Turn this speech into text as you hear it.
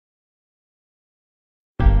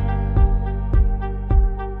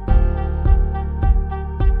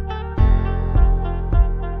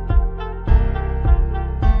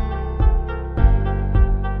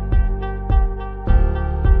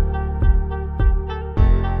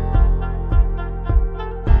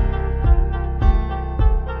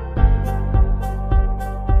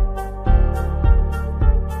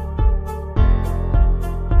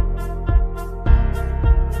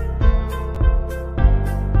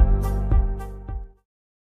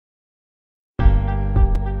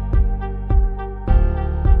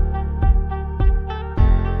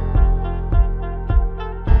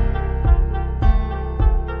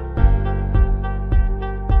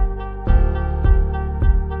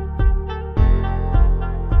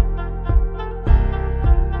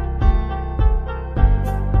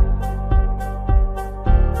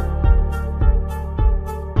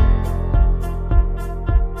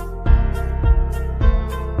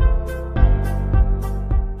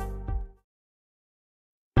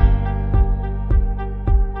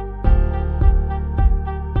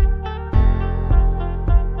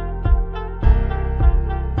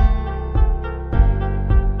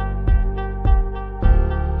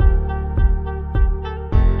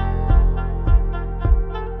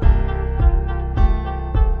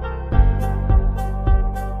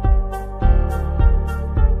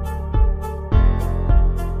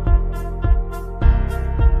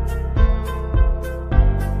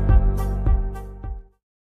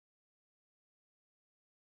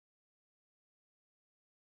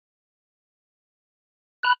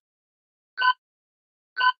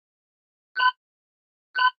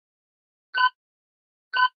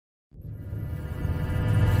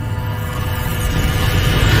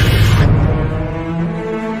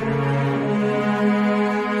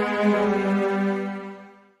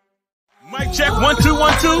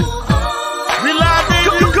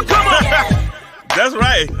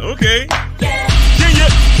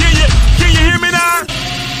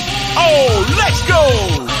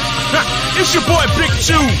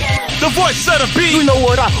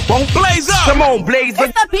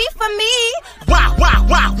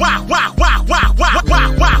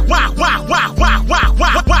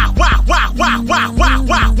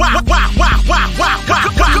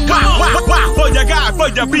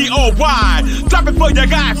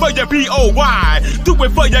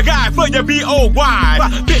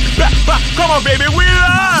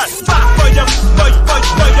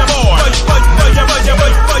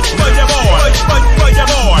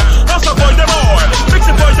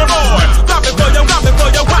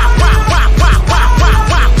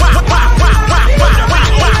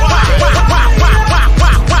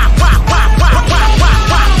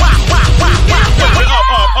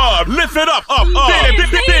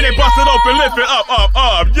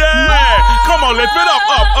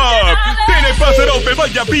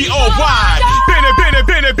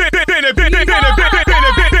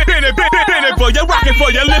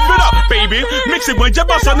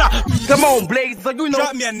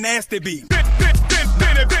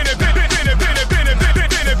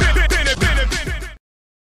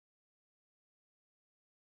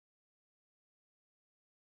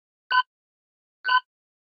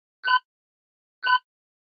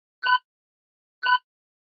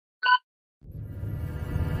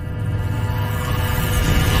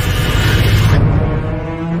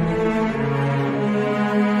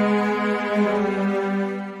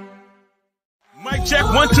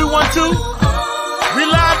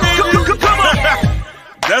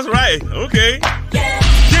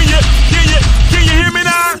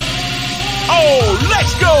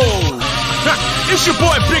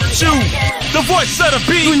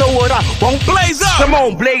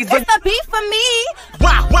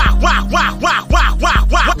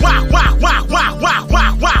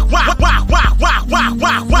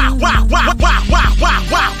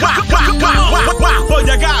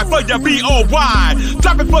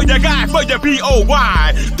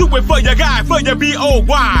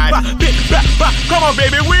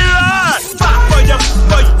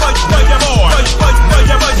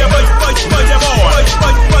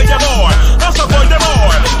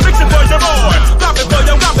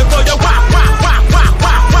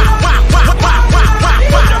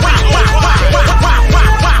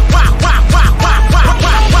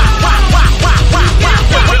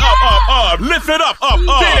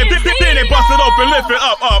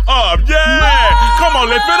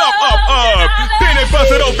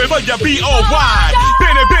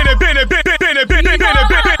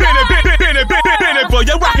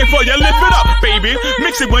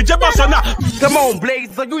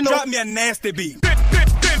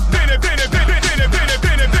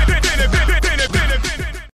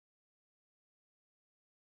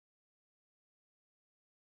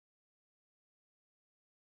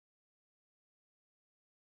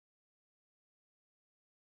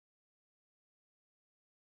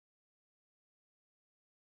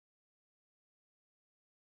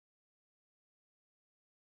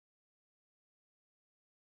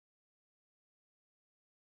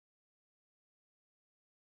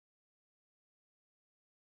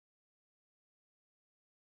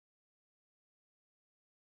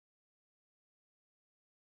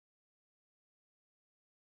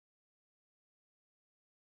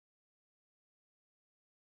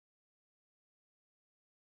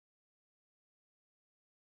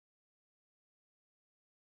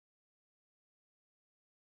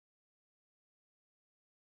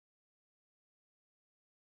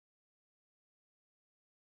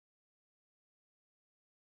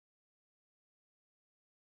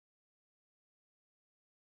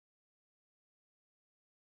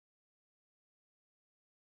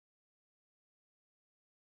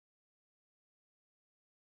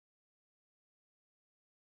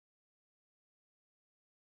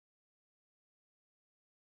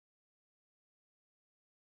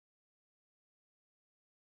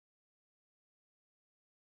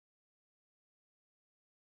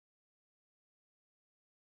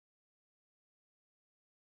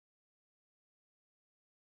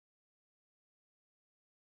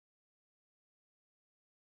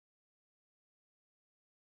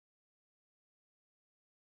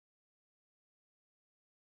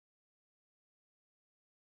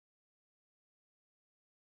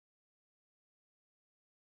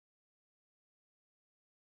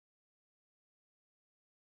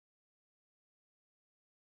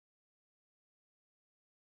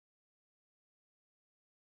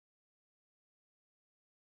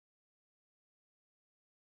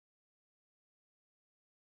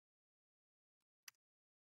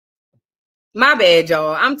My bad,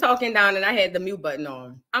 y'all. I'm talking down and I had the mute button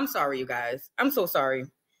on. I'm sorry, you guys. I'm so sorry.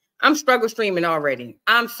 I'm struggle streaming already.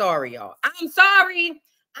 I'm sorry, y'all. I'm sorry.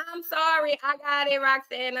 I'm sorry. I got it,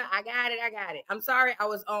 Roxana. I got it. I'm sorry.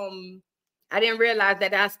 I didn't realize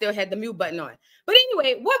that I still had the mute button on. But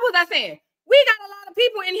anyway, what was I saying? We got a lot of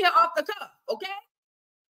people in here off the cuff, okay?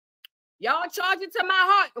 Y'all charge it to my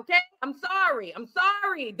heart, okay? I'm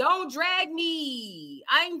sorry. Don't drag me.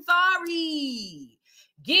 I'm sorry.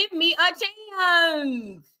 Give me a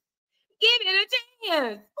chance. Give it a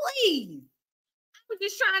chance, please. I'm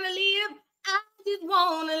just trying to live. I just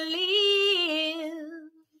want to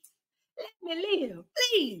live. Let me live.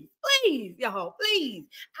 Please, y'all, please.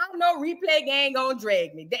 I know replay gang gonna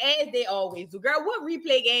drag me. As they always do. Girl, what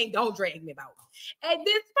replay gang don't drag me about? At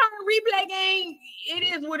this point, replay gang, it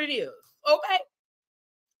is what it is. Okay?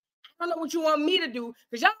 I don't know what you want me to do,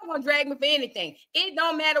 because y'all gonna drag me for anything. It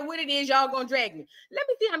don't matter what it is, y'all gonna drag me. Let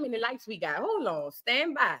me see how many likes we got. Hold on.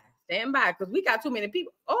 Stand by, because we got too many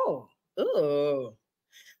people. Oh.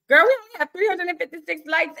 Girl, we only have 356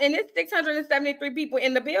 likes and it's 673 people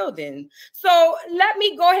in the building. So let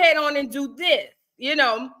me go ahead on and do this.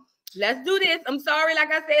 Let's do this. I'm sorry,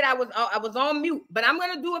 like I said, I was on mute, but I'm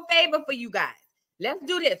gonna do a favor for you guys. Let's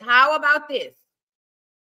do this. How about this?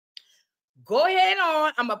 Go ahead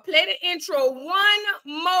on. I'm gonna play the intro one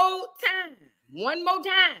more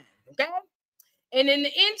time. Okay? And in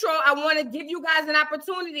the intro, I want to give you guys an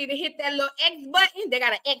opportunity to hit that little X button. They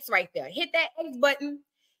got an X right there. Hit that X button.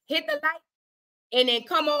 Hit the like, and then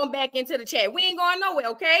come on back into the chat. We ain't going nowhere,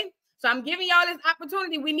 okay? So I'm giving y'all this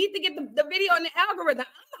opportunity. We need to get the video in the algorithm. I'm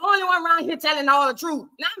the only one around here telling all the truth.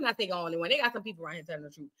 No, I'm not the only one. They got some people around here telling the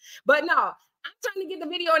truth. But no, I'm trying to get the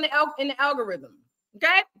video in the algorithm,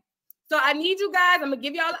 okay? So I need you guys. I'm gonna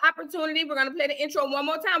give y'all the opportunity. We're gonna play the intro one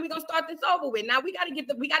more time. We're gonna start this over with. Now we gotta get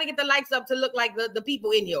the likes up to look like the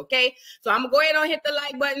people in here, okay? So I'm gonna go ahead and hit the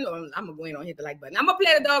like button. I'm gonna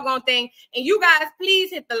play the doggone thing. And you guys,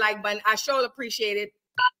 please hit the like button. I sure appreciate it.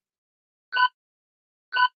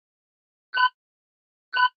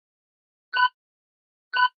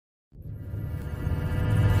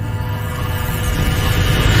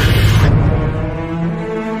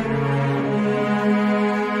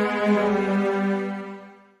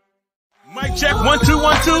 Mic check 1 2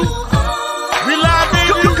 1 2. We live,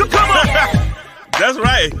 baby. Come on. That's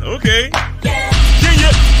right. Okay. Can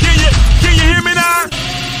you hear me now?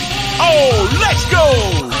 Oh, let's go.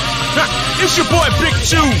 It's your boy Big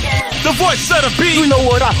Chew, the voice of the beat. You know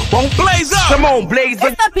what I won't blaze up. Come on, blaze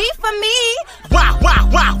up. It's the beat for me. Wow.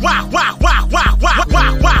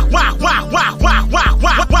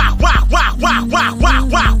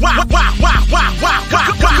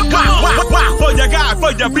 For your guy,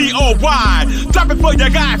 for your B-O-Y. Drop it for your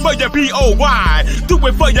guy, for your B-O-Y. Do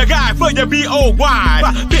it for your guy, for your B-O-Y.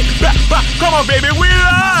 Come on, baby, we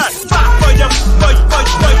live. For your boy.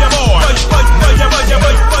 For your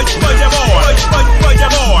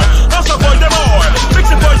boy. Also for your boy. Fix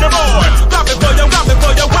it for your boy. Drop it for your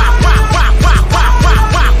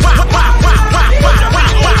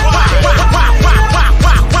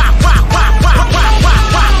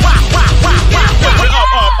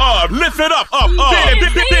Lift it up.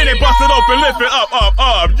 Then it bust it open, lift it up.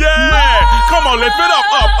 Yeah. Come on, lift it up.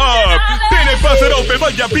 Then it bust it open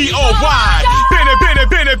for your B-O-Y. Bend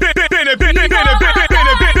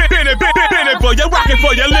it, boy. You're rocking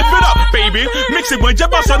for you. Lift it up, baby. Mix it with your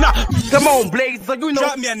bossa now. Come on, blaze. So you know.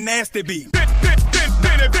 Drop me a nasty beat.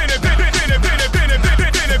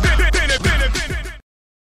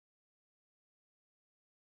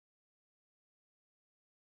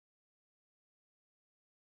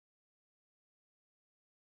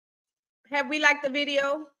 Have we liked the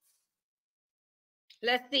video?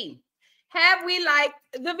 Let's see. Have we liked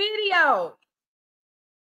the video?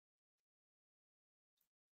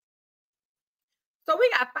 So we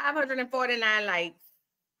got 549 likes.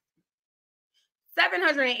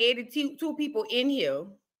 782 people in here.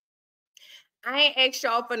 I ain't asked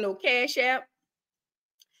y'all for no cash app.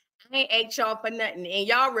 I ain't asked y'all for nothing. And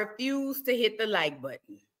y'all refuse to hit the like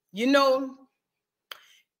button. Let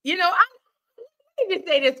me just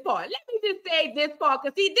say this part.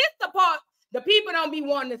 Because see, this the part the people don't be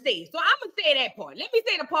wanting to say. So I'm going to say that part. Let me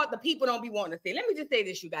say the part the people don't be wanting to say. Let me just say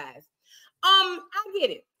this, you guys.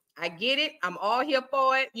 I get it. I'm all here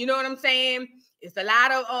for it. You know what I'm saying? It's a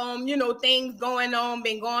lot of things going on,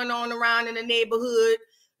 been going on around in the neighborhood.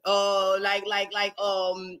 Like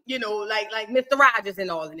Mr. Rogers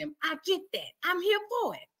and all of them. I get that. I'm here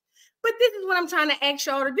for it. But this is what I'm trying to ask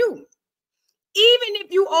y'all to do. Even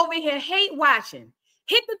if you over here hate watching,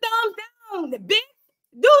 hit the thumbs down, the bitch.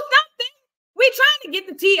 Do something. We trying to get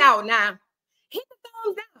the tea out now. Hit the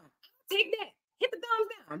thumbs down. Take that.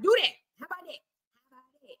 Do that. How about that?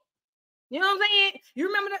 You know what I'm saying? You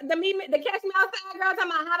remember the Catch Me Outside girl talking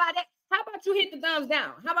about how about that? How about you hit the thumbs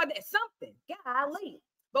down? How about that? Something. Golly.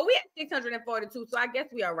 But we have 642, so I guess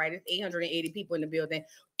we are right. It's 880 people in the building.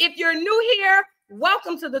 If you're new here,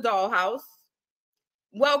 welcome to the Dollhouse.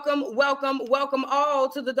 Welcome, welcome, welcome all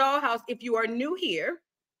to the Dollhouse. If you are new here,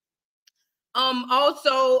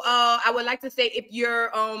 also, I would like to say if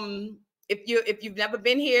you've never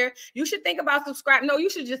been here, you should think about subscribe. No, you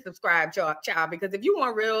should just subscribe, child, because if you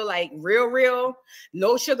want real, like real,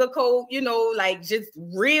 no sugarcoat, you know, like just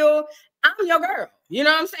real, I'm your girl. You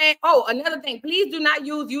know what I'm saying? Oh, another thing, please do not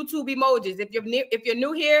use YouTube emojis. If you're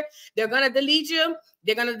new here, they're gonna delete you.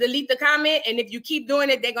 They're gonna delete the comment, and if you keep doing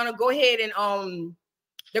it, they're gonna go ahead and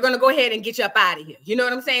get you up out of here. You know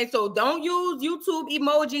what I'm saying? So don't use YouTube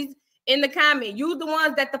emojis in the comment. Use the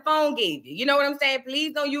ones that the phone gave you. You know what I'm saying?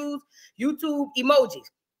 Please don't use YouTube emojis.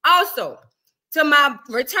 Also, to my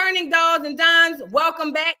returning dolls and dons,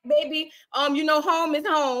 welcome back, baby. You know, home is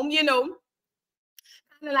home, you know.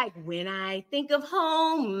 Kind of like when I think of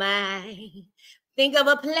home, I think of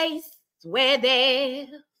a place where there's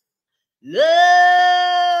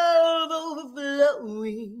love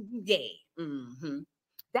overflowing. Yeah. Mm-hmm.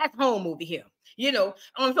 That's home over here. You know,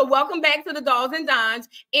 so welcome back to the Dolls and Dons.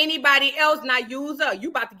 Anybody else not user, you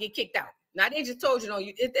about to get kicked out. Now they just told you, no,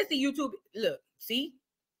 it's a YouTube. Look, see,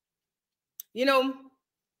 you know,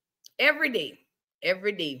 every day.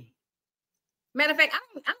 Matter of fact, I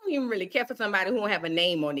don't even really care for somebody who don't have a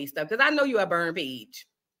name on these stuff because I know you a burn page.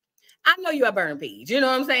 You know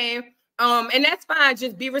what I'm saying? And that's fine.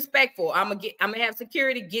 Just be respectful. I'm gonna have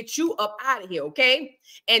security get you up out of here, okay?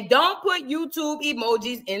 And don't put YouTube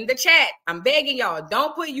emojis in the chat. I'm begging y'all,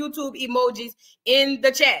 don't put YouTube emojis in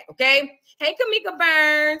the chat, okay? Hey, Kamika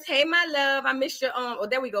Burns. Hey, my love. I missed your oh,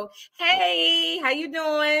 there we go. Hey, how you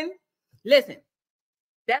doing? Listen,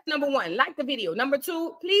 that's number one. Like the video. Number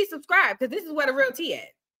two, please subscribe because this is where the real tea at.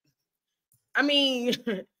 I mean,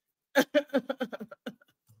 this is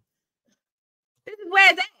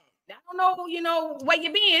where it's at. I don't know, you know, where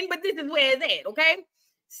you been, but this is where it's at, okay?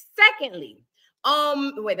 Secondly,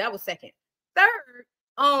 wait, that was second. Third,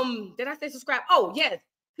 did I say subscribe? Oh, yes.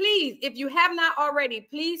 Please, if you have not already,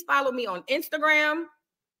 please follow me on Instagram,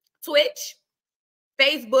 Twitch,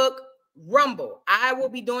 Facebook, Rumble. I will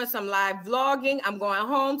be doing some live vlogging. I'm going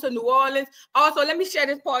home to New Orleans. Also, let me share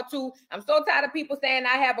this part too. I'm so tired of people saying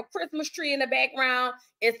I have a Christmas tree in the background.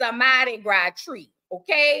 It's a Mardi Gras tree,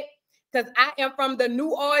 okay? Because I am from the New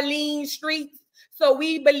Orleans streets. So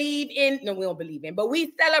we believe in, no, we don't believe in, but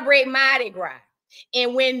we celebrate Mardi Gras.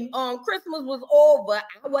 And when Christmas was over,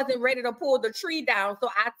 I wasn't ready to pull the tree down. So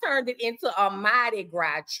I turned it into a Mardi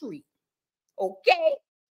Gras tree. Okay?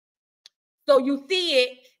 So you see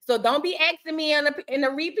it. So don't be asking me in the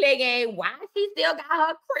replay game, why she still got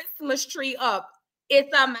her Christmas tree up?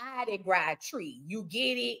 It's a Mardi Gras tree. You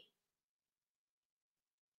get it?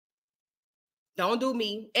 Don't do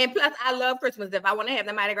me. And plus, I love Christmas. If I want to have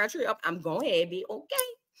the Mardi Gras tree up, I'm going to have it. Okay.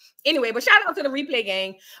 Anyway, but shout out to the replay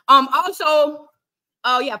gang. Also,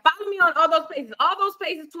 yeah, follow me on all those places. All those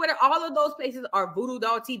places, Twitter, all of those places are Voodoo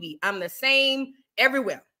Doll TV. I'm the same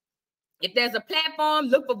everywhere. If there's a platform,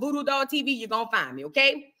 look for Voodoo Doll TV. You're going to find me,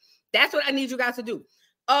 okay? That's what I need you guys to do.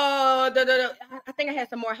 I think I had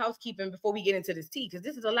some more housekeeping before we get into this tea because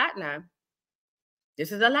this is a lot now.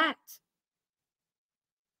 This is a lot.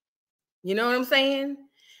 You know what I'm saying?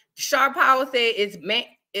 Sharp Power said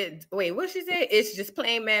wait, what she said? It's just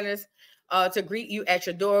plain manners to greet you at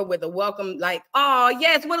your door with a welcome, like, oh,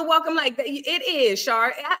 yes, with a welcome, like that. It is,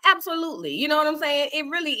 Sharp. Absolutely. You know what I'm saying? It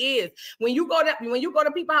really is. When you go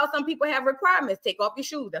to people's house, some people have requirements. Take off your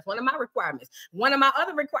shoes. That's one of my requirements. One of my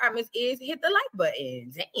other requirements is hit the like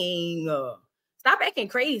button. Dang. Stop acting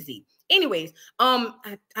crazy. Anyways, I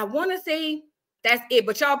want to say that's it.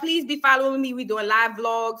 But y'all, please be following me. We're doing live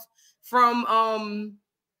vlogs from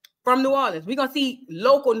New Orleans. We're gonna see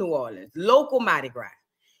local New Orleans, local Mardi Gras.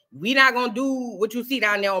 We're not gonna do what you see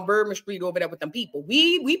down there on Bourbon Street over there with them people.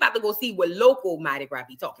 We about to go see what local Mardi Gras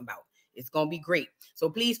be talking about. It's gonna be great. So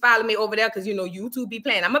please follow me over there because you know YouTube be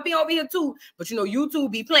playing. I'm gonna be over here too, but you know YouTube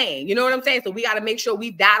be playing. You know what I'm saying? So we gotta make sure we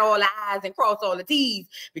dot all the I's and cross all the T's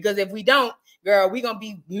because if we don't, girl, we gonna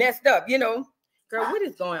be messed up. You know, girl, what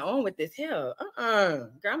is going on with this hair? Girl,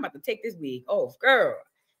 I'm about to take this wig off, girl.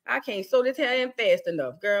 I can't sew this hair in fast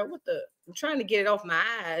enough, girl. I'm trying to get it off my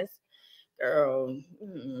eyes, girl.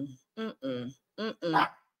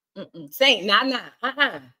 Saint, nah.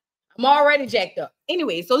 I'm already jacked up.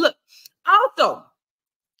 Anyway, so look. Also,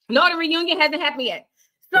 no, the reunion hasn't happened yet.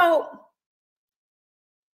 So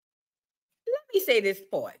let me say this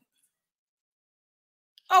part.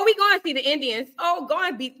 Oh, we going to see the Indians. Oh, go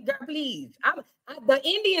and be, girl, please. The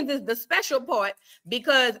Indians is the special part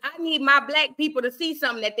because I need my black people to see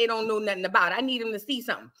something that they don't know nothing about. I need them to see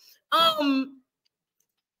something. I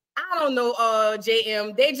don't know,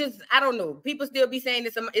 JM. They just, I don't know. People still be saying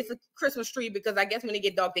it's a Christmas tree because I guess when they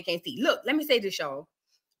get dark, they can't see. Look, let me say this, y'all.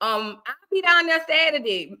 I'll be down there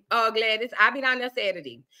Saturday, Gladys. I'll be down there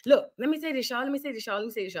Saturday. Look, let me say this, y'all. Let me say this, y'all. Let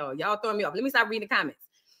me say this, y'all. Y'all throwing me off. Let me stop reading the comments.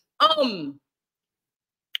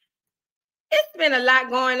 It's been a lot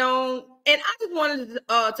going on, and I just wanted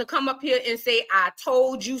to come up here and say I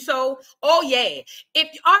told you so. Oh yeah.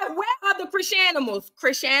 Where are the Chriseanimals?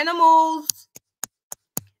 Chriseanimals.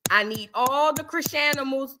 I need all the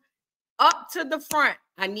Chriseanimals up to the front.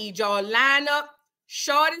 I need y'all line up,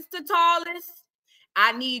 shortest to tallest.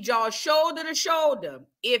 I need y'all shoulder to shoulder.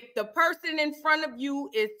 If the person in front of you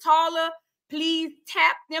is taller, please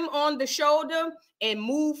tap them on the shoulder and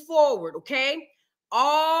move forward, okay?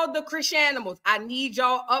 All the Chriseanimals, I need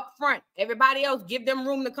y'all up front. Everybody else, give them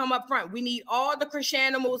room to come up front. We need all the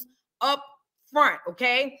Chriseanimals up front,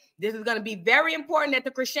 okay? This is going to be very important that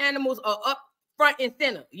the Chriseanimals are up front and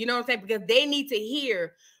center. You know what I'm saying? Because they need to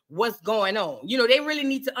hear what's going on. You know, they really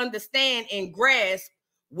need to understand and grasp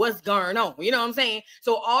what's going on. You know what I'm saying?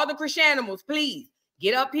 So all the Chriseanimals, please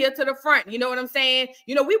get up here to the front. You know what I'm saying?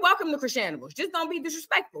 You know, we welcome the Chriseanimals. Just don't be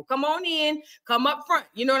disrespectful. Come on in. Come up front.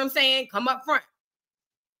 You know what I'm saying? Come up front.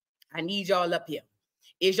 I need y'all up here.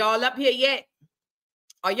 Is y'all up here yet?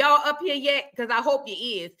 Are y'all up here yet? Because I hope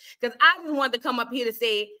you is. Because I just wanted to come up here to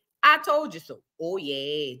say, I told you so. Oh,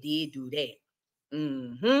 yeah, did do that.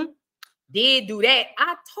 Did do that.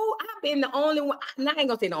 I've been the only one. I ain't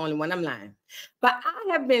gonna say the only one, I'm lying. But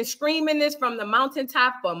I have been screaming this from the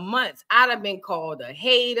mountaintop for months. I'd have been called a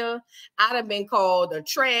hater. I'd have been called a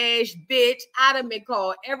trash bitch. I'd have been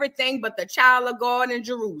called everything but the child of God in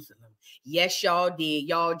Jerusalem. Yes, y'all did.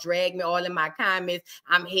 Y'all dragged me all in my comments.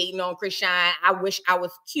 I'm hating on Chrisean. I wish I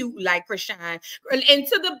was cute like Chrisean. And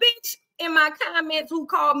to the bitch in my comments who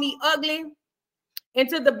called me ugly, and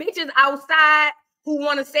to the bitches outside who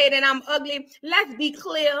want to say that I'm ugly, let's be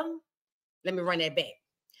clear. Let me run that back.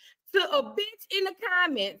 To a bitch in the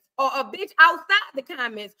comments or a bitch outside the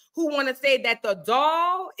comments who want to say that the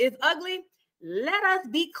doll is ugly, let us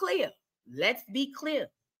be clear. Let's be clear.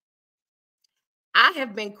 I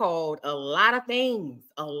have been called a lot of things,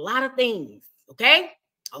 okay?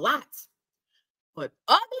 A lot. But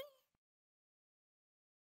ugly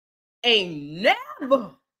ain't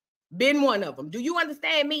never been one of them. Do you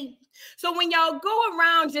understand me? So when y'all go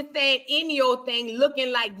around just saying any old thing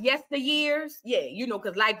looking like yesteryears, yeah, you know,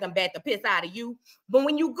 because life done bat the piss out of you. But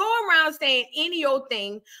when you go around saying any old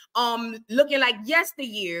thing looking like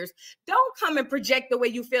yesteryears, don't come and project the way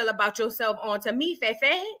you feel about yourself onto me,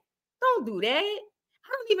 Fefe. Don't do that. I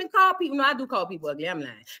don't even call people. No, I do call people ugly. I'm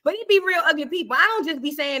lying. But it be real ugly people. I don't just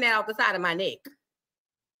be saying that off the side of my neck.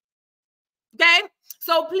 Okay?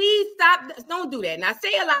 So please stop. Don't do that. Now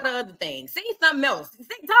say a lot of other things. Say something else.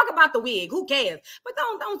 Talk about the wig. Who cares? But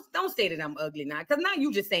don't say that I'm ugly now. Because now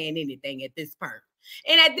you just saying anything at this point.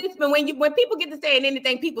 And at this point, when people get to saying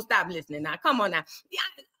anything, people stop listening. Now, come on now. Yeah,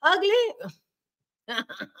 ugly.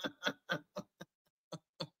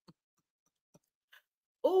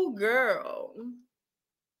 Oh, girl.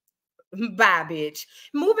 Bye, bitch.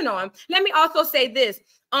 Moving on. Let me also say this.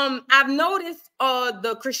 I've noticed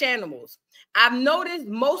the Chriseanimals. I've noticed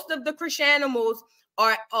most of the Chriseanimals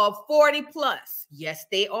are 40 plus. Yes,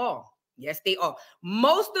 they are. Yes, they are.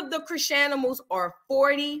 Most of the Chriseanimals are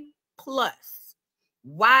 40 plus.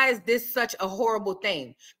 Why is this such a horrible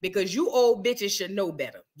thing? Because you old bitches should know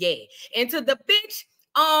better. Yeah. And to the bitch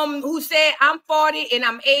who said I'm 40 and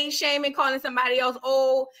I'm age shaming, calling somebody else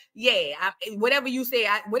old, yeah, whatever you say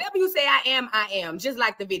I am, just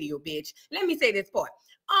like the video, bitch. Let me say this part.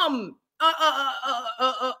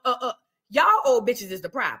 Y'all old bitches is the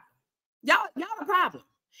problem. Y'all the problem.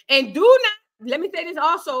 And do not, let me say this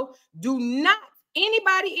also, do not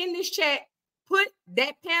anybody in this chat put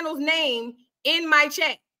that panel's name in my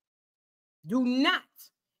chat. Do not.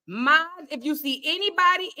 If you see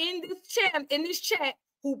anybody in this chat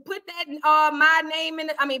who put that my name in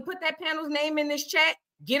put that panel's name in this chat,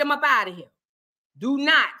 get them up out of here. Do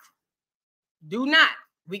not.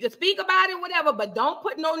 We could speak about it, whatever, but don't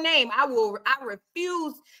put no name. I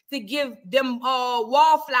refuse to give them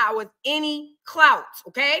wallflowers any clout.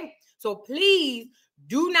 Okay, so please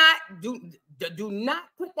do not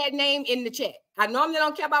put that name in the chat. I normally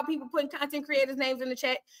don't care about people putting content creators' names in the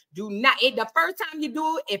chat. Do not. The first time you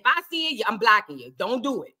do it, if I see it, I'm blocking you. Don't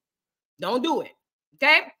do it. Don't do it.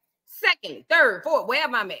 Okay. Second, third, fourth,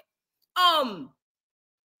 wherever I'm at. I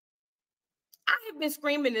have been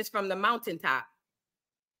screaming this from the mountaintop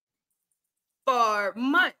for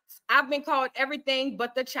months, I've been called everything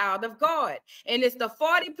but the child of God. And it's the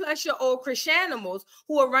 40-plus-year-old Chriseanimals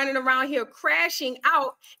who are running around here crashing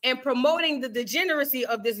out and promoting the degeneracy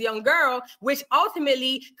of this young girl, which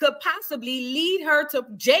ultimately could possibly lead her to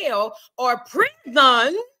jail or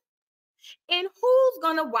prison. And who's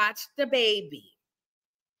gonna watch the baby?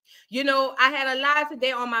 You know, I had a live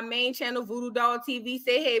today on my main channel, Voodoo Doll TV.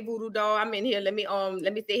 Say hey, Voodoo Doll. I'm in here. Let me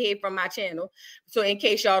say hey from my channel. So in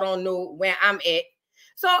case y'all don't know where I'm at.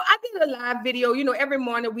 So I did a live video. You know, every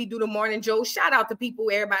morning we do the morning Joe. Shout out to people,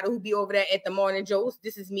 everybody who be over there at the morning Joes.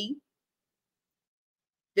 This is me.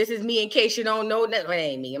 This is me in case you don't know. That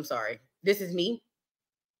ain't me. I'm sorry. This is me.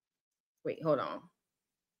 Wait, hold on.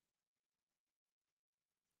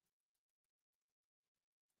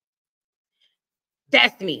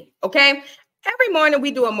 That's me, okay? Every morning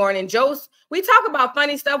we do a morning Joes. We talk about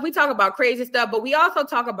funny stuff. We talk about crazy stuff, but we also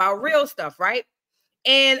talk about real stuff, right?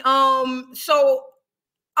 And so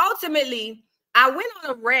ultimately, I went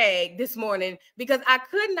on a rag this morning because I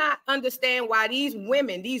could not understand why these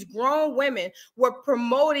women, these grown women, were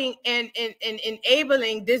promoting and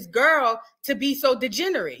enabling this girl to be so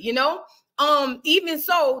degenerate, you know? Even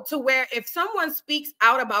so, to where if someone speaks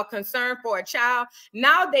out about concern for a child,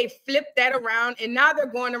 now they flip that around and now they're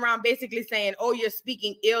going around basically saying, oh, you're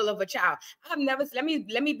speaking ill of a child. I've never, let me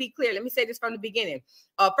be clear. Let me say this from the beginning.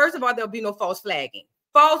 First of all, there'll be no false flagging,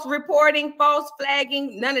 false reporting, false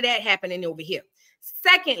flagging, none of that happening over here.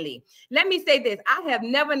 Secondly, let me say this. I have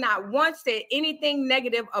never not once said anything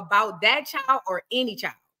negative about that child or any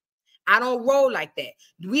child. I don't roll like that.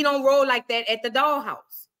 We don't roll like that at the dollhouse.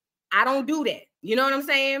 I don't do that. You know what I'm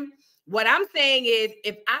saying? What I'm saying is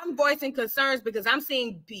if I'm voicing concerns because I'm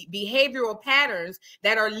seeing behavioral patterns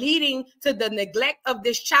that are leading to the neglect of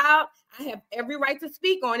this child, I have every right to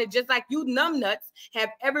speak on it, just like you numbnuts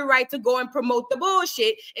have every right to go and promote the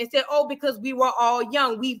bullshit and say, oh, because we were all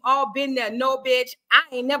young. We've all been there. No, bitch, I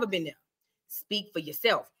ain't never been there. Speak for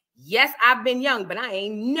yourself. Yes, I've been young, but I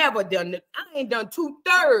ain't never done it. I ain't done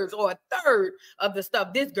 2/3 or a third of the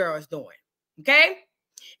stuff this girl is doing. Okay?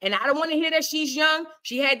 And I don't want to hear that she's young.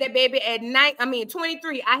 She had that baby at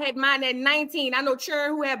 23. I had mine at 19. I know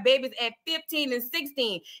children who have babies at 15 and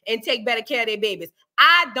 16 and take better care of their babies.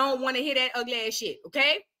 I don't want to hear that ugly ass shit,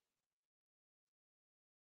 okay?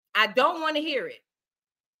 I don't want to hear it.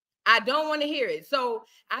 I don't want to hear it. So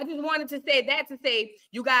I just wanted to say that to say,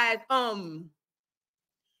 you guys,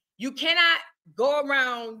 you cannot go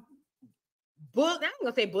around I'm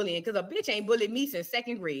gonna say bullying because a bitch ain't bullied me since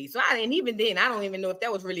 2nd grade. So I didn't even then. I don't even know if that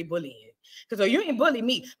was really bullying. Because you ain't bullied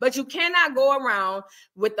me, but you cannot go around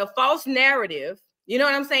with the false narrative. You know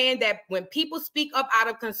what I'm saying? That when people speak up out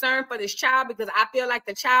of concern for this child, because I feel like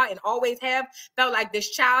the child and always have felt like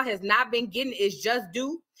this child has not been getting its just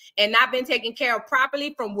due and not been taken care of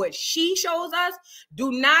properly from what she shows us,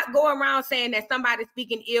 do not go around saying that somebody's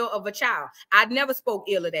speaking ill of a child. I never spoke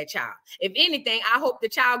ill of that child. If anything, I hope the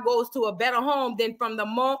child goes to a better home than from the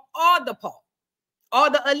mom or the paw, or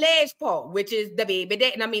the alleged paw, which is the baby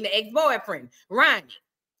dad, the ex-boyfriend, Ronnie.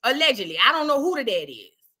 Allegedly. I don't know who the dad is.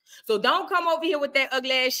 So don't come over here with that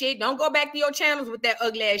ugly ass shit. Don't go back to your channels with that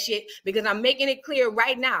ugly ass shit, because I'm making it clear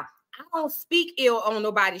right now. I don't speak ill on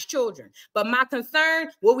nobody's children. But my concern,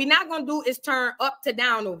 what we're not going to do is turn up to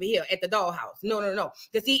down over here at the dollhouse. No.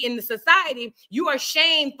 Because see, in the society, you are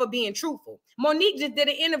shamed for being truthful. Monique just did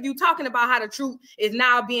an interview talking about how the truth is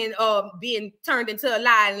now being turned into a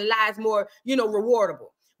lie, and lies more, rewardable.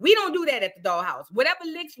 We don't do that at the dollhouse. Whatever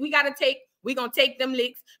licks we got to take, we're going to take them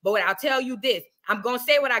licks. But I'll tell you this, I'm going to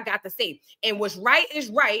say what I got to say. And what's right is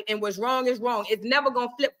right, and what's wrong is wrong. It's never going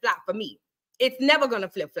to flip-flop for me. It's never going to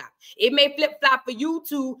flip-flop. It may flip-flop for you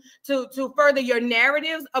to further your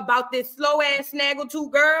narratives about this slow-ass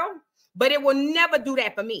snaggletooth girl, but it will never do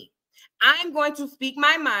that for me. I'm going to speak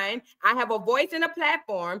my mind. I have a voice and a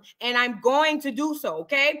platform, and I'm going to do so,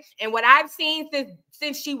 okay? And what I've seen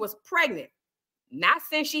since she was pregnant, not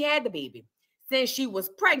since she had the baby, since she was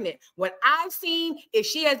pregnant, what I've seen is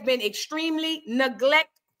she has been extremely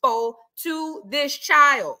neglectful to this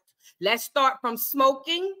child. Let's start from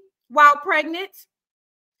smoking while pregnant,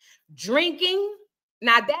 drinking.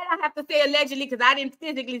 Now that I have to say allegedly because I didn't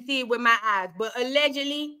physically see it with my eyes, but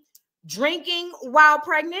allegedly drinking while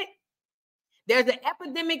pregnant. There's an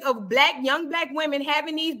epidemic of young black women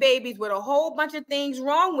having these babies with a whole bunch of things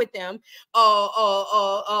wrong with them.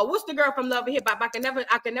 What's the girl from Love and Hip Hop? I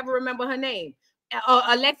can never remember her name.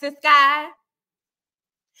 Alexis Sky.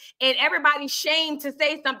 And everybody's shamed to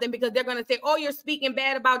say something because they're going to say, oh, you're speaking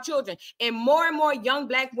bad about children. And more young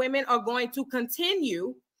black women are going to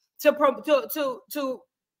continue to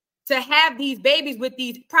to have these babies with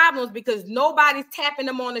these problems because nobody's tapping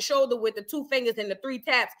them on the shoulder with the 2 fingers and the 3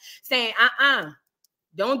 taps saying,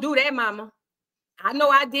 don't do that, mama. I know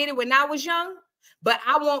I did it when I was young, but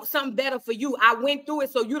I want something better for you. I went through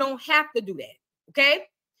it so you don't have to do that, okay?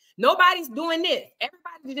 Nobody's doing this.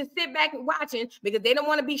 Everybody just sit back and watching because they don't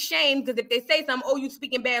want to be shamed because if they say something, oh, you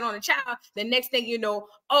speaking bad on a child, the next thing you know,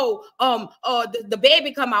 the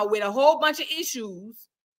baby come out with a whole bunch of issues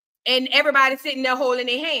and everybody sitting there holding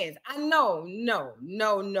their hands. I know, no.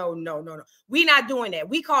 We're not doing that.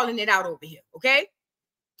 We calling it out over here, okay?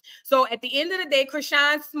 So at the end of the day,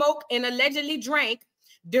 Chrisean smoked and allegedly drank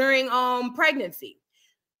during pregnancy.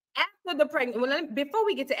 After the pregnancy, before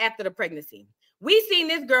we get to after the pregnancy, we seen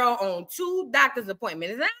this girl on 2 doctor's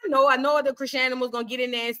appointments. And I know that Chrisean was gonna get in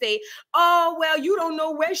there and say, oh, well, you don't know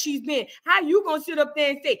where she's been. How you gonna sit up there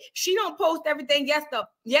and say she don't post everything?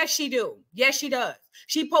 Yes, she do. Yes, she does.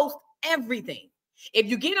 She posts everything. If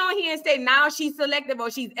you get on here and say now she's selective or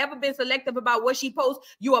she's ever been selective about what she posts,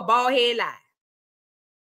 you a bald-headed lie.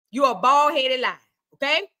 You a bald-headed lie,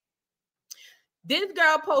 okay? This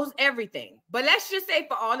girl posts everything, but let's just say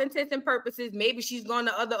for all intents and purposes, maybe she's going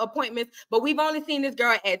to other appointments, but we've only seen this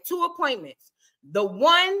girl at 2 appointments. The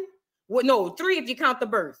one, well, no, 3 if you count the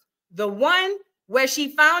birth. The one where she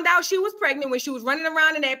found out she was pregnant when she was running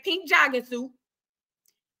around in that pink jogging suit.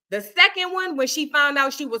 The second one when she found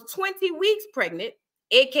out she was 20 weeks pregnant,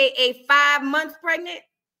 AKA 5 months pregnant.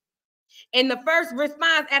 And the first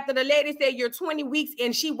response after the lady said you're 20 weeks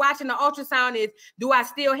and she watching the ultrasound is, do I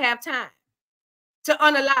still have time to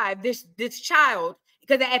unalive this child?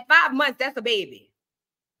 Because at 5 months, that's a baby.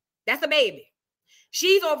 That's a baby.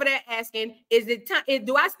 She's over there asking, is it time?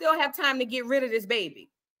 Do I still have time to get rid of this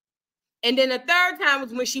baby? And then the third time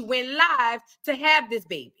was when she went live to have this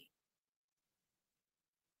baby.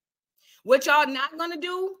 What y'all not gonna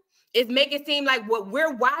do is make it seem like what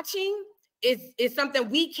we're watching is something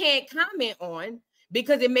we can't comment on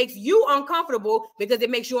because it makes you uncomfortable,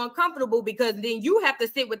 because then you have to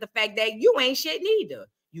sit with the fact that you ain't shit neither.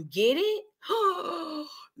 You get it?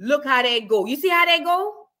 Look how that go. You see how that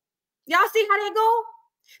go? Y'all see how that go?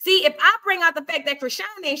 See, if I bring out the fact that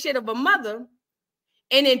Chrisean ain't shit of a mother,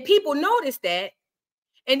 and then people notice that,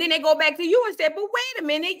 and then they go back to you and say, but wait a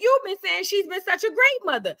minute, you've been saying she's been such a great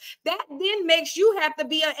mother. That then makes you have to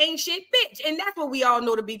be an ain't shit bitch. And that's what we all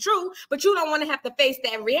know to be true, but you don't want to have to face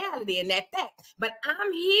that reality and that fact. But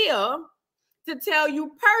I'm here to tell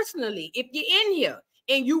you personally, if you're in here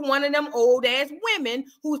and you one of them old ass women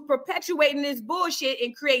who's perpetuating this bullshit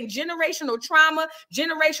and creating generational trauma,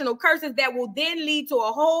 generational curses that will then lead to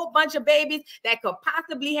a whole bunch of babies that could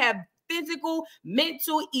possibly have physical,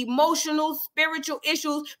 mental, emotional, spiritual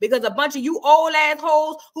issues because a bunch of you old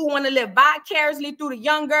assholes who want to live vicariously through the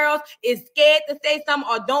young girls is scared to say something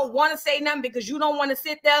or don't want to say nothing because you don't want to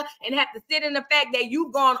sit there and have to sit in the fact that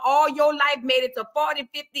you've gone all your life, made it to 40,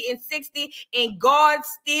 50, and 60, and God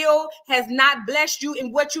still has not blessed you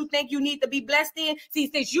in what you think you need to be blessed in.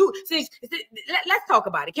 See, let's talk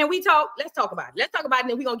about it. Can we talk? Let's talk about it. Let's talk about it, and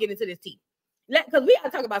then we're going to get into this tea. Because we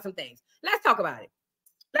got to talk about some things. Let's talk about it.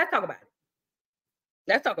 Let's talk about it.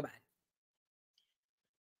 Let's talk about it.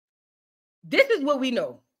 This is what we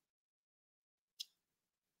know.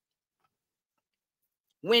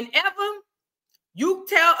 Whenever you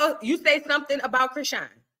say something about Chrisean,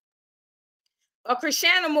 a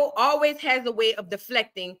Chriseanimal always has a way of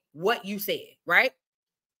deflecting what you said, right?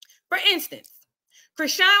 For instance,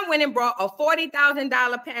 Chrisean went and brought a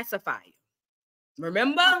 $40,000 pacifier.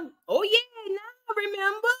 Remember? Oh yeah, now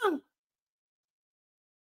remember.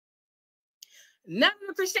 None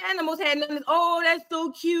of the Chriseanimals had nothing. Oh, that's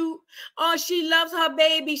so cute. Oh, she loves her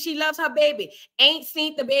baby. She loves her baby. Ain't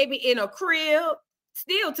seen the baby in a crib.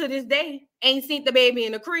 Still to this day, ain't seen the baby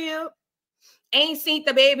in a crib. Ain't seen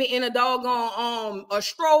the baby in a doggone a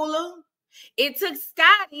stroller. It took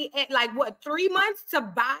Scotty at like what 3 months to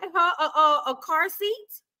buy her a car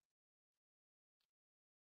seat.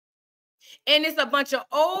 And it's a bunch of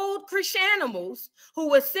old Chriseanimals who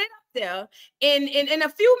would sit up there and a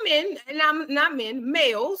few men, and I'm not men,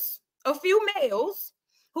 males, a few males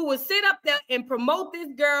who would sit up there and promote this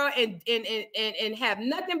girl and have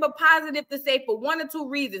nothing but positive to say for 1 or 2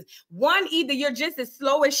 reasons. One, either you're just as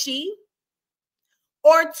slow as she,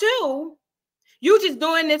 or 2, you just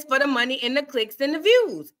doing this for the money and the clicks and the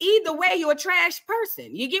views. Either way, you're a trash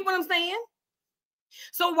person. You get what I'm saying?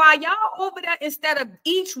 So while y'all over there, instead of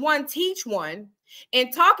each one teach one,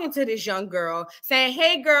 and talking to this young girl, saying,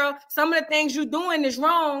 hey, girl, some of the things you're doing is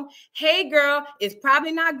wrong. Hey, girl, it's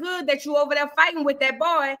probably not good that you over there fighting with that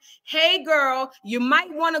boy. Hey, girl, you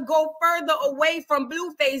might want to go further away from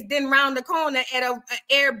Blueface than round the corner at an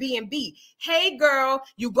Airbnb. Hey, girl,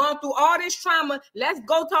 you gone through all this trauma. Let's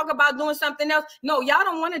go talk about doing something else. No, y'all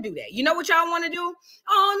don't want to do that. You know what y'all want to do?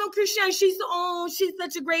 Oh, no, Chrisean, she's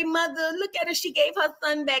such a great mother. Look at her. She gave her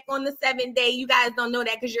son back on the 7th day. You guys don't know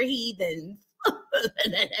that because you're heathens.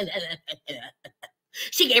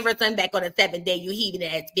 She gave her son back on the 7th day, you heathen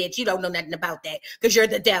ass bitch. You don't know nothing about that because you're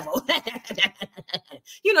the devil.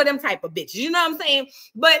 You know them type of bitches. You know what I'm saying?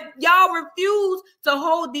 But y'all refuse to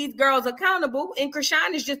hold these girls accountable, and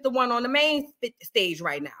Chrisean is just the one on the main stage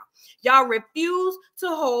right now. Y'all refuse to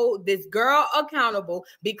hold this girl accountable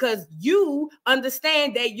because you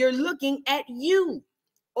understand that you're looking at you.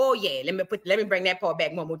 Oh yeah, let me bring that part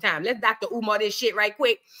back one more time. Let's Dr. Umar this shit right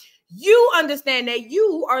quick. You understand that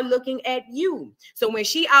you are looking at you. So when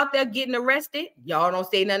she out there getting arrested, y'all don't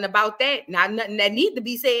say nothing about that. Not nothing that need to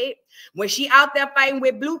be said. When she out there fighting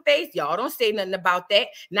with Blueface, y'all don't say nothing about that.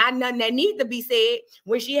 Not nothing that need to be said.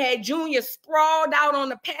 When she had Junior sprawled out on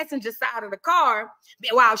the passenger side of the car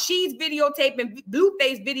while she's videotaping,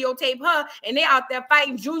 Blueface videotape her, and they out there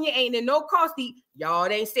fighting, Junior ain't in no car seat. Y'all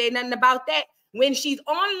ain't say nothing about that. When she's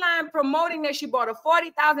online promoting that she bought a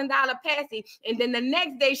 $40,000 passy, and then the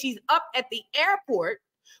next day she's up at the airport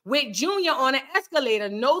with Junior on an escalator,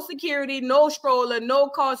 no security, no stroller, no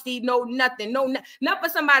car seat, no nothing, not for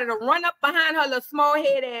somebody to run up behind her little small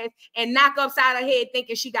head ass and knock upside her head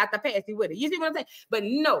thinking she got the passy with her. You see what I'm saying? But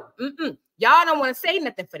no, y'all don't want to say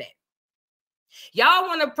nothing for that. Y'all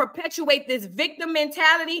want to perpetuate this victim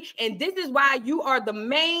mentality, and this is why you are the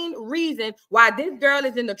main reason why this girl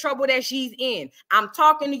is in the trouble that she's in. I'm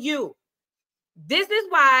talking to you. This is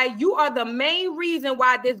why you are the main reason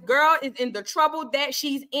why this girl is in the trouble that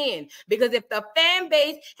she's in. Because if the fan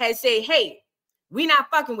base had said, hey, we not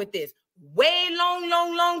fucking with this way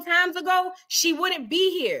long times ago, she wouldn't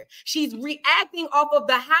be here. She's reacting off of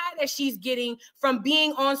the high that she's getting from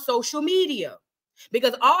being on social media.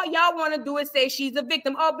 Because all y'all want to do is say she's a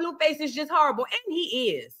victim. Oh, Blueface is just horrible. And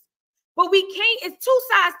he is. But we can't, it's two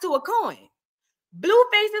sides to a coin.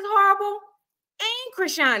 Blueface is horrible and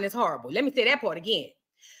Chrisean is horrible. Let me say that part again.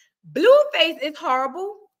 Blueface is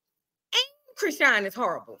horrible and Chrisean is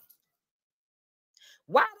horrible.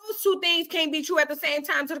 Why those two things can't be true at the same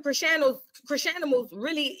time to the Chriseanimals,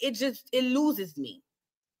 really, it loses me.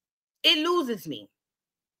 It loses me.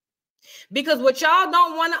 Because what y'all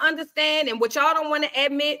don't want to understand and what y'all don't want to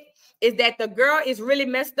admit is that the girl is really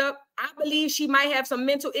messed up. I believe she might have some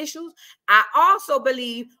mental issues. I also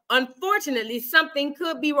believe, unfortunately, something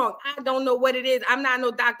could be wrong. I don't know what it is. I'm not no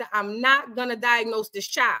doctor. I'm not going to diagnose this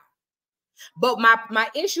child. But my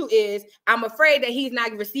issue is I'm afraid that he's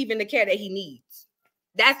not receiving the care that he needs.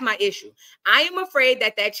 That's my issue. I am afraid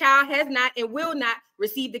that that child has not and will not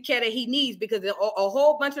receive the care that he needs because a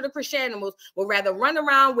whole bunch of the Chriseanimals will rather run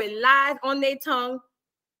around with lies on their tongue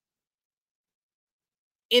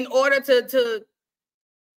in order to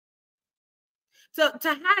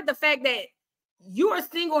hide the fact that you are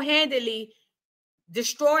single-handedly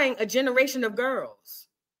destroying a generation of girls.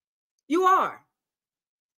 You are.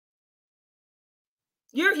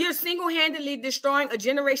 You're single-handedly destroying a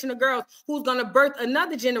generation of girls who's going to birth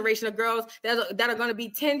another generation of girls that are going to be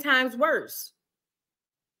 10 times worse.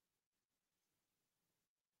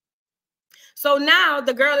 So now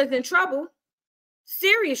the girl is in trouble,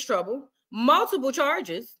 serious trouble, multiple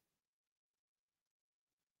charges.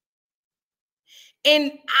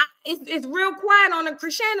 And it's real quiet on the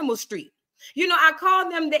Chriseanimal street. You know, I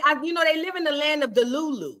call them, they live in the land of the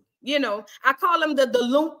Lulu. You know, I call them the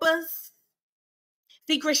Loompas.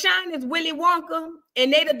 See, Chrisean is Willy Wonka,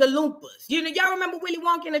 and they the Loompas. You know, y'all remember Willy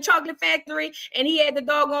Wonka in the Chocolate Factory, and he had the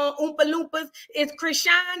doggone Oompa Loompas? It's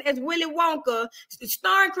Chrisean as Willy Wonka,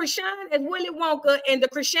 starring Chrisean as Willy Wonka, and the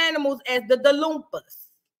Chriseanimals as the Loompas.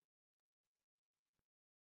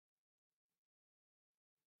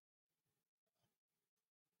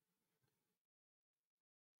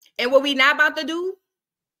 And what we not about to do,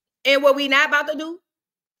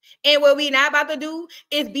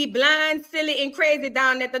 is be blind, silly, and crazy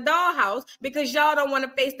down at the dollhouse because y'all don't want to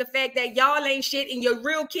face the fact that y'all ain't shit and your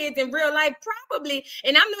real kids in real life probably,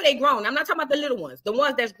 and I know they grown. I'm not talking about the little ones, the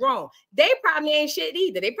ones that's grown. They probably ain't shit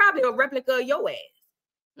either. They probably a replica of your ass.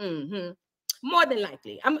 More than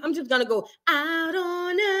likely. I'm just going to go out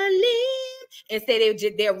on a limb and say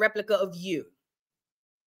they're a replica of you.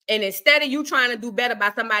 And instead of you trying to do better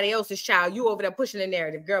by somebody else's child, you over there pushing the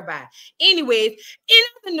narrative, girl, bye. Anyways, in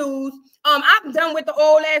other news, I'm done with the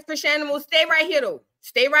old ass Chriseanimals. Stay right here, though.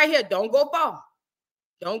 Stay right here. Don't go far.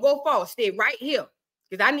 Don't go far. Stay right here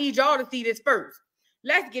because I need y'all to see this first.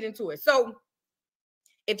 Let's get into it. So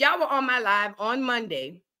if y'all were on my live on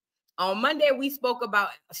Monday we spoke about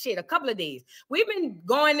shit a couple of days. We've been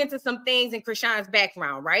going into some things in Chrisean's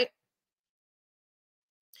background, right?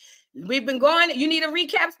 We've been going. You need a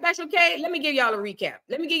recap, Special K? Let me give y'all a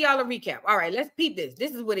recap. All right, let's peep this.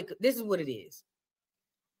 This is what it is.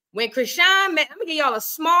 When Chrisean met, let me give y'all a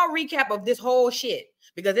small recap of this whole shit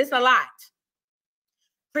because it's a lot.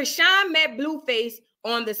 Chrisean met Blueface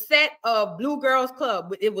on the set of Blue Girls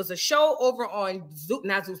Club. It was a show over on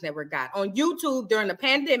Zeus Network, on YouTube during the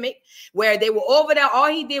pandemic where they were over there. All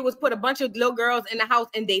he did was put a bunch of little girls in the house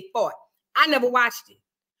and they fought. I never watched it.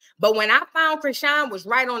 But when I found Chrisean was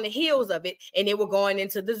right on the heels of it and they were going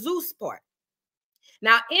into the Zeus part.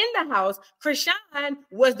 Now, in the house, Chrisean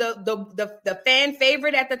was the fan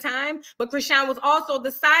favorite at the time, but Chrisean was also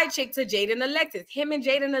the side chick to Jaden Alexis. Him and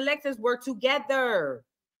Jaden Alexis were together.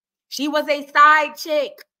 She was a side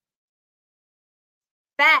chick.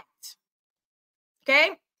 Fact.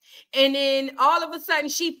 Okay? And then all of a sudden,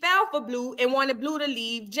 she fell for Blue and wanted Blue to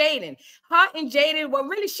leave Jaden. Her and Jaden, well,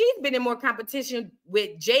 really, she's been in more competition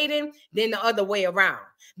with Jaden than the other way around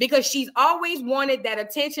because she's always wanted that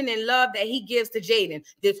attention and love that he gives to Jaden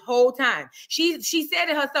this whole time. She said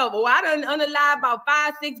it herself, oh, I done unalive about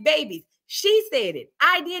 5, 6 babies. She said it.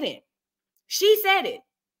 I didn't. She said it.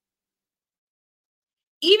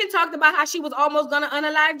 Even talked about how she was almost going to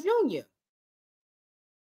unalive Junior.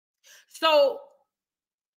 So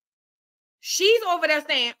she's over there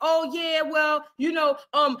saying, oh, yeah, well, you know,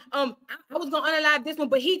 I was going to unalive this one,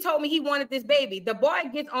 but he told me he wanted this baby. The boy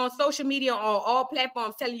gets on social media on all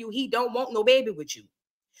platforms telling you he don't want no baby with you.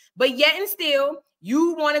 But yet and still,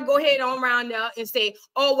 you want to go ahead on around there and say,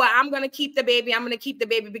 oh, well, I'm going to keep the baby. I'm going to keep the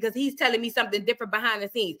baby because he's telling me something different behind the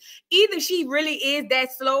scenes. Either she really is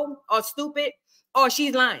that slow or stupid or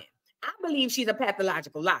she's lying. I believe she's a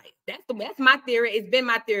pathological liar. That's my theory. It's been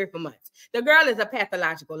my theory for months. The girl is a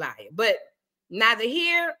pathological liar, but neither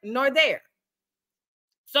here nor there.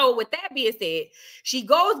 So with that being said, she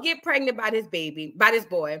goes get pregnant by this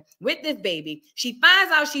boy, with this baby. She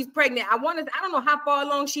finds out she's pregnant. I don't know how far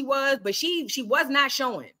along she was, but she was not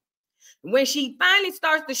showing. When she finally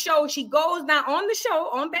starts the show, she goes down on the show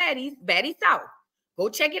on Baddies South. Go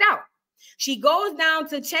check it out. She goes down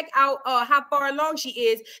to check out how far along she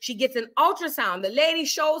is. She gets an ultrasound. The lady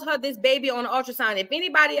shows her this baby on an ultrasound. If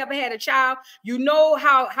anybody ever had a child, you know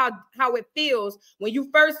how it feels when you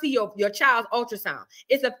first see your child's ultrasound.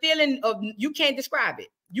 It's a feeling of you can't describe it.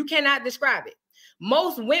 You cannot describe it.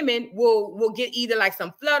 Most women will get either like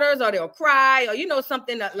some flutters or they'll cry or, you know,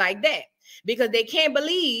 something like that because they can't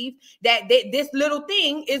believe that this little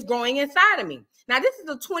thing is growing inside of me. Now, this is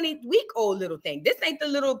a 20-week-old little thing. This ain't the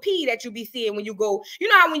little pea that you be seeing when you go. You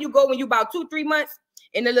know how when you about 2-3 months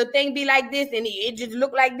and the little thing be like this and it just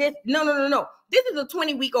look like this? No. This is a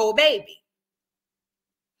 20-week-old baby.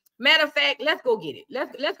 Matter of fact, let's go get it.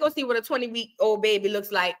 Let's go see what a 20-week-old baby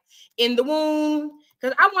looks like in the womb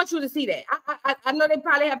because I want you to see that. I know they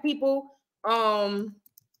probably have people. Hold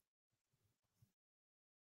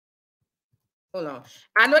on.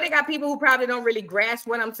 I know they got people who probably don't really grasp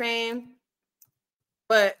what I'm saying.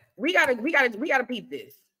 But we gotta peep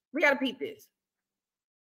this. We gotta peep this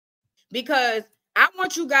because I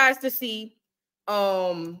want you guys to see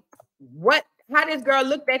how this girl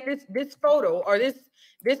looked at this photo or this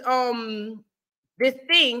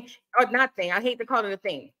thing or not thing. I hate to call it a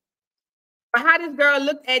thing, but how this girl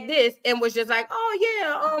looked at this and was just like, oh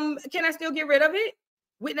yeah, can I still get rid of it?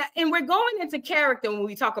 And we're going into character when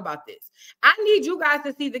we talk about this. I need you guys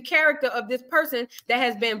to see the character of this person that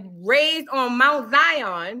has been raised on Mount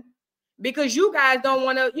Zion because you guys don't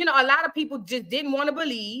want to, you know, a lot of people just didn't want to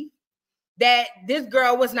believe that this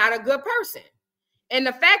girl was not a good person. And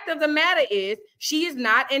the fact of the matter is she is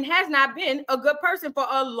not and has not been a good person for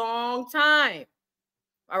a long time.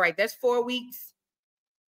 All right, that's 4 weeks.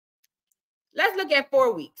 Let's look at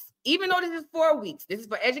 4 weeks. Even though this is 4 weeks, this is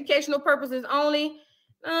for educational purposes only.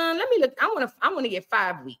 Let me look. I want to get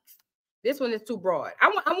 5 weeks. This one is too broad. I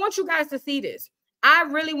want you guys to see this. I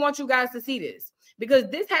really want you guys to see this because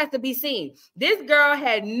this has to be seen. This girl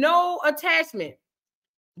had no attachment.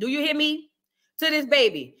 Do you hear me? To this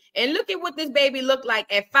baby. And look at what this baby looked like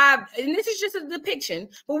at 5. And this is just a depiction,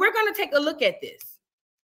 but we're going to take a look at this.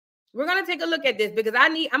 We're going to take a look at this because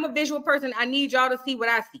I'm a visual person. I need y'all to see what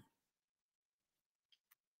I see.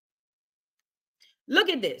 Look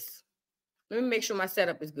at this. Let me make sure my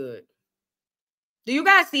setup is good. Do you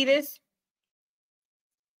guys see this?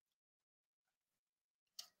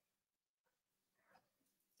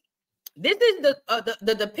 This is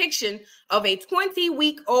the depiction of a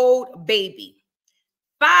 20-week-old baby.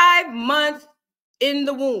 5 months in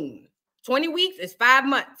the womb. 20 weeks is 5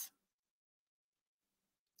 months.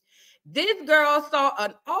 This girl saw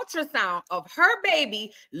an ultrasound of her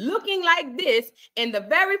baby looking like this, and the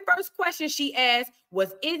very first question she asked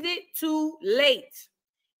was, is it too late?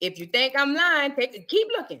 If you think I'm lying, keep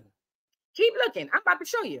looking. Keep looking. I'm about to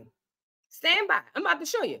show you. Stand by. I'm about to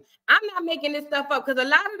show you. I'm not making this stuff up because a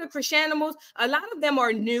lot of the Chriseanimals, a lot of them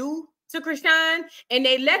are new to Chrisean, and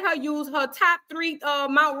they let her use her top 3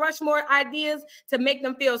 Mount Rushmore ideas to make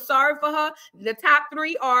them feel sorry for her. The top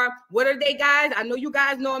 3 are, what are they, guys? I know you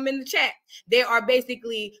guys know them in the chat. They are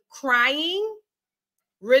basically crying,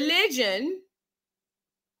 religion,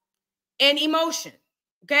 and emotion.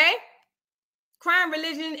 Okay? Crying,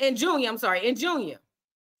 religion, and Junior. I'm sorry, and Junior.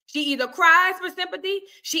 She either cries for sympathy,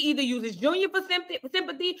 she either uses Junior for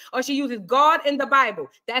sympathy, or she uses God and the Bible.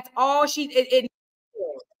 That's all she.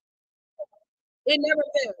 It never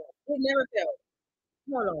failed. It never failed.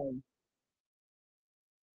 Hold on.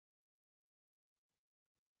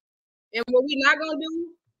 And what we not gonna do?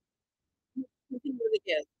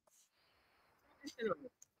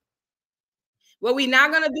 What we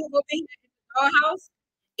not gonna do over here in our house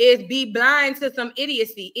is be blind to some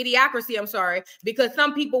idiocracy. I'm sorry, because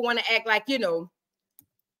some people want to act like, you know,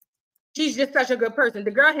 she's just such a good person. The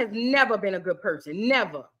girl has never been a good person.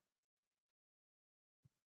 Never.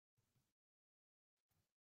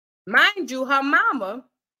 Mind you, her mama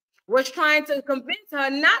was trying to convince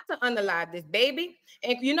her not to unalive this baby.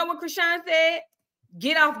 And you know what Chrisean said?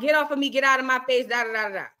 Get off of me, get out of my face, da da da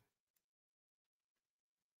da.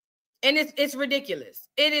 And it's ridiculous.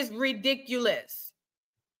 It is ridiculous.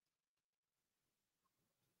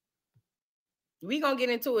 We gonna get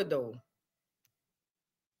into it though.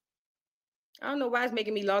 I don't know why it's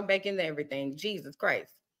making me log back into everything. Jesus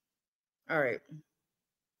Christ. All right.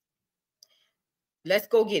 Let's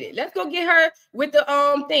go get it. Let's go get her with the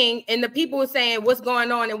thing, and the people are saying what's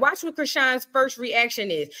going on, and watch what Chrisean's first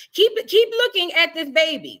reaction is. Keep looking at this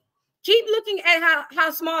baby. Keep looking at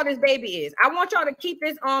how small this baby is. I want y'all to keep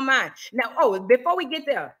this on mind. Now, before we get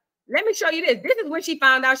there, let me show you this. This is when she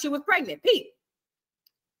found out she was pregnant. Pete.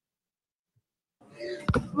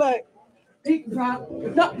 Like, drop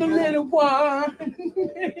the little one.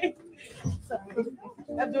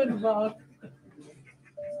 I'm doing the vlog.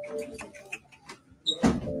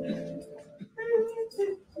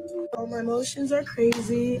 All my emotions are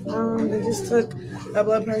crazy. They just took my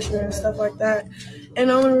blood pressure and stuff like that. And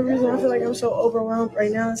the only reason I feel like I'm so overwhelmed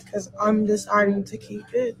right now is because I'm deciding to keep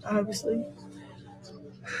it, obviously.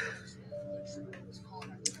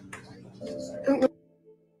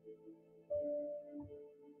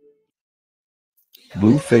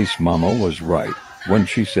 Blueface Mama was right when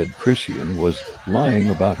she said Chrisean was lying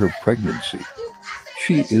about her pregnancy.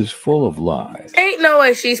 She is full of lies. Ain't no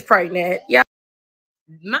way she's pregnant. Yeah.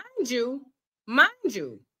 Mind you.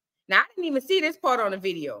 Now, I didn't even see this part on the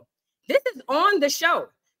video. This is on the show.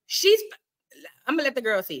 I'm gonna let the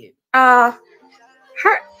girl see it. I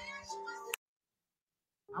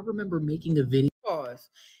remember making a video. Pause.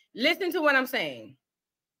 Listen to what I'm saying.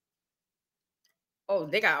 Oh,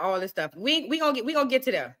 they got all this stuff. We gonna get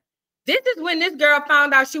to that. This is when this girl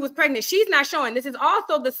found out she was pregnant. She's not showing. This is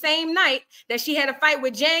also the same night that she had a fight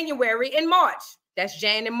with January and March. That's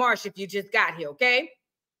Jan and March if you just got here, okay?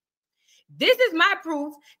 This is my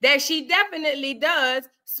proof that she definitely does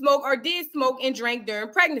smoke or did smoke and drink during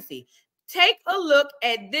pregnancy. Take a look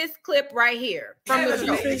at this clip right here from the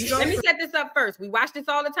show. Let me set this up first. We watch this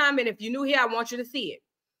all the time, and if you're new here, I want you to see it.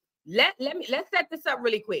 Let's set this up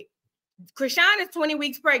really quick. Chrisean is 20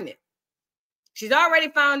 weeks pregnant. She's already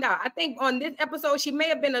found out. I think on this episode, she may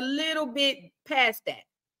have been a little bit past that.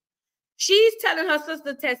 She's telling her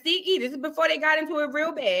sister Tessiki, this is before they got into it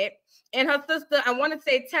real bad, and her sister, I want to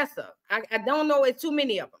say Tessa. I don't know, it's too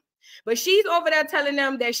many of them. But she's over there telling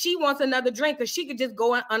them that she wants another drink because she could just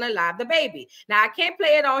go and unalive the baby. Now, I can't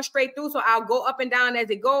play it all straight through, so I'll go up and down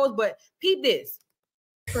as it goes, but peep this.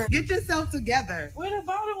 Get yourself together. Where the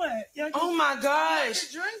bottle at? Oh my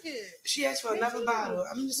gosh. Drink it. She asked for another bottle.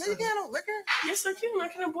 I'm just You can't have liquor? Yes, I can. I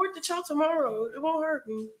can abort the child tomorrow. It won't hurt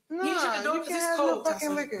me. No, you can't have no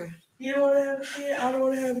fucking liquor. You don't want to have a kid? I don't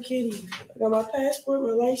want to have a kitty. I got my passport,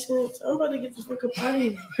 my license. I'm about to get the fuck up out of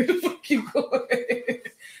here. Where the fuck you going?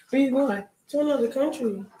 Where you going? To another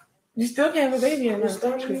country. You still can't have a baby in another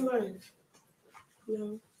country. Life.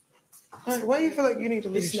 No. Why do you feel like you need to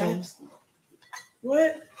leave?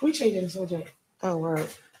 What? We changing the subject. Oh,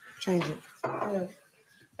 right. Change it. Yeah.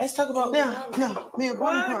 Let's talk about No, me a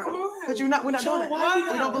body part. But we're not doing it.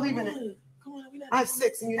 We don't believe in it. Come on, I have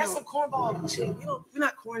 6 and you know. That's some cornball shit. We're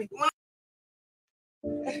not corny.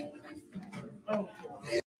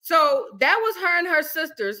 So that was her and her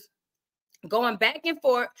sisters going back and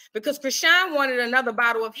forth because Chrisean wanted another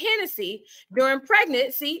bottle of Hennessy during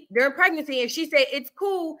pregnancy, and she said it's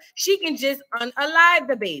cool. She can just unalive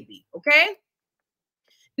the baby. Okay.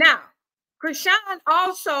 Now, Chrisean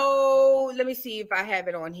also, let me see if I have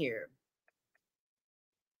it on here.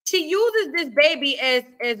 She uses this baby as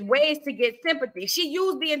ways to get sympathy. She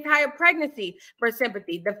used the entire pregnancy for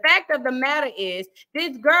sympathy. The fact of the matter is,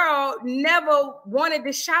 this girl never wanted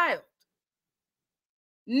this child.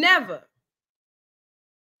 Never.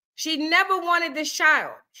 She never wanted this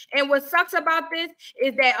child. And what sucks about this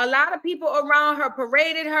is that a lot of people around her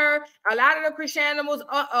paraded her. A lot of the Chriseanimals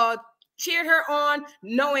cheered her on,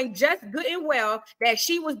 knowing just good and well that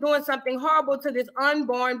she was doing something horrible to this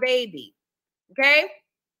unborn baby. Okay?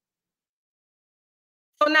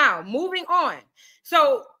 So now, moving on.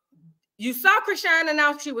 So you saw Chrisean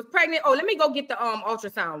announce she was pregnant. Oh, let me go get the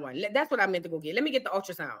ultrasound one. That's what I meant to go get. Let me get the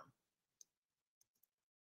ultrasound.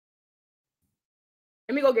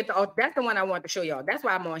 Let me go get that's the one I want to show y'all. That's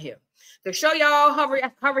why I'm on here. To show y'all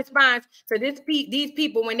her response to these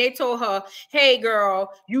people when they told her, hey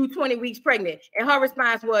girl, you 20 weeks pregnant. And her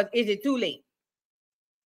response was, is it too late?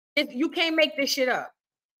 You can't make this shit up.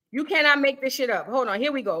 You cannot make this shit up. Hold on.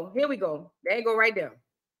 Here we go. Here we go. There you go right there.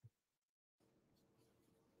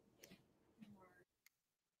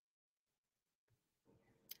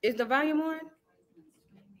 Is the volume on?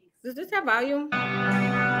 Does this have volume?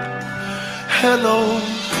 Hello,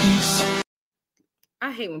 peace.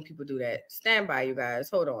 I hate when people do that. Stand by, you guys.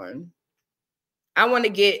 Hold on. I want to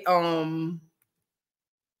get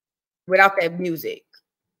without that music,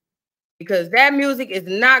 because that music is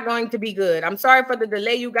not going to be good. I'm sorry for the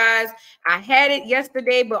delay, you guys. I had it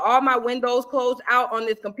yesterday, but all my windows closed out on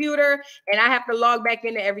this computer, and I have to log back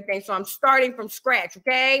into everything. So I'm starting from scratch,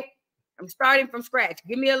 okay? I'm starting from scratch.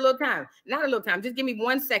 Give me a little time. Not a little time. Just give me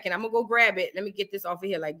 1 second. I'm going to go grab it. Let me get this off of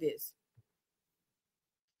here like this.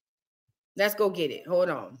 Let's go get it. Hold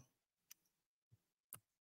on.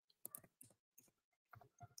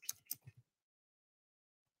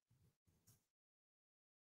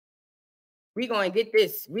 We're going to get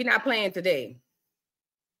this. We're not playing today.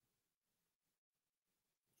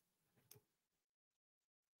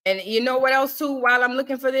 And you know what else, too, while I'm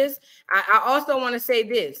looking for this? I also want to say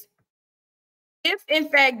this. If, in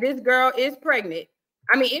fact, this girl is pregnant,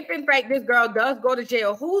 if, in fact, this girl does go to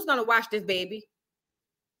jail, who's going to watch this baby?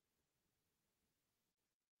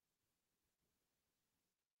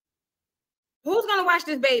 Who's going to watch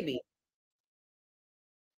this baby?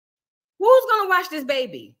 Who's going to watch this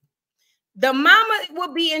baby? The mama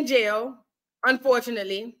will be in jail,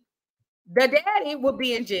 unfortunately. The daddy will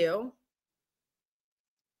be in jail.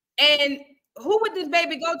 And who would this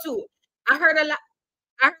baby go to? I heard a lot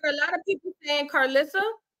of people saying Carlissa.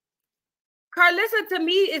 Carlissa, to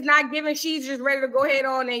me, is not giving. She's just ready to go ahead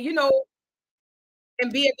on and,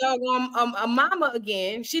 and be a doggone a mama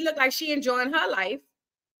again. She looked like she enjoying her life.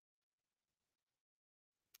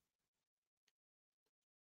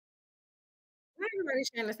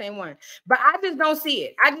 Everybody's sharing the same one, but I just don't see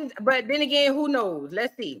it. But then again, who knows?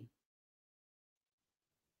 Let's see.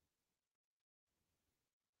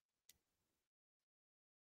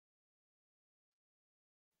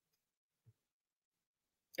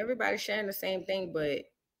 Everybody's sharing the same thing, but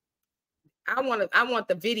I want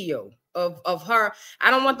the video of her.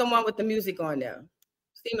 I don't want the one with the music on there.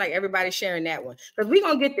 Seems like everybody's sharing that one, because we're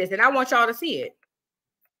gonna get this, and I want y'all to see it.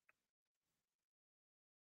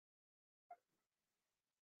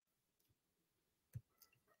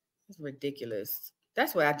 It's ridiculous.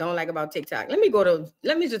 That's what I don't like about TikTok. Let me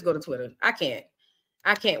just go to Twitter. I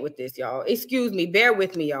can't with this, y'all. Excuse me. Bear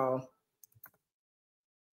with me, y'all.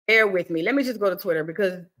 Bear with me. Let me just go to Twitter,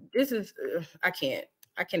 because this is, I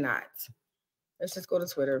cannot. Let's just go to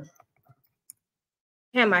Twitter.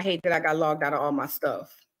 Damn, I hate that I got logged out of all my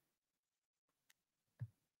stuff.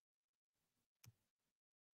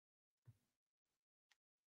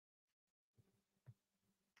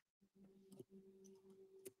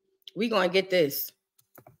 We gonna get this.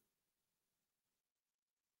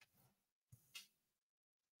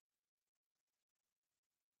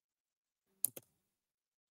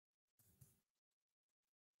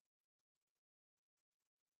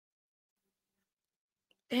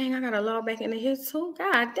 Dang, I gotta log back into his too.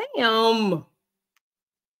 God damn. All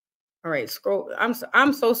right, scroll.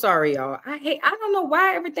 I'm so sorry, y'all. I don't know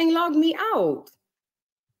why everything logged me out.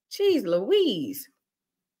 Jeez Louise.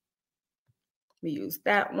 Let me use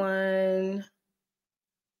that one.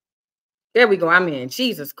 There we go. I'm in.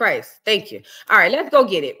 Jesus Christ. Thank you. All right, let's go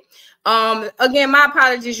get it. Again, my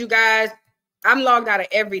apologies, you guys. I'm logged out of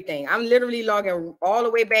everything. I'm literally logging all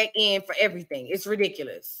the way back in for everything. It's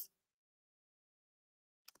ridiculous.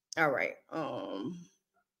 All right.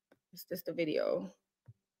 Is this the video?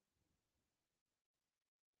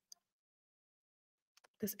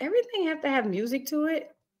 Does everything have to have music to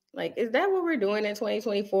it? Like, is that what we're doing in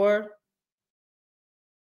 2024?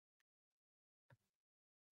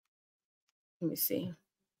 Let me see.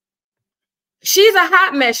 She's a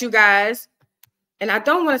hot mess, you guys. And I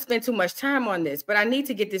don't want to spend too much time on this, but I need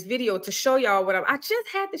to get this video to show y'all what I just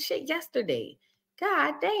had the shit yesterday.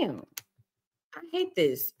 God damn. I hate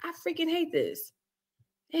this. I freaking hate this.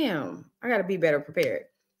 Damn. I got to be better prepared.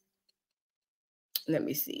 Let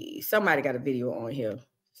me see. Somebody got a video on here.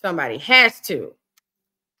 Somebody has to.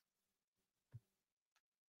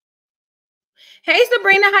 Hey,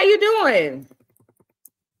 Sabrina, how you doing?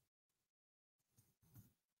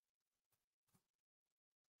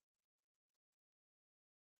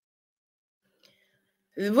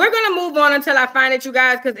 We're going to move on until I find it, you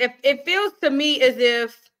guys, because if it feels to me as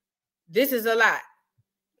if this is a lot.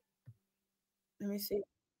 Let me see.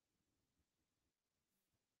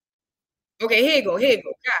 Okay, here you go. Here you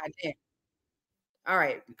go. God damn. All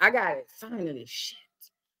right. I got it. Finally. Shit.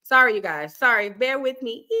 Sorry, you guys. Sorry. Bear with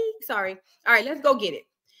me. Sorry. All right, let's go get it.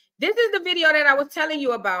 This is the video that I was telling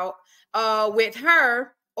you about with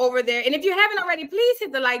her over there. And if you haven't already, please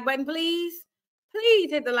hit the like button, please.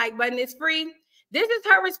 Please hit the like button. It's free. This is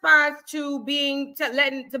her response to being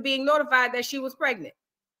notified that she was pregnant.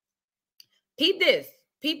 Peep this.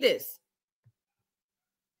 Peep this.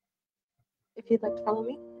 If you'd like to follow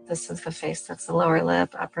me. This is the face. That's the lower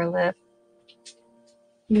lip, upper lip.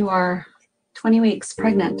 You are 20 weeks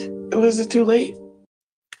pregnant. Was it too late?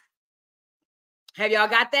 Have y'all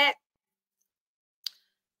got that?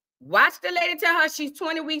 Watch the lady tell her she's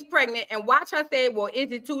 20 weeks pregnant and watch her say, well,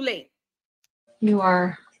 is it too late? You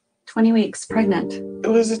are 20 weeks pregnant.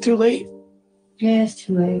 Was it too late? Yeah, it's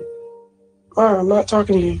too late. All right, I'm not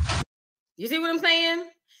talking to you. You see what I'm saying?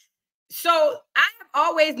 So I have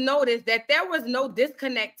always noticed that there was no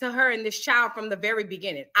disconnect to her and this child from the very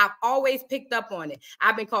beginning. I've always picked up on it.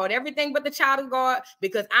 I've been called everything but the child of God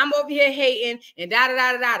because I'm over here hating and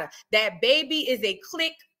da-da-da-da-da. That baby is a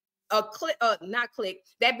not click.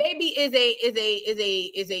 That baby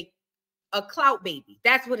is a clout baby.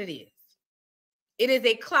 That's what it is. It is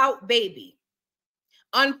a clout baby.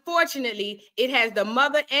 Unfortunately, it has the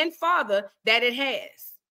mother and father that it has.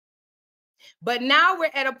 But now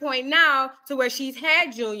we're at a point now to where she's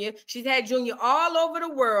had Junior. She's had Junior all over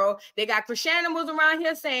the world. They got Chriseanimals around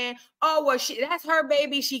here saying, oh, well, that's her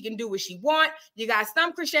baby. She can do what she wants. You got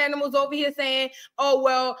some Chriseanimals over here saying, oh,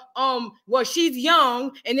 well, she's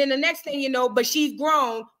young. And then the next thing you know, but she's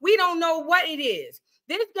grown. We don't know what it is.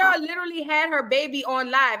 This girl literally had her baby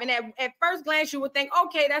on live. And at first glance, you would think,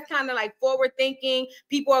 okay, that's kind of like forward thinking.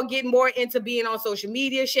 People are getting more into being on social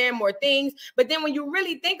media, sharing more things. But then when you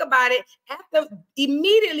really think about it,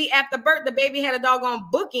 immediately after birth, the baby had a doggone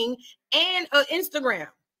booking and an Instagram.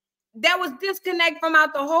 There was disconnect from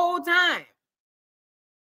out the whole time.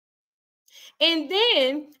 And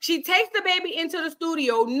then she takes the baby into the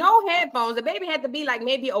studio, no headphones. The baby had to be like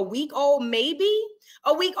maybe a week old,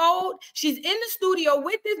 She's in the studio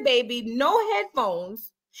with this baby, no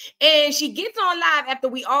headphones. And she gets on live after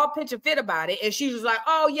we all pitch a fit about it. And she was like,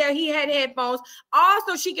 oh, yeah, he had headphones.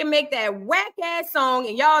 Also, she can make that whack-ass song.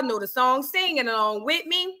 And y'all know the song, singing along with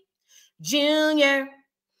me. Junior,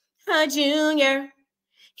 Junior.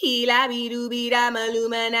 Hila bidu bida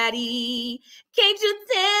malumanati. Can't you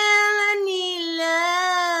tell I need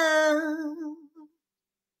love?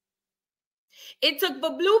 It took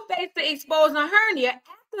for Blueface to expose a hernia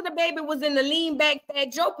after the baby was in the lean back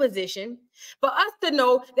Fat Joe position for us to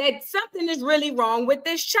know that something is really wrong with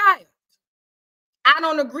this child. I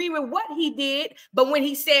don't agree with what he did, but when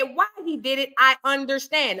he said why he did it, I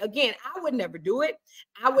understand. Again, I would never do it.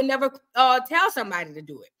 I would never tell somebody to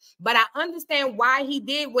do it. But I understand why he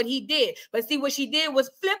did what he did. But see, what she did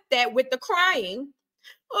was flip that with the crying.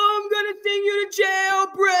 Oh, I'm going to send you to jail,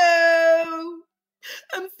 bro.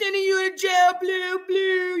 I'm sending you to jail,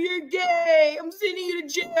 Blue. You're gay. I'm sending you to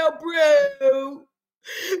jail, bro.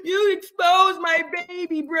 You exposed my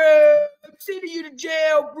baby, bro. I'm sending you to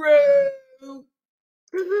jail, bro.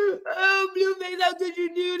 Oh, Blueface, how could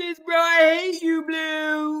you do this, bro? I hate you,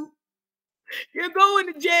 Blue. You're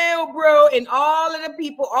going to jail, bro. And all of the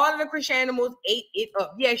people, all of the Chriseanimals ate it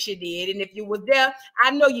up. Yes, you did. And if you was there,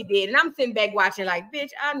 I know you did. And I'm sitting back watching like, bitch,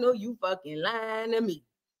 I know you fucking lying to me.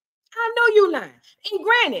 I know you lying. And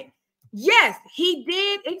granted, yes, he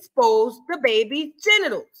did expose the baby's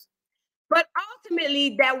genitals. But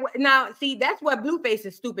ultimately, now, see, that's what Blueface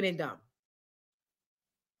is stupid and dumb.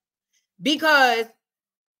 because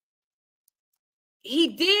he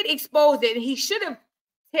did expose it, and he should have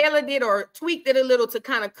tailored it or tweaked it a little to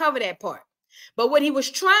kind of cover that part. But what he was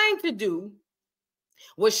trying to do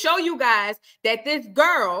was show you guys that this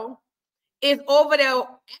girl is over there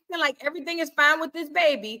acting like everything is fine with this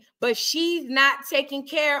baby, but she's not taking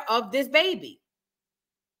care of this baby.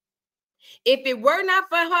 If it were not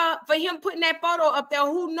for him putting that photo up there,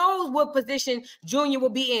 who knows what position Junior will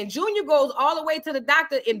be in. Junior goes all the way to the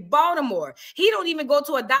doctor in Baltimore. He don't even go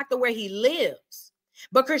to a doctor where he lives.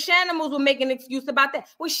 But Chrisean will make an excuse about that.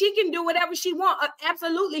 Well, she can do whatever she wants.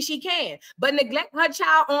 Absolutely, she can. But neglect her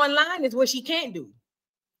child online is what she can't do.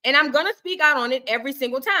 And I'm going to speak out on it every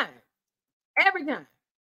single time. Every time.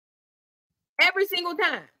 Every single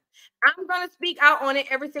time. I'm going to speak out on it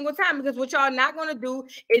every single time, because what y'all not going to do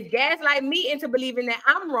is gaslight me into believing that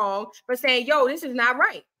I'm wrong for saying, yo, this is not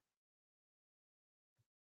right.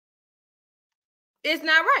 It's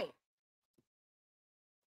not right.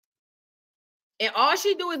 And all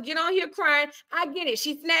she do is get on here crying. I get it.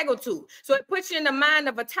 She snaggled too. So it puts you in the mind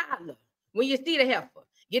of a toddler when you see the heifer.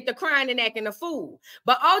 Get the crying and acting a fool.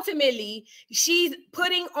 But ultimately, she's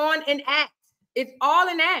putting on an act. It's all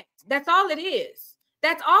an act. That's all it is.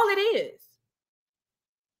 That's all it is.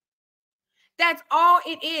 That's all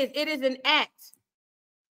it is. It is an act.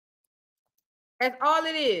 That's all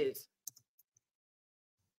it is.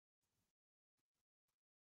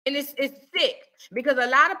 And it's sick, because a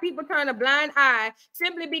lot of people turn a blind eye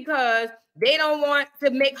simply because they don't want to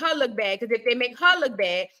make her look bad. Because if they make her look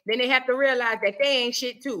bad, then they have to realize that they ain't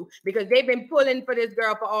shit too, because they've been pulling for this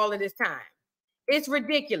girl for all of this time. It's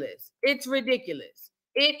ridiculous. It's ridiculous.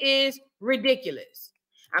 It is ridiculous.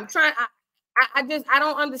 I'm trying. I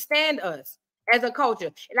don't understand us as a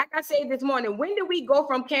culture. Like I said this morning, when did we go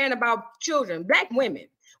from caring about children, black women?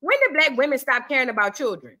 When did black women stop caring about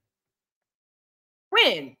children?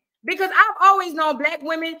 When? Because I've always known black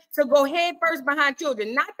women to go head first behind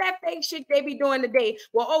children. Not that fake shit they be doing today.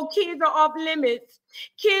 Well, oh, kids are off limits.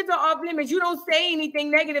 Kids are off limits. You don't say anything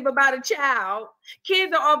negative about a child.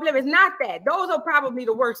 Kids are off limits. Not that. Those are probably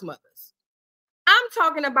the worst mothers. I'm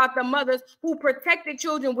talking about the mothers who protected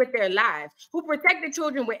children with their lives, who protected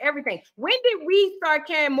children with everything. When did we start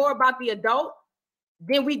caring more about the adult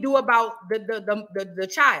than we do about the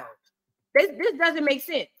child? This doesn't make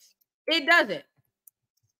sense. It doesn't.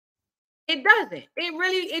 It doesn't.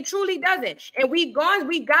 It truly doesn't. And we've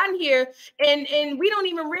gotten here, and we don't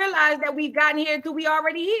even realize that we've gotten here until we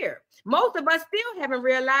already here. Most of us still haven't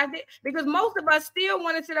realized it, because most of us still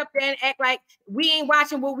want to sit up there and act like we ain't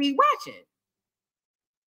watching what we watching.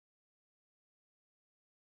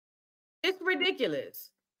 It's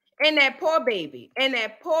ridiculous. And that poor baby, and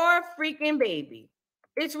that poor freaking baby.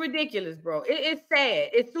 It's ridiculous, bro. It's sad.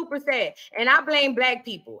 It's super sad. And I blame black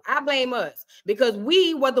people. I blame us, because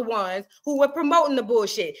we were the ones who were promoting the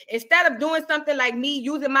bullshit. Instead of doing something like me,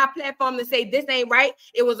 using my platform to say this ain't right,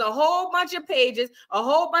 it was a whole bunch of pages, a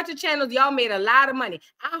whole bunch of channels. Y'all made a lot of money.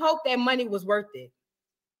 I hope that money was worth it.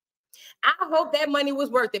 I hope that money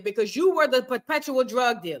was worth it, because you were the perpetual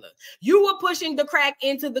drug dealer. You were pushing the crack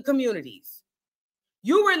into the communities.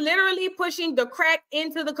 You were literally pushing the crack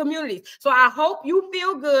into the communities. So I hope you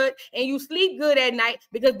feel good and you sleep good at night,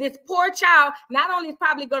 because this poor child not only is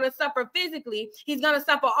probably going to suffer physically, he's going to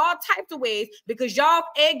suffer all types of ways, because y'all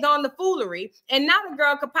egged on the foolery. And now the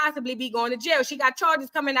girl could possibly be going to jail. She got charges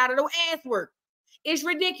coming out of the ass work. It's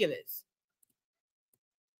ridiculous.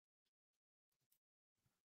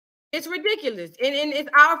 It's ridiculous. And it's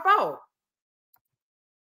our fault.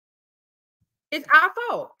 It's our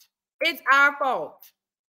fault. It's our fault.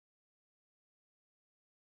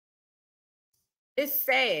 It's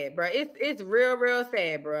sad, bro. It's real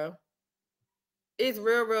sad, bro. It's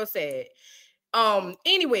real sad.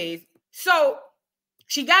 Anyways, so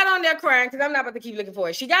she got on there crying, because I'm not about to keep looking for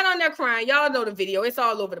it. She got on there crying. Y'all know the video. It's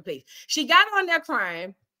all over the place. She got on there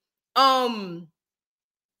crying.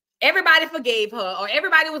 Everybody forgave her, or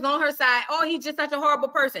everybody was on her side. Oh, he's just such a horrible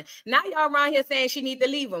person. Now y'all around here saying she need to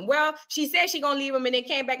leave him. Well, she said she gonna leave him, and then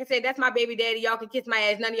came back and said, that's my baby daddy. Y'all can kiss my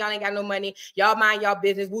ass. None of y'all ain't got no money. Y'all mind y'all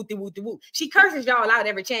business. Wooty, wooty, woo. She curses y'all out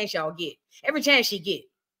every chance y'all get. Every chance she get.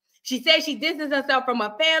 She says she distances herself from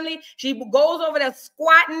her family. She goes over there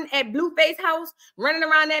squatting at Blueface house, running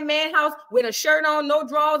around that man's house with a shirt on, no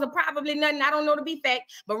drawers, or probably nothing. I don't know to be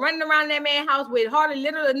fact, but running around that man's house with hardly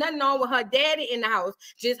literally nothing on, with her daddy in the house.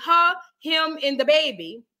 Just her, him, and the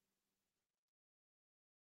baby.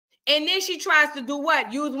 And then she tries to do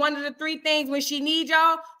what? Use one of the three things when she needs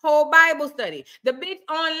y'all, whole Bible study. The bitch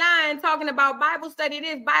online talking about Bible study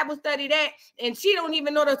this, Bible study that, and she don't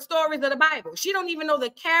even know the stories of the Bible. She don't even know the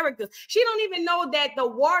characters. She don't even know that the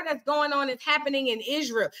war that's going on is happening in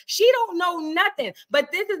Israel. She don't know nothing. But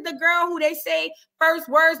this is the girl who they say first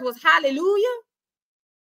words was hallelujah.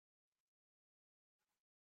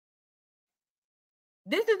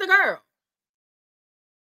 This is the girl.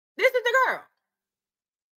 This is the girl.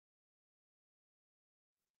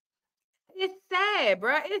 It's sad,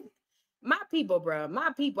 bro. It's my people, bro.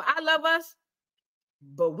 My people. I love us,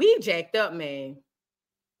 but we jacked up, man.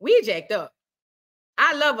 We jacked up.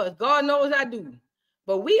 I love us. God knows I do.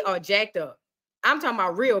 But we are jacked up. I'm talking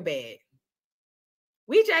about real bad.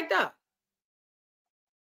 We jacked up.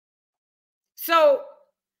 So,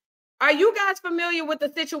 are you guys familiar with the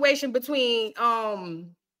situation between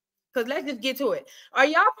because let's just get to it. Are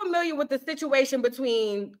y'all familiar with the situation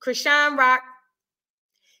between Chrisean Rock,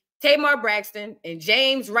 Tamar Braxton, and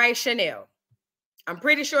James Wright Chanel? I'm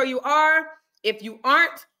pretty sure you are. If you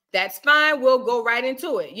aren't, that's fine. We'll go right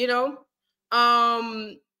into it, you know?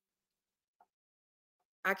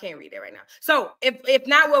 I can't read that right now. So if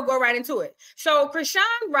not, we'll go right into it. So Chrisean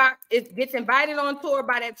Rock gets invited on tour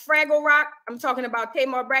by that Fraggle Rock. I'm talking about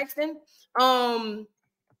Tamar Braxton.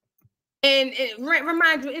 And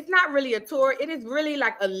remind you, it's not really a tour. It is really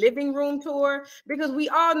like a living room tour because we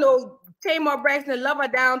all know Tamar Braxton, love her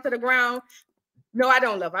down to the ground. No, I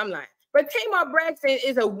don't love her. I'm lying. But Tamar Braxton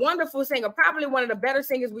is a wonderful singer, probably one of the better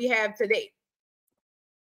singers we have today.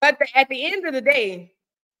 But at the end of the day,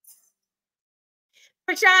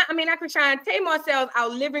 Tamar sells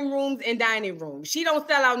out living rooms and dining rooms. She don't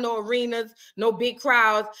sell out no arenas, no big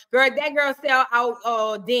crowds. Girl, that girl sell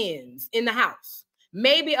out dens in the house.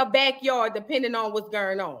 Maybe a backyard, depending on what's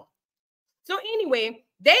going on. So anyway,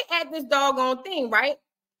 they at this doggone thing, right?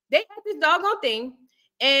 They at this doggone thing.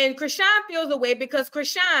 And Chrisean feels away because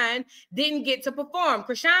Chrisean didn't get to perform.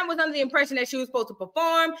 Chrisean was under the impression that she was supposed to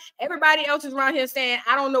perform. Everybody else is around here saying,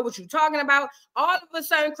 I don't know what you're talking about. All of a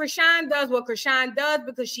sudden, Chrisean does what Chrisean does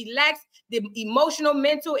because she lacks the emotional,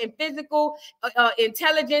 mental, and physical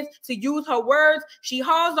intelligence to use her words. She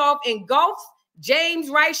hauls off and engulfs James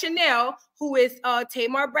Wright Chanel, who is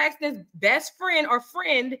Tamar Braxton's best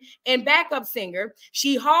friend and backup singer.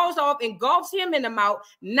 She hauls off and engulfs him in the mouth,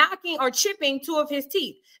 knocking or chipping two of his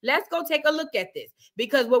teeth. Let's go take a look at this,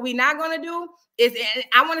 because what we're not going to do is,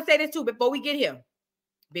 I want to say this too before we get here.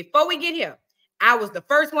 I was the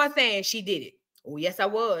first one saying she did it. Oh, yes, I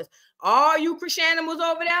was. All you Chriseanimals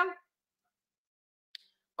over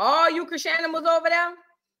there,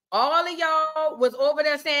 all of y'all was over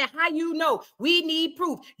there saying, how you know? We need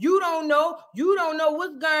proof. You don't know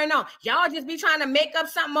what's going on. Y'all just be trying to make up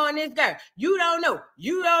something on this girl. You don't know.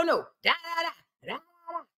 Da, da, da, da.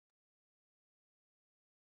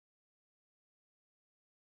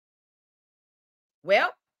 Well,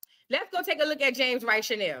 let's go take a look at James Wright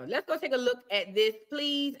Chanel. Let's go take a look at this,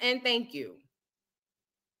 please, and thank you.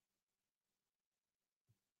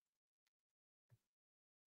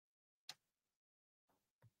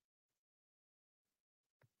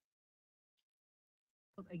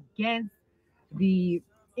 Against the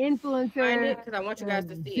influencer, because I want you guys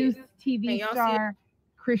to see Zeus it. TV star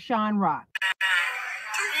Chrisean Rock. So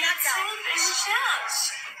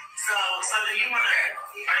do you want to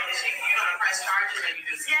press charges, maybe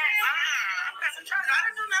just press a charge? I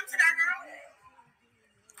didn't do nothing to that girl.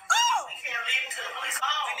 Oh, we can't leave it to the police.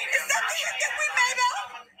 Is that the hit that we made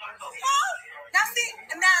up? Oh, now see,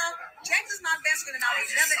 now James is my best friend, and I would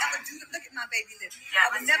never ever do him. Look at my baby lip. I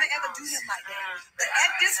would never ever do him like that. But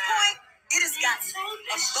at this point, it has gotten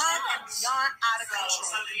above and beyond out of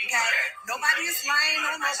control. Okay, nobody is lying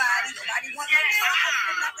on nobody. Nobody wants to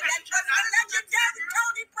nothing. That's just the legendary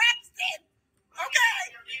Tony Braxton. Okay.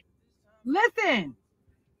 Listen,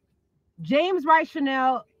 James Wright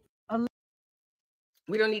Chanel.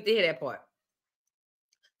 We don't need to hear that part.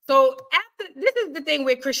 So after this is the thing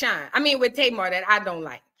with with Tamar that I don't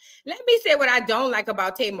like. Let me say what I don't like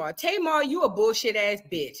about Tamar. Tamar, you a bullshit ass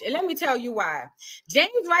bitch. And let me tell you why.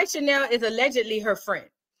 James Wright Chanel is allegedly her friend.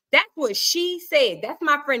 That's what she said. That's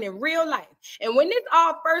my friend in real life. And when this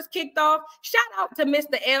all first kicked off, shout out to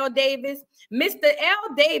Mr. L. Davis. Mr.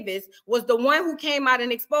 L. Davis was the one who came out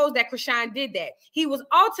and exposed that Chrisean did that. He was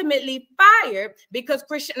ultimately fired because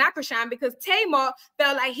because Tamar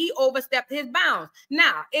felt like he overstepped his bounds.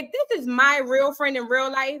 Now, if this is my real friend in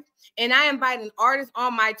real life and I invite an artist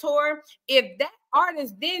on my tour, if that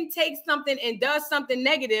artist then takes something and does something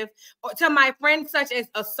negative to my friends, such as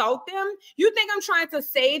assault them, you think I'm trying to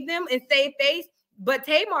save them and save face? but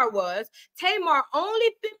Tamar was. Tamar only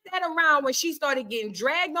flipped that around when she started getting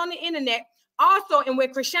dragged on the internet. Also, and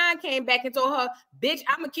when Chrisean came back and told her, bitch,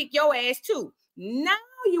 I'm going to kick your ass too. Now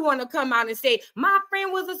you want to come out and say, my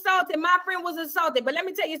friend was assaulted. My friend was assaulted. But let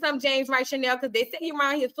me tell you something, James Wright Chanel, because they say he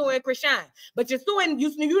around here suing Chrisean. But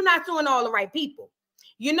you're not suing all the right people.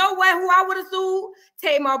 You know what? Who I would have sued?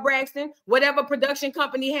 Tamar Braxton, whatever production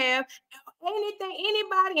company have. Anything,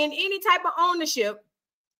 anybody in any type of ownership.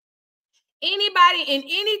 Anybody in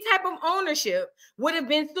any type of ownership would have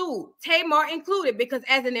been sued, Tamar included, because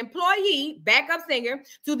as an employee, backup singer,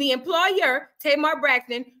 to the employer, Tamar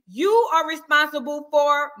Braxton, you are responsible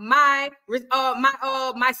for my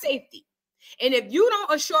safety. And if you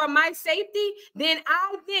don't assure my safety, then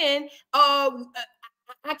I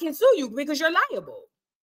can sue you because you're liable.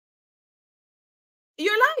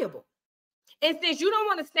 You're liable. And since you don't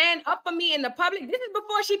want to stand up for me in the public, this is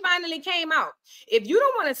before she finally came out. If you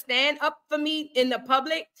don't want to stand up for me in the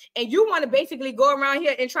public and you want to basically go around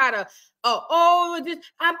here and try to,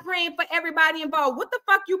 I'm praying for everybody involved. What the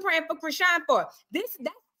fuck you praying for Chrisean for? She's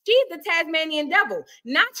the Tasmanian devil,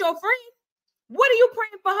 not your friend. What are you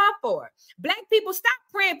praying for her for? Black people, stop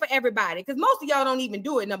praying for everybody, because most of y'all don't even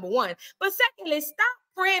do it, number one. But secondly, stop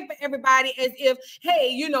praying for everybody as if,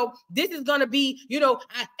 hey, this is going to be,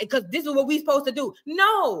 because this is what we're supposed to do.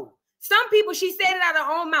 No. Some people, she said it out of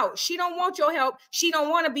her own mouth. She don't want your help. She don't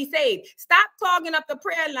want to be saved. Stop clogging up the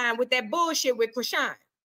prayer line with that bullshit with Chrisean.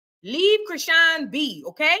 Leave Chrisean be,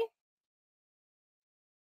 okay?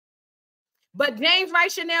 But James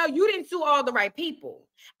Wright Chanel, you didn't sue all the right people.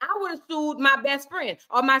 I would have sued my best friend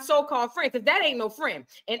or my so-called friend, because that ain't no friend.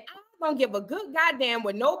 And I don't give a good goddamn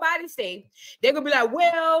what nobody say. They're going to be like,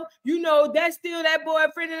 well, that's still that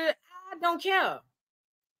boyfriend. I don't care.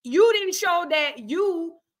 You didn't show that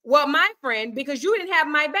you were my friend because you didn't have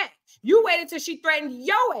my back. You waited till she threatened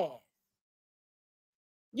your ass.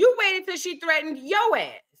 You waited till she threatened your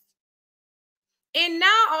ass. And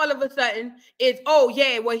now all of a sudden it's, oh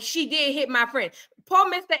yeah, well, she did hit my friend. Poor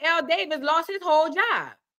Mr. L. Davis lost his whole job.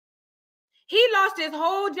 He lost his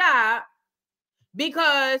whole job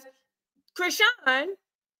because Chrisean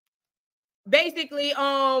basically,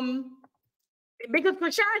 because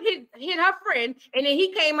Chrisean hit her friend, and then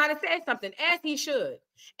he came out and said something, as he should.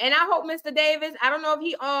 And I hope Mr. Davis, I don't know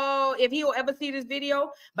if he will ever see this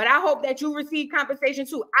video, but I hope that you receive compensation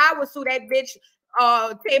too. I would sue that bitch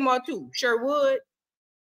Tamar too. Sure would.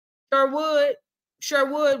 I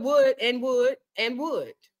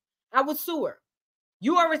would sue her.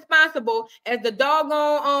 You are responsible as the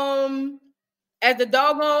doggone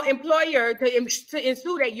employer to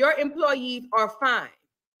ensure that your employees are fine.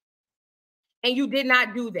 And you did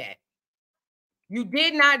not do that. You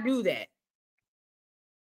did not do that.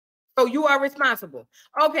 So you are responsible.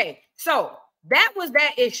 Okay, so that was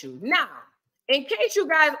that issue. Now, in case you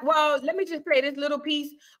guys, let me just play this little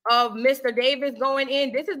piece of Mr. Davis going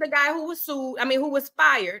in. This is the guy who was who was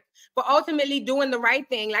fired for ultimately doing the right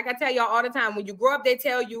thing. Like I tell y'all all the time, when you grow up, they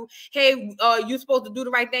tell you, hey, you're supposed to do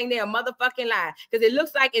the right thing. They're a motherfucking lie. Because it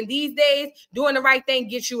looks like in these days, doing the right thing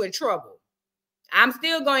gets you in trouble. I'm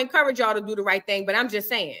still going to encourage y'all to do the right thing, but I'm just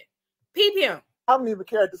saying, peep him. I don't even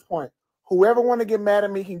care at this point. Whoever want to get mad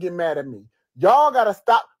at me can get mad at me. Y'all got to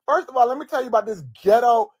stop. First of all, let me tell you about this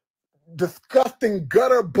ghetto, disgusting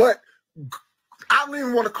gutter butt. I don't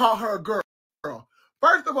even want to call her a girl.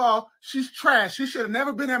 First of all, she's trash. She should have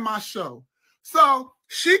never been at my show. So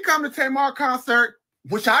she come to Tamar concert,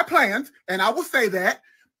 which I planned, and I will say that,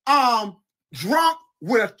 drunk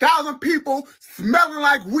with 1,000 people, smelling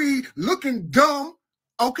like weed, looking dumb,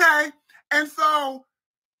 okay? And so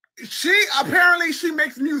apparently she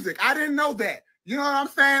makes music. I didn't know that. You know what I'm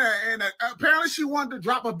saying? And apparently she wanted to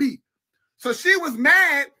drop a beat. So she was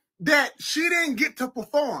mad that she didn't get to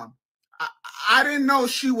perform. I didn't know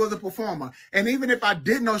she was a performer. And even if I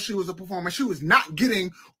did know she was a performer, she was not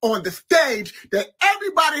getting on the stage that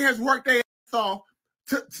everybody has worked their ass off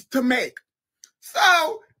to make.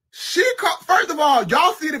 So she called, first of all,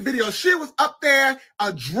 y'all see the video. She was up there,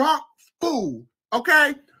 a drunk fool,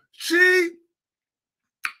 okay?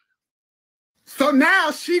 So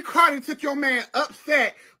now she caught and took your man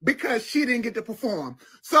upset because she didn't get to perform.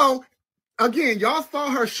 So again, y'all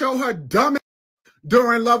saw her show her dumb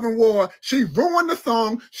during Love and War. She ruined the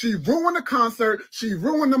song. She ruined the concert. She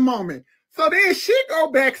ruined the moment. So then she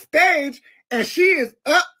go backstage and she is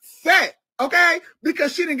upset, okay?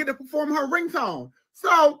 Because she didn't get to perform her ringtone.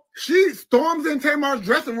 So she storms in Tamar's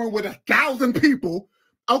dressing room with 1,000 people,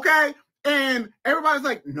 okay? And everybody's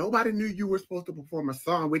like, nobody knew you were supposed to perform a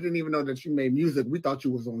song. We didn't even know that you made music. We thought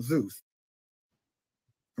you was on Zeus.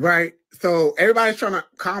 Right? So everybody's trying to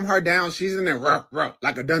calm her down. She's in there, ruh, ruh,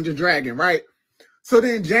 like a dungeon dragon, right? So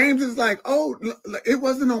then James is like, oh, it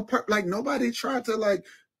wasn't on purpose. Like, nobody tried to, like,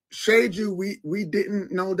 shade you. We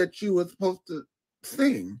didn't know that you were supposed to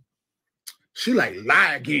sing. She like,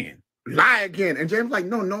 lie again. And James like,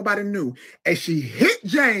 no, nobody knew. And she hit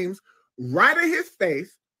James right in his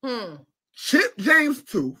face, chipped James'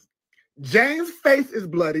 tooth. James' face is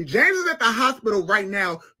bloody. James is at the hospital right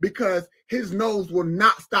now because his nose will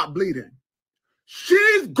not stop bleeding.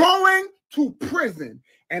 She's going to prison.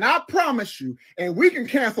 And I promise you, and we can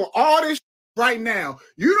cancel all this right now.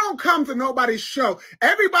 You don't come to nobody's show.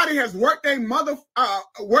 Everybody has worked their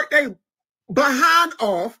behind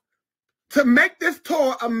off to make this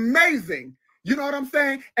tour amazing. You know what I'm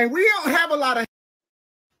saying? And we don't have a lot of.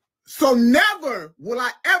 So never will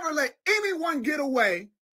I ever let anyone get away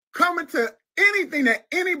coming to anything that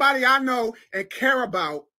anybody I know and care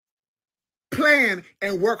about plan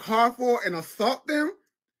and work hard for and assault them,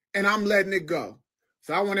 and I'm letting it go.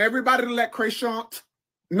 So I want everybody to let Chrisean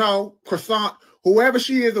know, whoever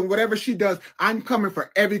she is and whatever she does, I'm coming for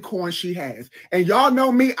every coin she has. And y'all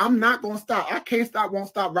know me, I'm not going to stop. I can't stop, won't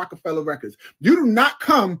stop Rockefeller Records. You do not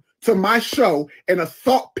come to my show and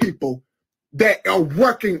assault people that are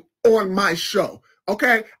working on my show.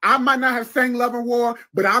 Okay? I might not have sang Love and War,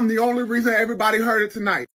 but I'm the only reason everybody heard it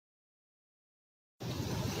tonight.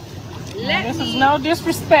 This is no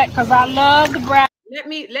disrespect, because I love the brag. Let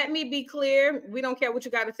me be clear. We don't care what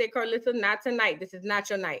you got to say, Carlissa. Not tonight. This is not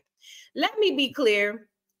your night. Let me be clear.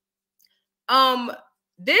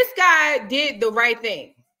 This guy did the right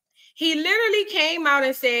thing. He literally came out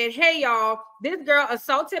and said, hey, y'all, this girl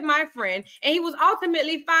assaulted my friend, and he was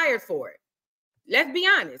ultimately fired for it. Let's be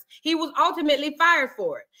honest. He was ultimately fired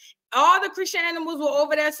for it. All the Chriseanimals were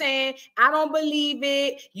over there saying, I don't believe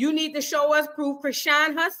it. You need to show us proof.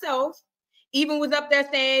 Chrisean herself even was up there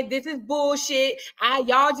saying, this is bullshit.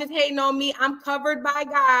 Y'all just hating on me. I'm covered by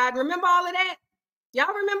God. Remember all of that?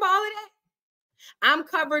 Y'all remember all of that? I'm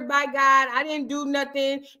covered by God. I didn't do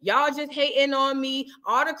nothing. Y'all just hating on me.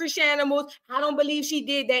 All the Chriseanimals, I don't believe she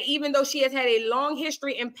did that, even though she has had a long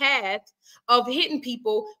history and path of hitting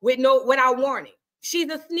people without warning. She's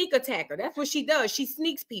a sneak attacker. That's what she does. She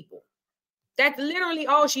sneaks people. That's literally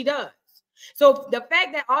all she does. So the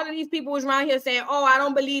fact that all of these people was around here saying, oh, I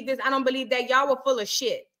don't believe this, I don't believe that, y'all were full of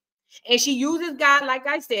shit. And she uses God, like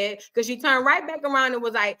I said, because she turned right back around and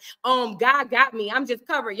was like, God got me. I'm just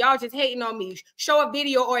covered. Y'all just hating on me. Show a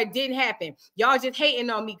video or it didn't happen. Y'all just hating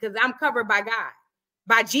on me because I'm covered by God.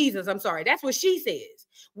 By Jesus, I'm sorry. That's what she says.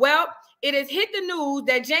 Well, it has hit the news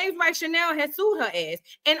that James Wright Chanel has sued her ass.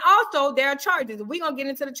 And also there are charges. We're going to get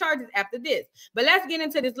into the charges after this. But let's get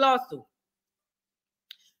into this lawsuit.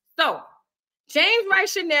 So James Wright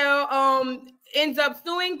Chanel ends up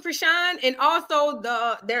suing Chrisean, and also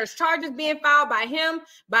there's charges being filed by him,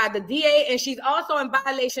 by the DA, and she's also in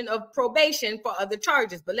violation of probation for other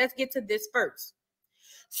charges. But let's get to this first.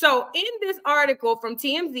 So in this article from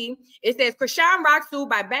TMZ, it says Chrisean Rock sued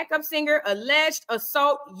by backup singer, alleged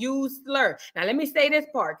assault used slur. Now let me say this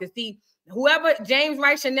part, because see, whoever James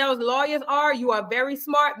Wright Chanel's lawyers are, you are very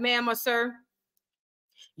smart, ma'am or sir.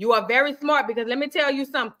 You are very smart, because let me tell you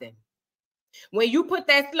something. When you put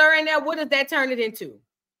that slur in there, what does that turn it into?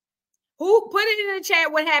 Who put it in the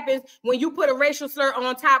chat? What happens when you put a racial slur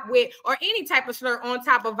on top with, or any type of slur on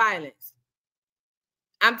top of violence?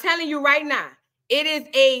 I'm telling you right now, it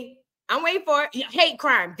is I'm waiting for it, hate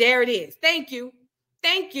crime. There it is. Thank you.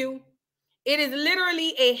 Thank you. It is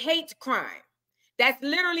literally a hate crime. That's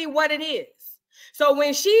literally what it is. So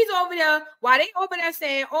when she's over there, while they over there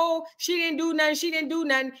saying, oh, she didn't do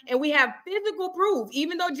nothing, and we have physical proof,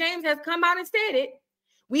 even though James has come out and said it,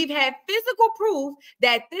 we've had physical proof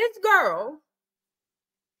that this girl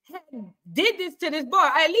did this to this boy.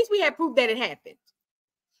 At least we had proof that it happened.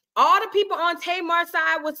 All the people on Tamar's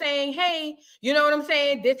side were saying, hey, you know what I'm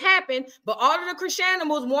saying? This happened. But all of the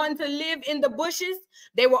Chriseanimals wanting to live in the bushes,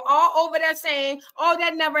 they were all over there saying, oh,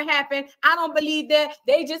 that never happened. I don't believe that.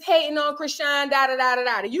 They just hating on Chrisean,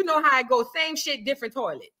 da-da-da-da-da. You know how it goes. Same shit, different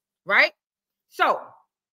toilet, right? So,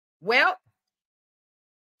 well,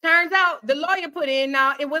 turns out the lawyer put in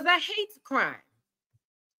now it was a hate crime.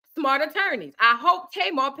 Smart attorneys. I hope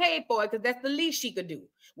Tamar paid for it, because that's the least she could do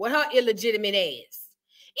with her illegitimate ass.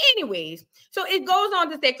 Anyways, so it goes on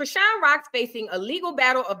to say Chrisean Rock's facing a legal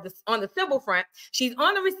battle on the civil front. She's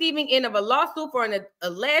on the receiving end of a lawsuit for an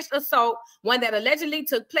alleged assault, one that allegedly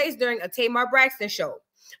took place during a Tamar Braxton show.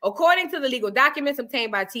 According to the legal documents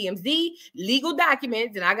obtained by TMZ, legal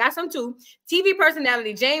documents, and I got some too, TV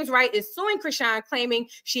personality James Wright is suing Chrisean, claiming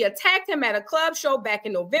she attacked him at a club show back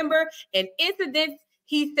in November, an incident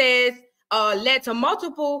he says led to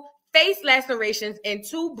multiple face lacerations and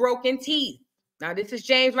 2 broken teeth. Now, this is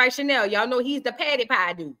James Wright Chanel. Y'all know he's the patty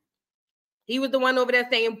pie dude. He was the one over there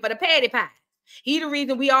saying for the patty pie. He the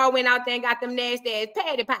reason we all went out there and got them nasty ass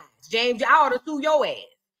patty pies. James, I ought to sue your ass.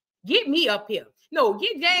 Get me up here. No,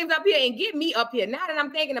 get James up here and get me up here. Now that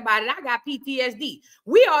I'm thinking about it, I got PTSD.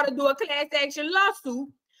 We ought to do a class action lawsuit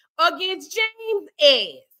against James'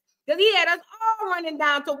 ass. Because he had us all running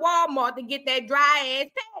down to Walmart to get that dry ass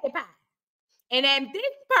patty pie. And at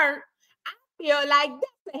this point, I feel like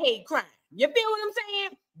that's a hate crime. You feel what I'm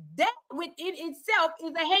saying? That within itself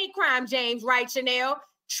is a hate crime, James Wright Chanel.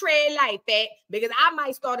 Tread light, fat, because I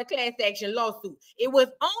might start a class action lawsuit. It was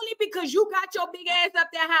only because you got your big ass up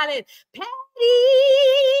there hollering, Patty.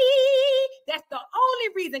 That's the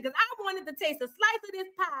only reason, because I wanted to taste a slice of this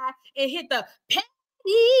pie and hit the Patty.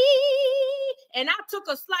 And I took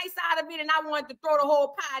a slice out of it and I wanted to throw the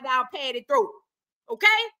whole pie down Patty's throat. Okay?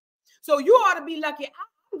 So you ought to be lucky.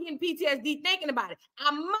 I'm getting PTSD thinking about it. I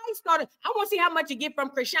might start. I want to see how much you get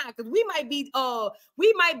from Chrisean, because we might be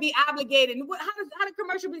obligated. How the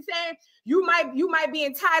commercial be saying? You might be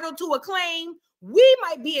entitled to a claim. We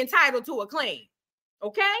might be entitled to a claim.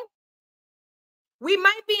 Okay? We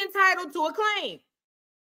might be entitled to a claim.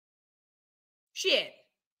 Shit.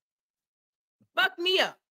 Fuck me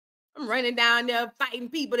up. I'm running down there fighting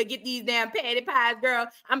people to get these damn patty pies, girl.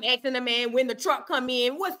 I'm asking the man when the truck come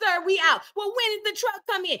in. Well, sir, we out. Well, when did the truck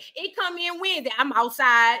come in? It come in Wednesday. I'm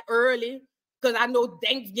outside early because I know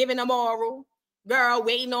Thanksgiving tomorrow. Girl,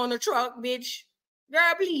 waiting on the truck, bitch.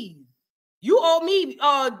 Girl, please. You owe me,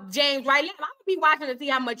 James Wright. I'm going to be watching to see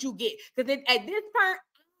how much you get. Because at this point,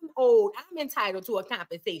 I'm old. I'm entitled to a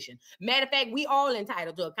compensation. Matter of fact, we all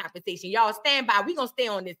entitled to a compensation. Y'all stand by. We're going to stay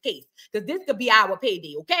on this case. Because this could be our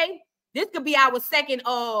payday, okay? This could be our second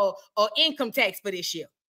income tax for this year.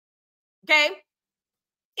 Okay?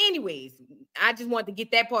 Anyways, I just want to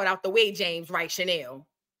get that part out the way, James Wright Chanel.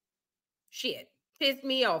 Shit. Pissed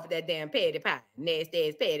me off that damn patty pie. Nasty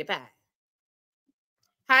ass patty pie.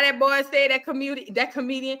 How that boy said, that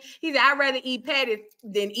comedian, he said, I'd rather eat patties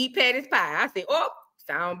than eat Patty's pie. I said, oh,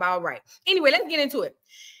 sound about right. Anyway, let's get into it.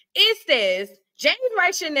 It says, James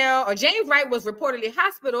Wright was reportedly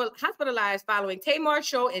hospitalized following Tamar's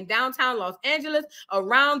show in downtown Los Angeles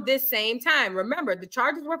around this same time. Remember, the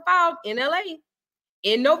charges were filed in LA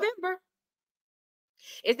in November.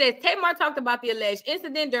 It says Tamar talked about the alleged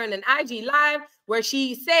incident during an IG Live where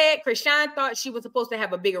she said Chrisean thought she was supposed to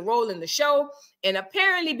have a bigger role in the show and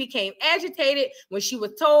apparently became agitated when she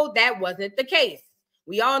was told that wasn't the case.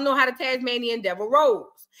 We all know how the Tasmanian devil rolls.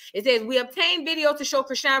 It says we obtained video to show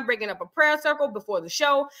Chrisean breaking up a prayer circle before the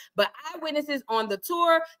show, but eyewitnesses on the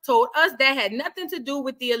tour told us that had nothing to do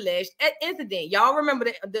with the alleged incident. Y'all remember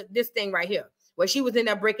this thing right here where she was in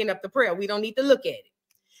there breaking up the prayer. We don't need to look at it.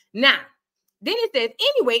 Now, then it says,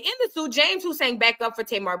 anyway, in the suit, James, who sang back up for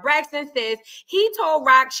Tamar Braxton, says he told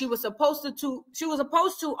Rock she was supposed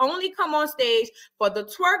to only come on stage for the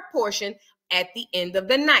twerk portion at the end of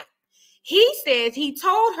the night. He says he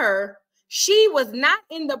told her she was not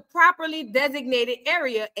in the properly designated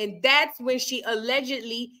area, and that's when she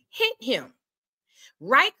allegedly hit him.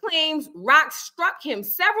 Wright claims Rock struck him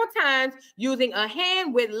several times using a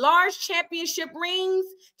hand with large champion style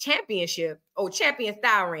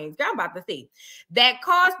rings, I'm about to say, that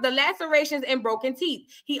caused the lacerations and broken teeth.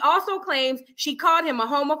 He also claims she called him a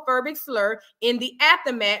homophobic slur in the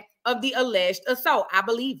aftermath of the alleged assault. I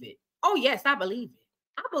believe it. Oh, yes, I believe it.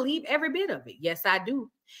 I believe every bit of it. Yes, I do.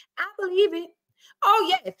 I believe it. Oh,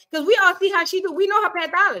 yes, because we all see how she do. We know her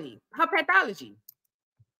pathology.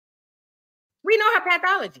 We know her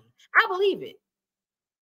pathology. I believe it.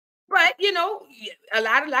 But, you know,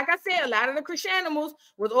 like I said, a lot of the Chriseanimals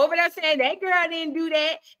was over there saying that girl didn't do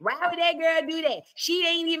that. Why would that girl do that? She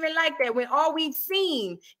ain't even like that when all we've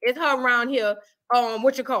seen is her around here,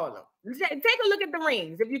 what you call them. Take a look at the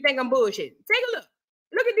rings if you think I'm bullshitting. Take a look.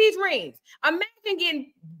 Look at these rings. Imagine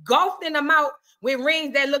getting golfed in the mouth with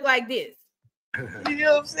rings that look like this. You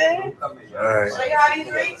know what I'm saying? All right. Show you how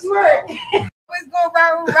these rings work. Let's go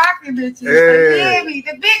around rocking bitches. Hey.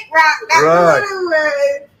 The big rock.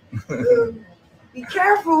 Right. Be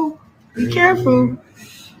careful. Be careful.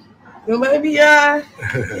 Don't let me, you know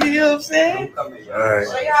what I'm saying? All right.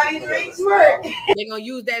 Show you how these rings work. They're going to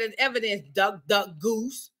use that as evidence, duck,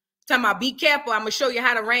 goose. Talking about be careful. I'm going to show you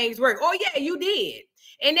how the rings work. Oh, yeah, you did.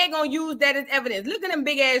 And they're going to use that as evidence. Look at them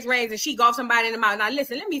big ass rings and she golfed somebody in the mouth. Now,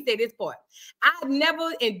 listen, let me say this part. I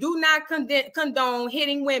never and do not condone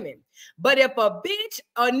hitting women. But if a bitch,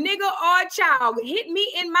 a nigga, or a child hit me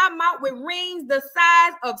in my mouth with rings the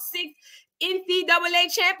size of 6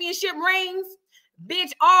 NCAA championship rings,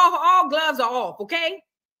 bitch, all gloves are off, okay?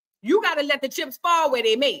 You got to let the chips fall where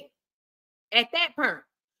they may. At that point,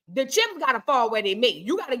 The chips got to fall where they may.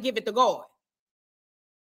 You got to give it to God.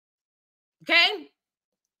 Okay?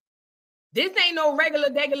 This ain't no regular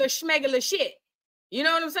schmegular shit. You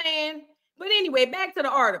know what I'm saying? But anyway, back to the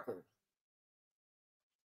article.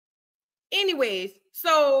 Anyways,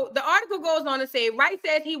 so the article goes on to say, Wright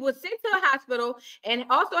says he was sent to a hospital and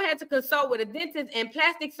also had to consult with a dentist and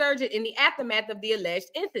plastic surgeon in the aftermath of the alleged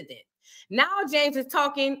incident. Now James is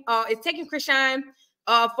taking Chrisean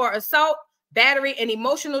for assault, battery, and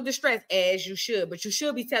emotional distress, as you should, but you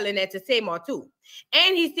should be telling that to Tamar too.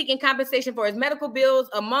 And he's seeking compensation for his medical bills,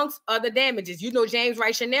 amongst other damages. You know, James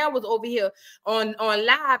Wright Chanel was over here on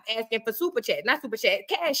live asking for super chat, not super chat,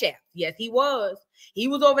 cash app. Yes, he was. He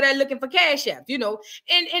was over there looking for cash app, you know.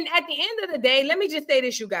 And at the end of the day, let me just say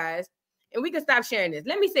this, you guys, and we can stop sharing this.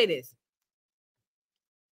 Let me say this.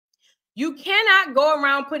 You cannot go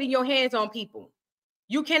around putting your hands on people.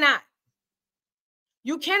 You cannot.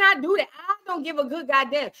 You cannot do that. I don't give a good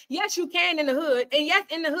goddamn. Yes, you can in the hood. And yes,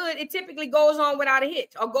 in the hood, it typically goes on without a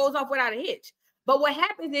hitch or goes off without a hitch. But what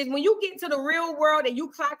happens is when you get into the real world and you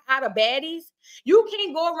clock out of baddies, you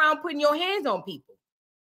can't go around putting your hands on people.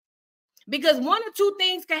 Because one or two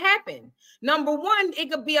things can happen. Number one, it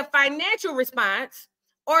could be a financial response.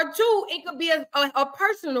 Or two, it could be a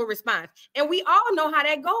personal response. And we all know how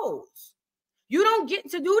that goes. You don't get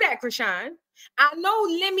to do that, Chrisean. I know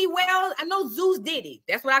Lemmy Wells. I know Zeus Diddy.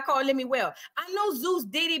 That's what I call Lemmy Wells. I know Zeus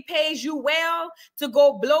Diddy pays you well to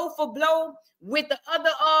go blow for blow with the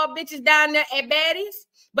other bitches down there at baddies.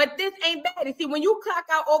 But this ain't baddies. See, when you clock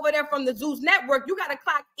out over there from the Zeus network, you got to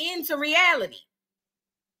clock into reality.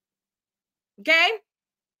 Okay?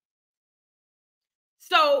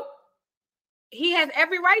 So he has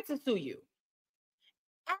every right to sue you.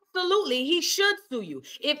 Absolutely, he should sue you.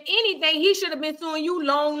 If anything, he should have been suing you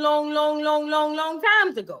long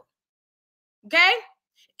times ago. Okay?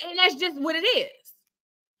 And that's just what it is.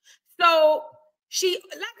 So she,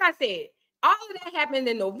 like I said, all of that happened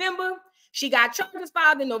in November. She got charges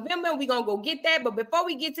filed in November, and we're going to go get that. But before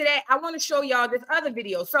we get to that, I want to show y'all this other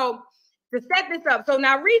video. So to set this up, so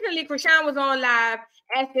now recently, Chrisean was on live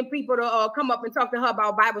asking people to come up and talk to her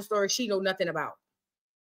about Bible stories she know nothing about.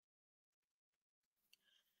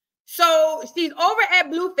 So she's over at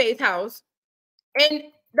Blueface house, and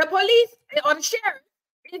the police or the sheriff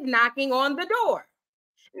is knocking on the door.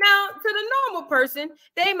 Now, to the normal person,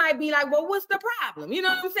 they might be like, well, what's the problem? You know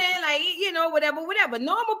what I'm saying? Like, you know, whatever.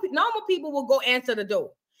 Normal people will go answer the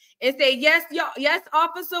door and say, yes,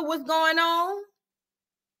 officer, what's going on?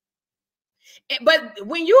 But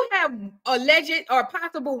when you have alleged or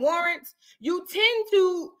possible warrants, you tend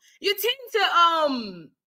to how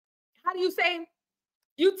do you say?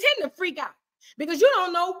 You tend to freak out because you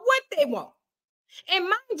don't know what they want. And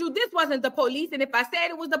mind you, this wasn't the police. And if I said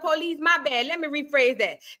it was the police, my bad. Let me rephrase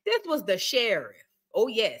that. This was the sheriff. Oh,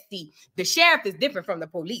 yes. See, the sheriff is different from the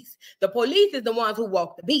police. The police is the ones who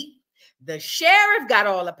walk the beat. The sheriff got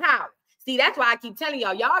all the power. See, that's why I keep telling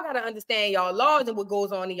y'all got to understand y'all laws and what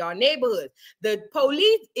goes on in y'all neighborhoods. The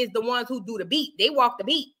police is the ones who do the beat. They walk the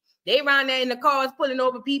beat. They around there in the cars pulling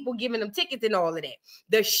over people, giving them tickets and all of that.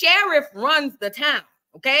 The sheriff runs the town.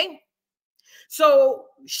 Okay, so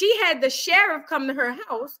she had the sheriff come to her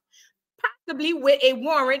house, possibly with a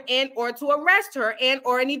warrant and or to arrest her and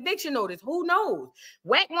or an eviction notice. Who knows?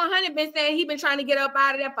 Whack 100 been saying he been trying to get up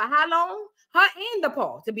out of there for how long? Her and the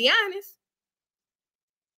Paul, to be honest.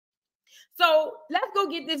 So let's go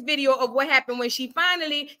get this video of what happened when she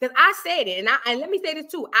finally, because I said it, and let me say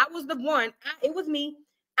this too. I was the one. It was me.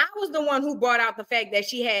 I was the one who brought out the fact that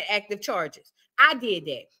she had active charges. I did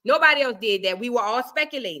that. Nobody else did that. We were all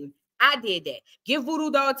speculating. I did that. Give Voodoo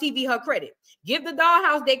Doll TV her credit. Give the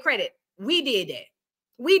Dollhouse their credit. We did that.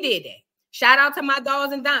 We did that. Shout out to my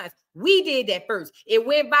dolls and dimes. We did that first. It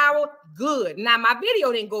went viral. Good. Now, my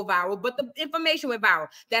video didn't go viral, but the information went viral.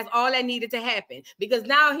 That's all that needed to happen. Because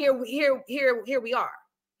now here we are.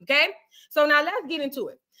 Okay? So now let's get into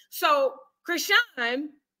it. So Chrisean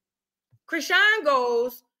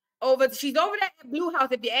goes over, she's over there at Blue House,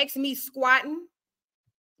 if you ask me, squatting.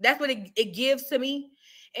 That's what it gives to me.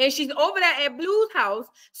 And she's over there at Blue's house,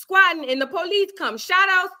 squatting, and the police come. Shout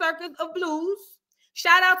out Circus of Blues.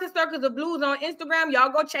 Shout out to Circus of Blues on Instagram. Y'all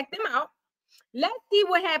go check them out. Let's see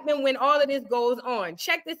what happened when all of this goes on.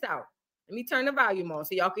 Check this out. Let me turn the volume on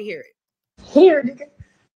so y'all can hear it. Here, nigga.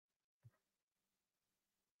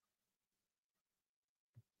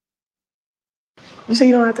 You say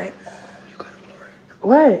you don't have to. You gotta blur it.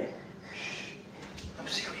 What? I'm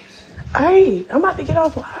serious. All right, I'm about to get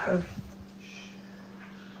off live.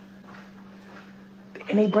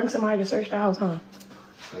 And they bring somebody to search the house, huh?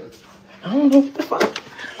 I don't know what the fuck.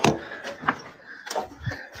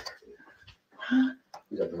 Huh?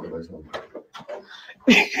 You got the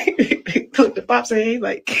Pop said, he's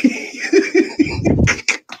like,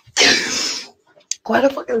 why the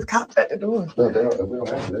fuck is cops at the door? No, they don't, we don't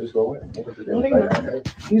have to. They just go away. No, they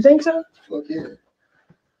not. You think so? Fuck yeah.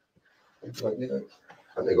 Like, yeah.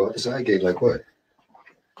 I think go out the side gate like what?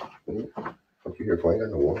 Fuck you here for? I ain't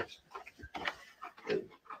got no warrants.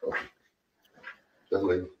 Just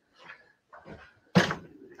leave.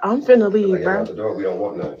 I'm finna leave, like bro. Out the door, we don't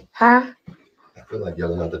want nothing. Huh? I feel like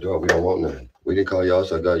yelling out the door. We don't want nothing. We didn't call y'all,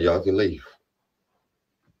 so y'all can leave.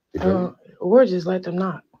 Or just let them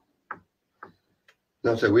knock.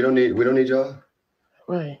 No, I'm saying we don't need y'all.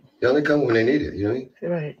 Right. They only come when they need it. You know what I mean?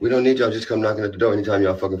 Right. We don't need y'all just come knocking at the door anytime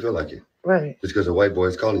y'all fucking feel like it. Right. Just because a white boy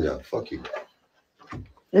is calling y'all. Fuck you.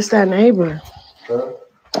 It's that neighbor. Huh?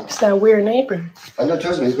 It's that weird neighbor. I know,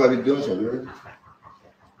 trust me, he's probably doing something,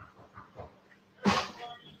 right?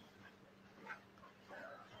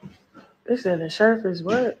 They said the sheriff is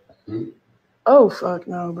what? Oh, fuck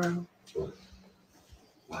no, bro.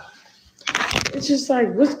 It's just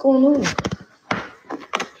like, what's going on?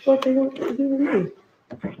 What they want to do with me?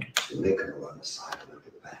 They come around the side and look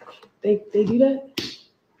at the back. They do that?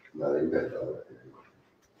 No, they got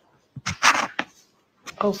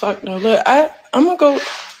Oh, fuck no. Look, I'm gonna go.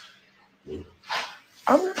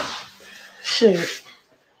 Shit.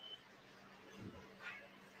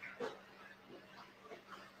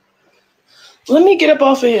 Let me get up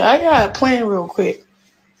off of here. I got a plan real quick.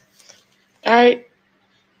 All right.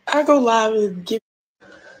 I go live and get.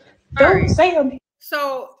 Don't say them.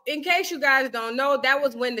 So, in case you guys don't know, that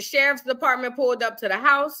was when the sheriff's department pulled up to the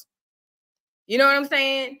house. You know what I'm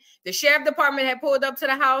saying? The sheriff department had pulled up to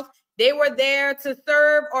the house. They were there to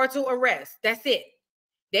serve or to arrest. That's it.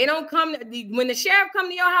 They don't come. When the sheriff come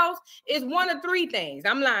to your house, it's one of three things.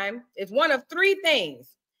 I'm lying. It's one of three things: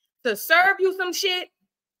 to serve you some shit,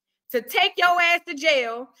 to take your ass to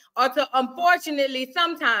jail, or to, unfortunately,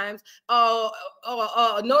 sometimes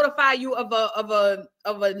notify you of a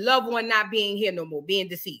loved one not being here no more, being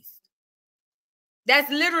deceased. That's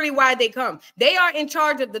literally why they come. They are in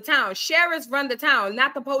charge of the town. Sheriffs run the town,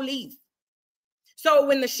 not the police. So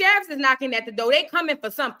when the sheriffs is knocking at the door, they coming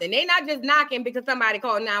for something. They not just knocking because somebody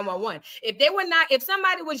called 911. If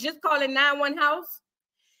somebody was just calling 911 house,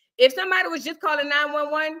 if somebody was just calling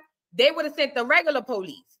 911, they would have sent the regular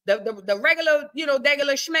police, the regular,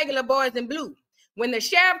 regular schmegular boys in blue. When the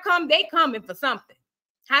sheriff come, they coming for something.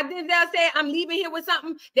 How did they say, I'm leaving here with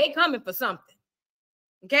something? They coming for something.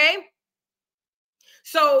 Okay?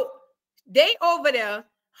 So they over there,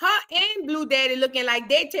 her and Blue Daddy looking like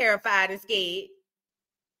they terrified and scared.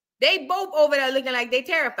 They both over there looking like they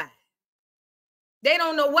terrified. They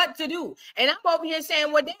don't know what to do. And I'm over here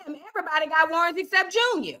saying, well, damn, everybody got warrants except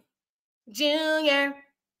Junior. Junior.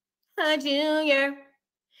 Junior.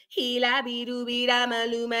 Hila be do be I'm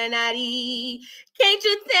Illuminati. Can't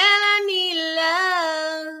you tell I need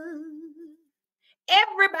love?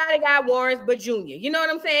 Everybody got warrants but Junior. You know what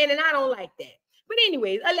I'm saying? And I don't like that. But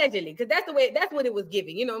anyways, allegedly, because that's what it was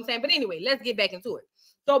giving. You know what I'm saying? But anyway, let's get back into it.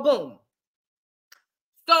 So boom.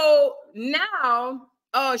 So now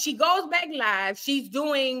she goes back live. She's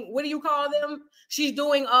doing, what do you call them? She's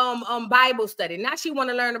doing Bible study. Now she want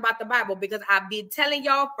to learn about the Bible because I've been telling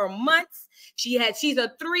y'all for months. She's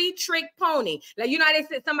a 3-trick pony. Like, you know how they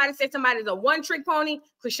said somebody's a 1-trick pony?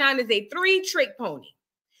 Chrisean is a 3-trick pony.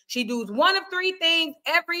 She does one of 3 things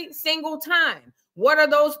every single time. What are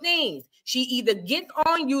those things? She either gets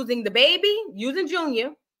on using the baby, using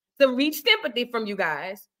Junior, to reach sympathy from you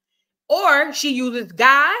guys, or she uses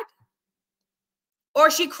God,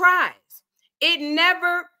 or she cries. It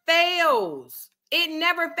never fails. It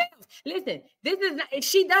never fails. Listen, this is not,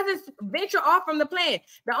 she doesn't venture off from the plan.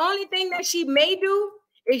 The only thing that she may do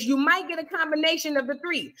is you might get a combination of the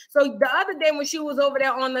 3. So the other day when she was over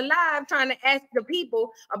there on the live trying to ask the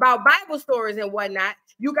people about Bible stories and whatnot,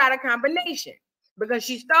 you got a combination. Because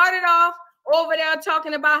she started off over there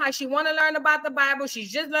talking about how she want to learn about the Bible.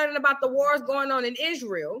 She's just learning about the wars going on in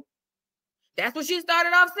Israel. That's what she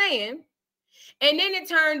started off saying. And then it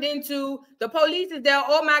turned into the police is there.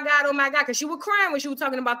 Oh my God, because she was crying when she was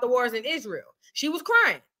talking about the wars in Israel. She was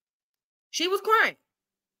crying. She was crying.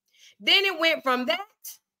 Then it went from that.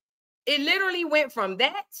 It literally went from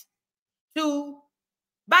that to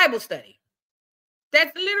Bible study.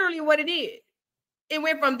 That's literally what it is. It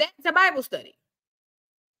went from that to Bible study.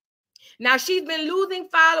 Now she's been losing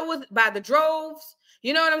followers by the droves.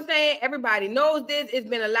 You know what I'm saying? Everybody knows this. It's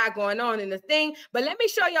been a lot going on in this thing. But let me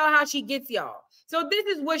show y'all how she gets y'all. So this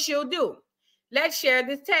is what she'll do. Let's share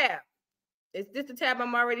this tab. Is this the tab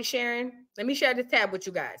I'm already sharing? Let me share this tab with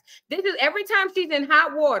you guys. This is every time she's in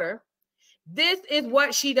hot water, this is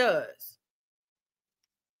what she does.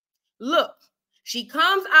 Look, She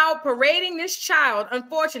comes out parading this child,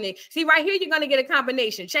 unfortunately. See, right here, you're going to get a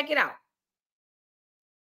combination. Check it out.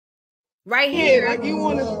 Right here. Like you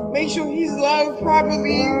want to make sure he's loved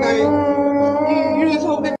properly. Like you just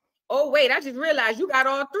hope that. Oh, wait, I just realized you got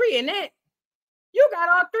all three in that. You got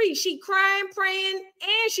all three. She crying, praying,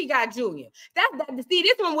 and she got Junior. See,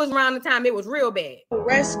 this one was around the time it was real bad.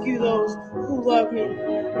 Rescue those who love me.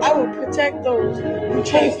 I will protect those who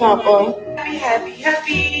chase Papa. Happy, happy,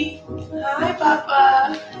 happy. Hi,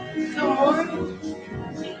 Papa. Good morning.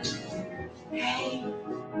 Hey.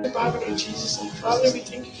 Father, in Jesus' name, Father, we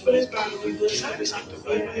thank you for this Bible. We bless you, we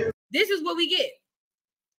sanctify you. This is what we get.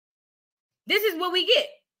 This is what we get.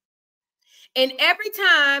 And every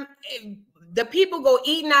time the people go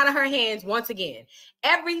eating out of her hands once again,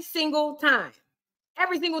 every single time.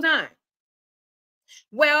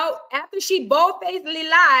 Well, after she bold-facedly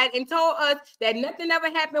lied and told us that nothing ever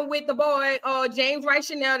happened with the boy, James Wright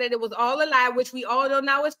Chanel, that it was all a lie, which we all know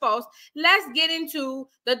now is false, let's get into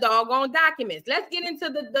the doggone documents. Let's get into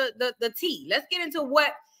the tea. Let's get into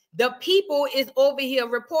what the people is over here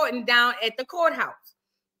reporting down at the courthouse.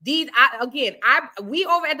 We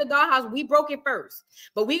over at the dollhouse, we broke it first,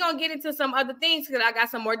 but we're going to get into some other things because I got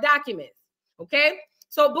some more documents. Okay.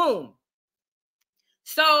 So boom.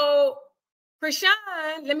 So Chrisean,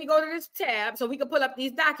 let me go to this tab so we can pull up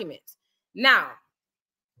these documents. Now,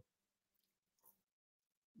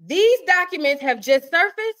 these documents have just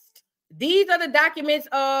surfaced. These are the documents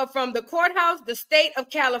from the courthouse, the state of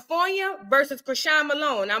California versus Chrisean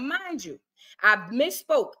Malone. Now, mind you, I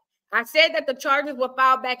misspoke. I said that the charges were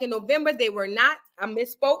filed back in November. They were not. I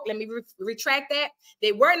misspoke. Let me retract that.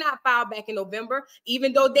 They were not filed back in November,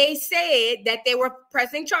 even though they said that they were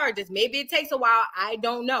pressing charges. Maybe it takes a while. I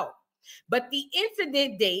don't know. But the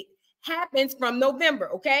incident date happens from November,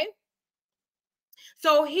 okay?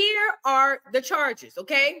 So here are the charges,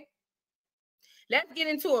 okay? Let's get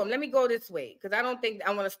into them. Let me go this way because I don't think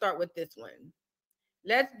I want to start with this one.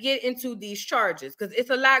 Let's get into these charges because it's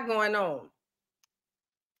a lot going on.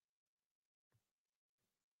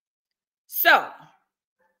 So,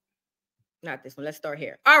 not this one. Let's start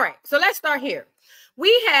here. All right. So let's start here.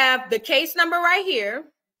 We have the case number right here.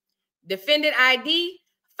 Defendant ID,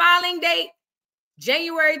 filing date,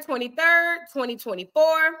 January 23rd,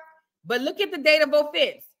 2024. But look at the date of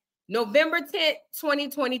offense, November 10th,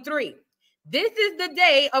 2023. This is the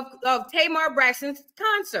day of Tamar Braxton's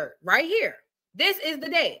concert right here. This is the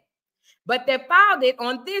day. But they filed it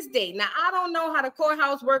on this date. Now, I don't know how the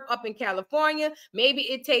courthouse work up in California. Maybe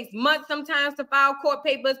it takes months sometimes to file court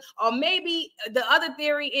papers, or maybe the other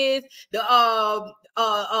theory is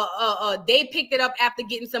they picked it up after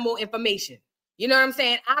getting some more information. You know what I'm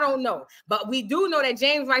saying? I don't know. But we do know that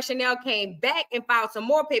James Wright Chanel came back and filed some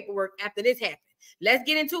more paperwork after this happened. Let's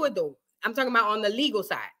get into it, though. I'm talking about on the legal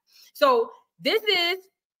side. So this is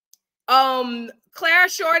Clara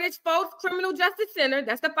Shortage Folks Criminal Justice Center.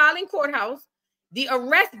 That's the filing courthouse. The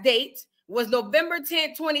arrest date was November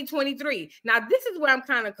 10th, 2023. Now, this is where I'm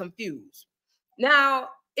kind of confused. Now,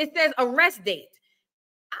 it says arrest date.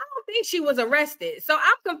 I don't think she was arrested. So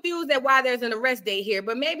I'm confused at why there's an arrest date here.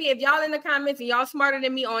 But maybe if y'all in the comments and y'all smarter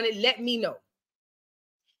than me on it, let me know.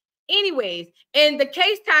 Anyways, and the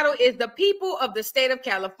case title is The People of the State of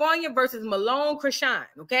California versus Malone Chrisean,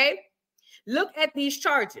 okay? Look at these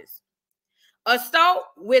charges. Assault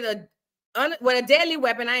with a deadly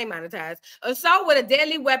weapon. I ain't monetized. Assault with a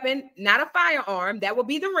deadly weapon, not a firearm. That would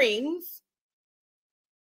be the rings.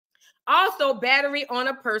 Also, battery on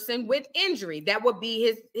a person with injury. That would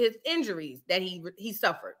be his injuries that he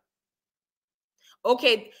suffered.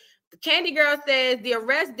 Okay, Candy Girl says the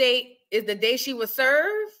arrest date is the day she was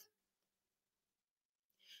served.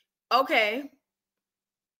 Okay.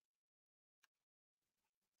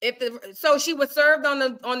 So she was served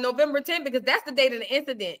on November 10th because that's the date of the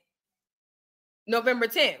incident. November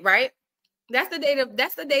 10th, right? That's the date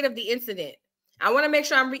of the incident. I want to make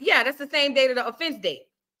sure that's the same date of the offense date.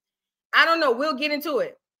 I don't know. We'll get into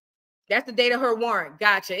it. That's the date of her warrant.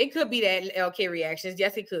 Gotcha. It could be that LK reactions.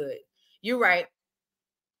 Yes, it could. You're right.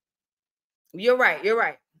 You're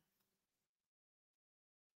right.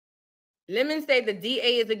 Lemon say the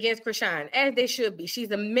DA is against Chrisean, as they should be.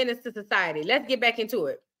 She's a menace to society. Let's get back into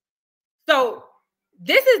it. So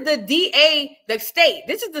this is the DA, the state.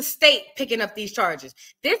 This is the state picking up these charges.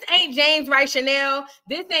 This ain't James Wright Chanel.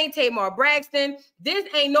 This ain't Tamar Braxton. This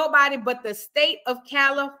ain't nobody but the state of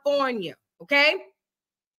California, okay?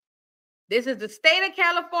 This is the state of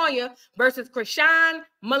California versus Chrisean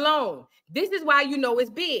Malone. This is why you know it's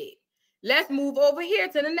big. Let's move over here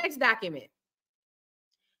to the next document.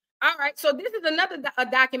 All right, so this is another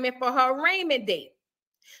document for her arraignment date.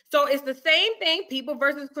 So it's the same thing, People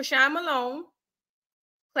versus Chrisean Malone.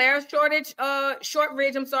 Claire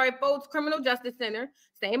Shortridge, I'm sorry, Folds Criminal Justice Center.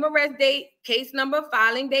 Same arrest date, case number,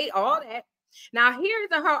 filing date, all that. Now, here's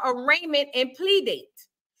her arraignment and plea date.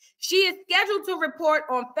 She is scheduled to report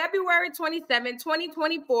on February 27,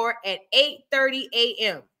 2024 at 8:30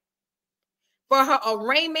 a.m. for her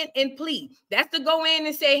arraignment and plea. That's to go in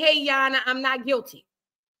and say, hey, Yana, I'm not guilty.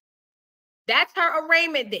 That's her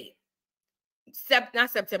arraignment date.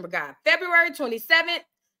 Not September, God. February 27th,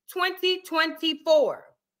 2024.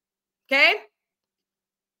 Okay?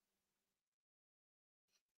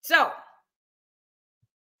 So,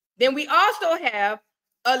 then we also have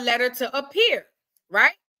a letter to appear,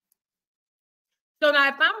 right? So now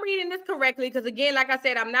if I'm reading this correctly, because again, like I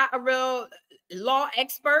said, I'm not a real law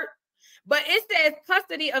expert, but it says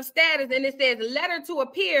custody of status and it says letter to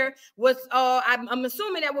appear was, I'm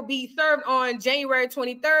assuming that would be served on January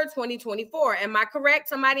 23rd, 2024. Am I correct?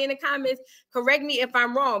 Somebody in the comments, correct me if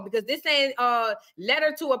I'm wrong, because this saying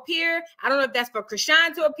letter to appear, I don't know if that's for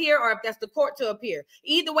Chrisean to appear or if that's the court to appear.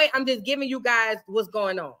 Either way, I'm just giving you guys what's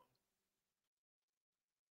going on.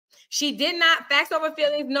 She did not, facts over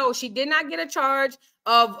feelings, no, she did not get a charge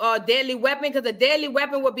of a deadly weapon, because a deadly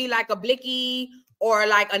weapon would be like a blicky or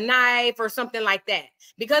like a knife or something like that.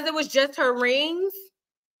 Because it was just her rings,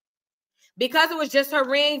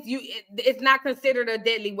 it's not considered a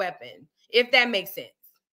deadly weapon, if that makes sense.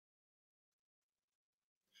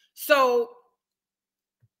 So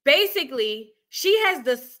basically, she has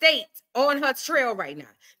the state on her trail right now.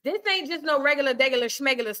 This ain't just no regular,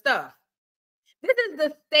 schmegular stuff. This is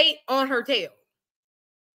the state on her tail.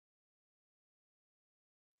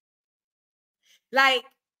 Like,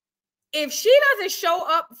 if she doesn't show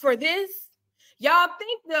up for this, y'all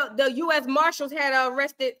think the U.S. Marshals had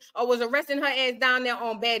arrested or was arresting her ass down there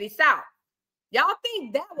on Batty South. Y'all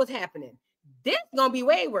think that was happening. This gonna be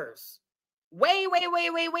way worse. Way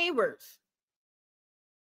worse.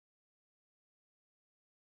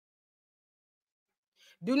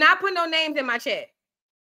 Do not put no names in my chat.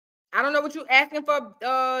 I don't know what you're asking for,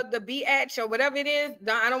 the BH or whatever it is.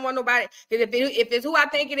 I don't want nobody, because if it's who I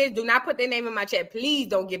think it is, do not put their name in my chat. Please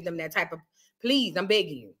don't give them that type of, please, I'm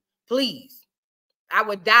begging you. Please. I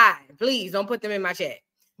would die. Please don't put them in my chat.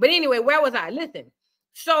 But anyway, where was I? Listen.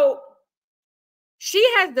 So she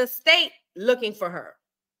has the state looking for her.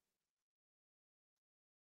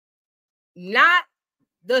 Not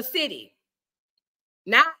the city.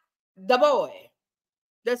 Not the boy.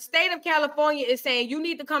 The state of California is saying, you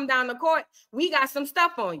need to come down to court. We got some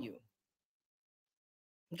stuff on you.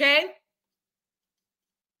 Okay?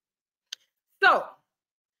 So,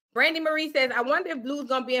 Brandy Marie says, I wonder if Blue's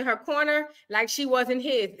going to be in her corner like she was in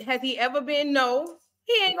his. Has he ever been? No.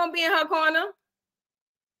 He ain't going to be in her corner.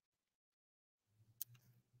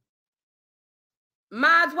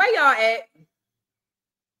 Mods, where y'all at?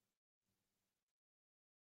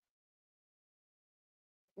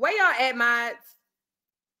 Where y'all at, mods?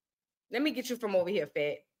 Let me get you from over here,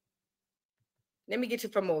 Fat. Let me get you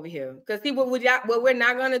from over here. Because see what we're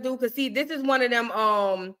not going to do. Because see, this is one of them,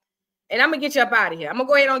 and I'm going to get you up out of here. I'm going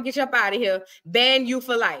to go ahead and get you up out of here. Ban you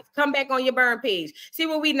for life. Come back on your burn page. See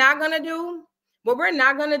what we're not going to do? What we're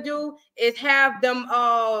not going to do is have them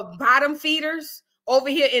bottom feeders over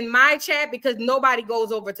here in my chat, because nobody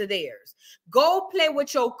goes over to theirs. Go play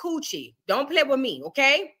with your coochie. Don't play with me,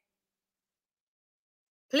 okay?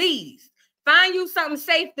 Please. Find you something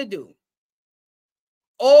safe to do.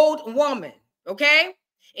 Old woman, okay?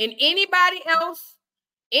 And anybody else,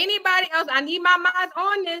 I need my mods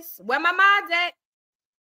on this. Where my mods at?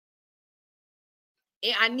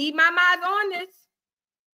 And I need my mods on this,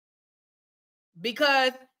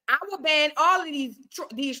 because I will ban all of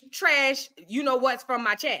these trash, you know what's, from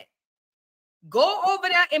my chat. Go over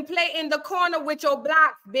there and play in the corner with your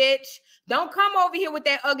blocks, bitch. Don't come over here with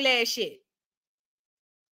that ugly ass shit.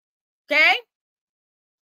 Okay?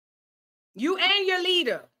 You and your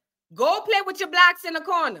leader. Go play with your blocks in the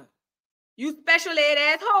corner. You special ed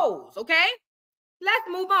ass hoes, okay? Let's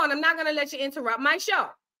move on. I'm not going to let you interrupt my show.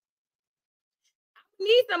 I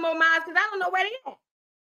need some more mods because I don't know where they at.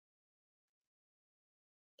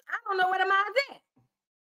 I don't know where the mods at.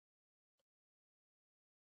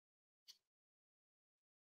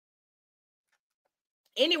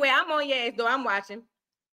 Anyway, I'm on your ass, though. I'm watching.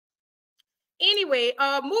 Anyway,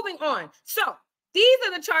 moving on. So, these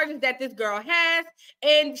are the charges that this girl has,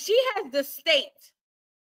 and she has the state.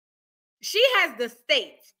 She has the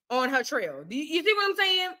state on her trail. You see what I'm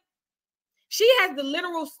saying? She has the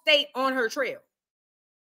literal state on her trail.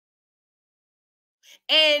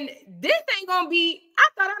 And this ain't gonna be, I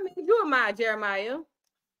thought I made you a mod, Jeremiah.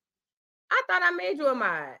 I thought I made you a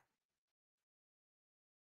mod.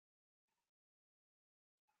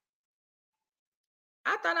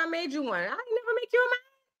 I thought I made you one. I didn't never make you a man.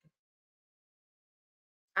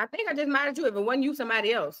 I think I just modded you. If it wasn't you,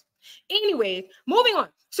 somebody else. Anyways, moving on.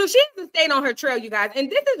 So she hasn't stayed on her trail, you guys, and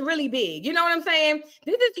this is really big. You know what I'm saying?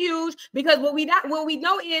 This is huge because what we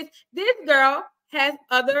know is this girl has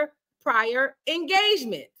other prior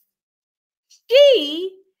engagements.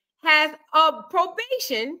 She has a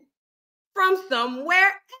probation from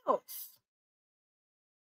somewhere else.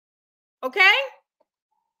 Okay?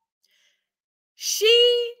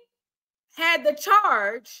 She had the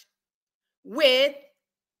charge with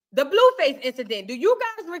the Blueface incident. Do you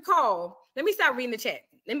guys recall? Let me start reading the chat.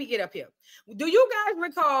 Let me get up here. Do you guys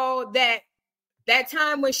recall that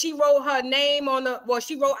time when she wrote her name on the, well,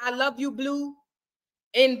 she wrote "I love you, Blue"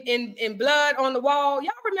 in blood on the wall?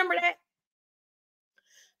 Y'all remember that?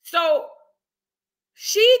 So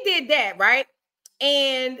she did that, right?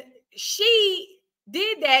 And she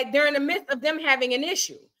did that during the midst of them having an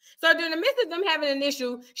issue. So during the midst of them having an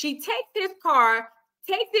issue, she takes his car,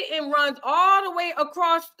 takes it and runs all the way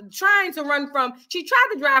across, trying to run from, she tried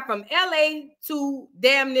to drive from LA to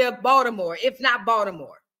damn near Baltimore, if not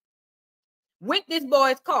Baltimore, with this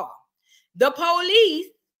boy's car. The police,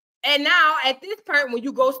 and now at this point, when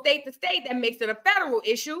you go state to state, that makes it a federal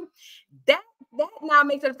issue. That now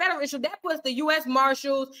makes it a federal issue. That puts the U.S.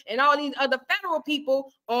 Marshals and all these other federal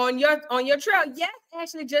people on your trail. Yes,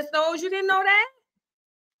 Ashley just told you didn't know that.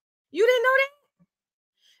 You didn't know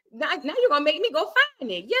that? Now you're gonna make me go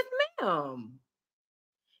find it. Yes, ma'am.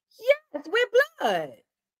 Yes, with blood.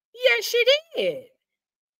 Yes, she did.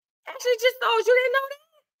 Ashley just told you didn't know that.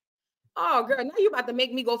 Oh, girl, now you about to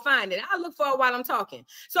make me go find it. I'll look for it while I'm talking.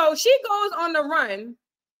 So she goes on the run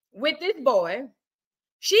with this boy.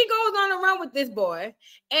 She goes on the run with this boy.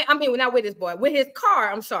 And I mean, not with this boy, with his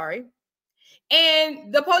car, I'm sorry.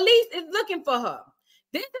 And the police is looking for her.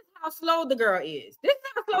 This is how slow the girl is. This is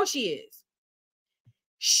how slow she is.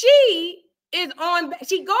 She goes on back.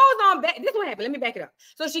 This is what happened. Let me back it up.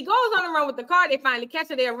 So she goes on the run with the car. They finally catch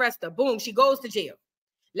her. They arrest her. Boom. She goes to jail.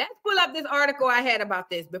 Let's pull up this article I had about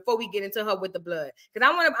this before we get into her with the blood. Because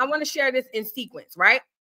I want to share this in sequence, right?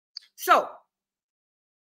 So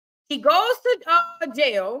she goes to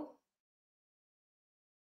jail.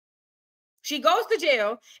 She goes to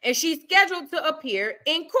jail and she's scheduled to appear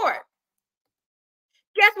in court.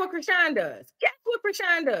 Guess what Chrisean does? Guess what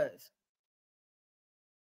Chrisean does?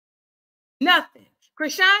 Nothing.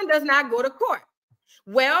 Chrisean does not go to court.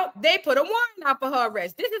 Well, they put a warrant out for her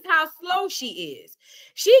arrest. This is how slow she is.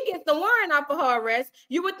 She gets the warrant out for her arrest.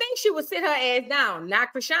 You would think she would sit her ass down.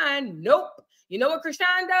 Not Chrisean. Nope. You know what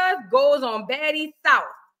Chrisean does? Goes on Baddie South,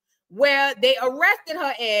 where they arrested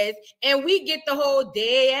her ass, and we get the whole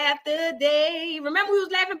day after day. Remember we was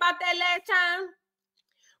laughing about that last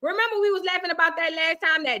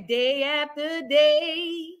time? That day after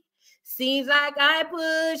day. Seems like I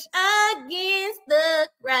push against the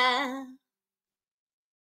crowd.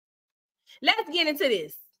 Let's get into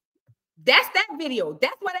this. That's that video.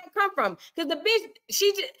 That's where that come from. Because the bitch,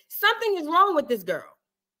 something is wrong with this girl.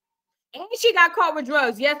 And she got caught with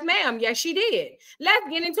drugs. Yes, ma'am. Yes, she did. Let's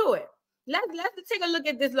get into it. Let's take a look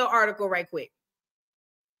at this little article right quick.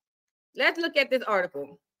 Let's look at this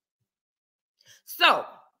article. So,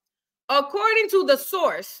 according to the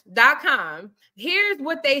source.com, here's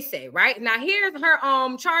what they say, right? Now, here's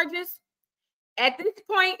her charges. At this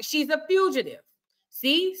point, she's a fugitive.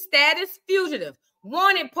 See, status fugitive,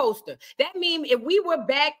 wanted poster. That means if we were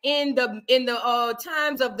back in the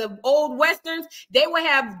times of the old westerns, they would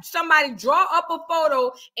have somebody draw up a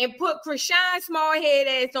photo and put Chrisean small head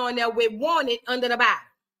ass on there with wanted under the bottom.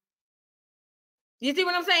 You see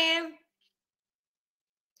what I'm saying?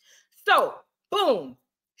 So, boom.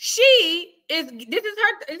 This is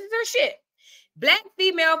her shit. Black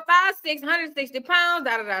female, 5'6", 160 pounds,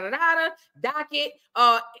 docket,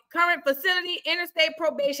 current facility, interstate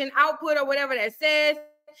probation output, or whatever that says.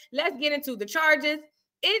 Let's get into the charges.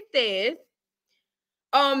 It says,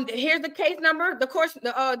 here's the case number, the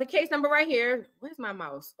case number right here. Where's my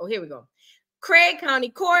mouse? Oh, here we go. Craig County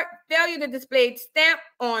Court, failure to display stamp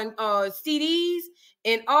on CDs,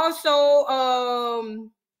 and also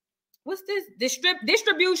what's this?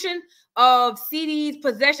 Distribution of CDs,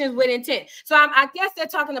 possessions with intent. So I guess they're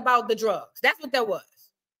talking about the drugs. That's what that was.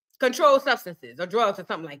 Controlled substances or drugs or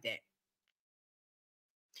something like that.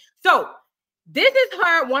 So this is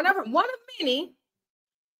her, one of many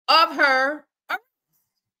of her.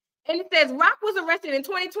 And it says Rock was arrested in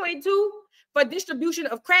 2022 for distribution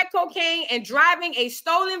of crack cocaine and driving a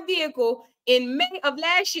stolen vehicle. In May of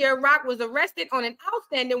last year, Rock was arrested on an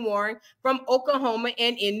outstanding warrant from Oklahoma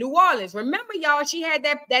and in New Orleans. Remember, y'all, she had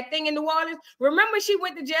that thing in New Orleans? Remember she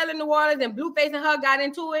went to jail in New Orleans and Blueface and her got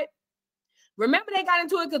into it? Remember they got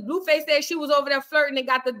into it because Blueface said she was over there flirting and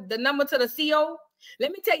got the number to the CO?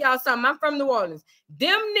 Let me tell y'all something. I'm from New Orleans.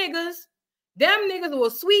 Them niggas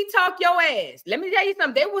will sweet talk your ass. Let me tell you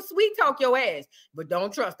something. They will sweet talk your ass, but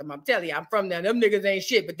don't trust them. I'm telling you, I'm from there. Them niggas ain't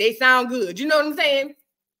shit, but they sound good. You know what I'm saying?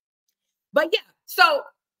 But yeah, so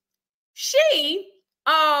she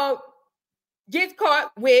gets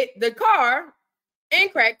caught with the car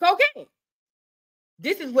and crack cocaine.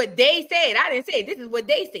 This is what they said. I didn't say it. This is what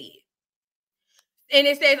they said. And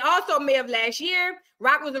it says also May of last year,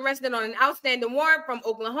 Rock was arrested on an outstanding warrant from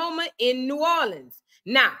Oklahoma in New Orleans.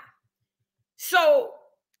 Now, so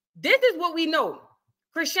this is what we know.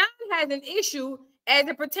 Chrisean has an issue as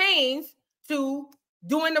it pertains to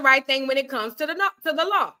doing the right thing when it comes to the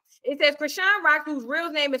law. It says Chrisean Rock, whose real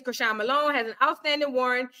name is Chrisean Malone, has an outstanding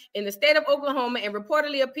warrant in the state of Oklahoma and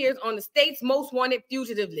reportedly appears on the state's most wanted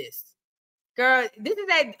fugitive list. Girl, this is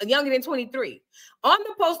at younger than 23. On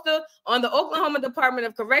the poster on the Oklahoma Department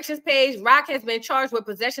of Corrections page, Rock has been charged with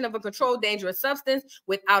possession of a controlled dangerous substance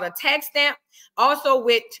without a tax stamp, also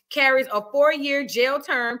which carries a 4-year jail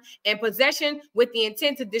term, and possession with the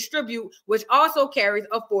intent to distribute, which also carries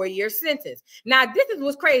a 4-year sentence. Now, this is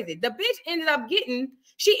what's crazy. The bitch ends up getting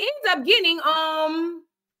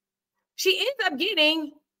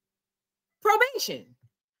probation.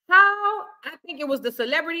 How? I think it was the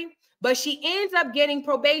celebrity, but she ends up getting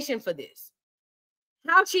probation for this.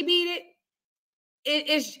 How she beat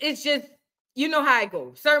it's just, you know how it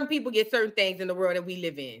goes. Certain people get certain things in the world that we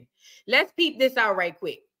live in. Let's peep this out right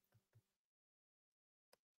quick.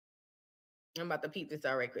 I'm about to peep this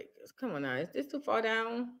out right quick. Come on now, is this too far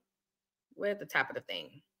down? We're at the top of the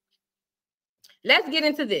thing. Let's get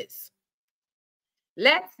into this.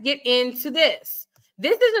 Let's get into this.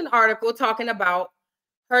 This is an article talking about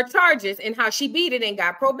her charges and how she beat it and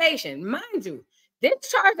got probation. Mind you, this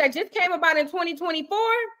charge that just came about in 2024,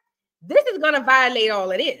 this is going to violate all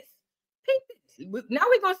of this. Now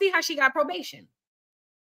we're going to see how she got probation.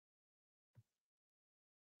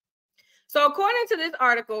 So according to this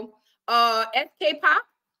article, SKPop,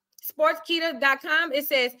 sportskita.com, it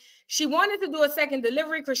says she wanted to do a second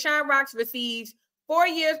delivery. Chrisean Rocks receives 4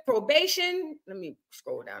 years probation. Let me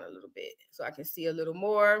scroll down a little bit so I can see a little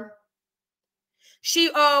more. She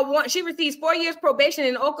receives 4 years probation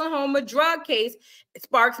in Oklahoma drug case. It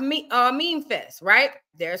sparks meme fest, right?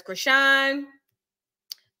 There's Chrisean.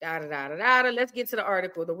 Let's get to the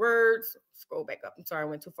article. The words. Scroll back up. I'm sorry, I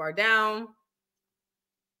went too far down.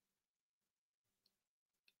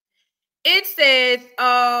 It says,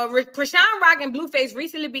 Chrisean Rock and Blueface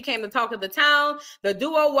recently became the talk of the town. The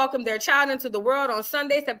duo welcomed their child into the world on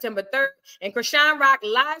Sunday, September 3rd, and Chrisean Rock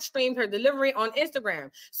live streamed her delivery on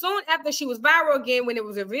Instagram. Soon after, she was viral again when it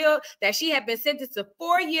was revealed that she had been sentenced to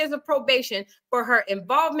 4 years of probation for her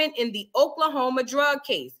involvement in the Oklahoma drug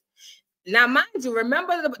case. Now, mind you,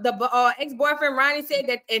 remember the ex-boyfriend Ronnie said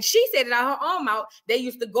that, and she said it out her own mouth, they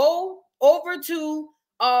used to go over to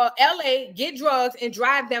LA, get drugs, and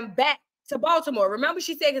drive them back to Baltimore. Remember,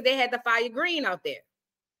 she said because they had the fire green out there.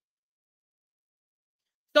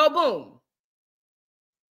 So boom.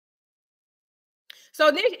 So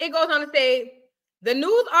then it goes on to say the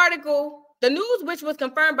news article, the news which was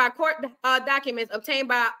confirmed by court documents obtained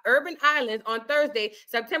by Urban Islands on Thursday,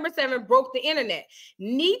 September 7th, broke the internet.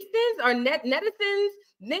 Netizens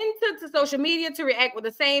then took to social media to react with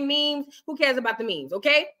the same memes. Who cares about the memes?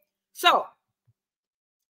 Okay, so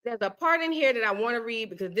there's a part in here that I want to read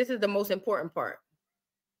because this is the most important part.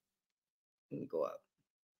 Let me go up.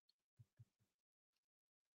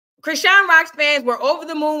 Chrisean Rock's fans were over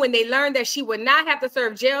the moon when they learned that she would not have to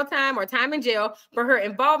serve jail time or time in jail for her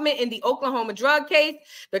involvement in the Oklahoma drug case.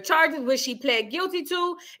 The charges which she pled guilty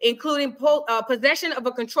to, including possession of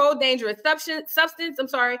a controlled dangerous substance,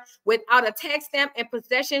 without a tax stamp, and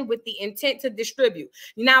possession with the intent to distribute.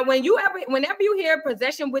 Now, whenever you hear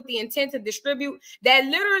possession with the intent to distribute, that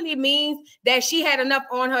literally means that she had enough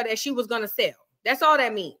on her that she was going to sell. That's all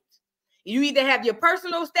that means. You either have your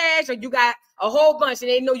personal stash or you got a whole bunch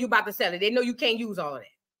and they know you about to sell it. They know you can't use all of that.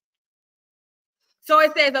 So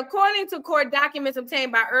it says, according to court documents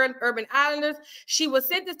obtained by Urban Islanders, she was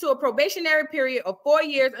sentenced to a probationary period of 4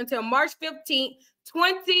 years until March 15,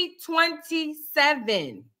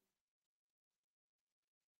 2027.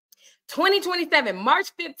 2027,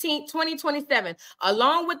 March 15, 2027,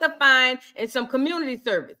 along with a fine and some community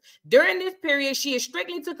service. During this period, she is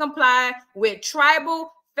strictly to comply with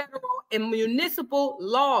tribal, federal, and municipal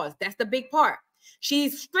laws. That's the big part.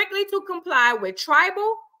 She's strictly to comply with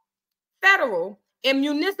tribal, federal, and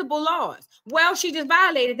municipal laws. Well, she just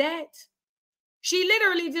violated that. She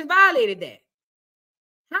literally just violated that.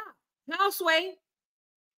 How, Sway?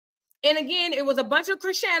 And again, it was a bunch of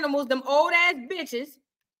Chriseanimals, them old ass bitches,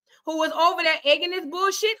 who was over there egging this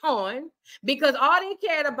bullshit on because all they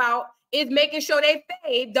cared about is making sure they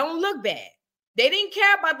fade don't look bad. They didn't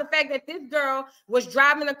care about the fact that this girl was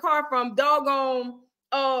driving a car from doggone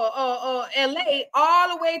LA all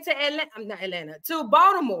the way to Atlanta, to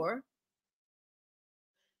Baltimore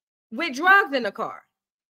with drugs in the car.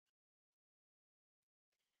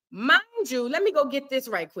 Mind you, let me go get this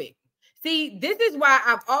right quick. See, this is why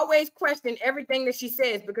I've always questioned everything that she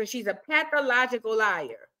says, because she's a pathological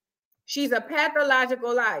liar. She's a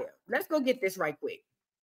pathological liar. Let's go get this right quick.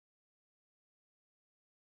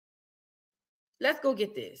 Let's go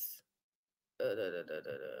get this.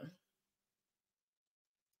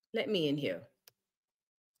 Let me in here.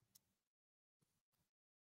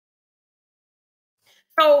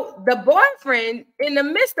 So the boyfriend, in the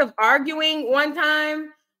midst of arguing one time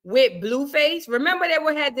with Blueface, remember that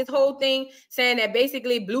we had this whole thing saying that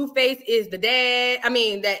basically Blueface is the dad. I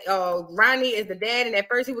mean, that Ronnie is the dad. And at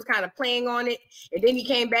first he was kind of playing on it. And then he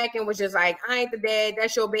came back and was just like, I ain't the dad.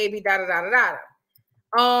 That's your baby, da-da-da-da-da.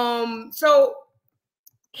 So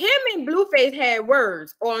him and Blueface had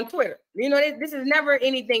words on Twitter. You know, this is never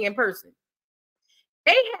anything in person.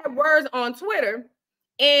 They had words on Twitter,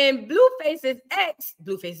 and Blueface's ex,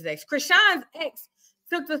 Chrisean's ex,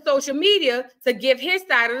 took to social media to give his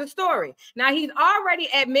side of the story. Now, he's already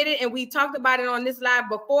admitted, and we talked about it on this live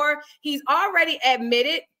before, he's already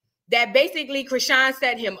admitted that basically Chrisean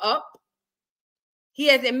set him up. He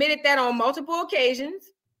has admitted that on multiple occasions.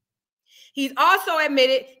 He's also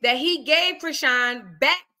admitted that he gave Chrisean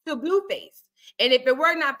back to Blueface. And if it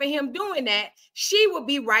were not for him doing that, she would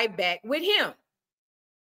be right back with him.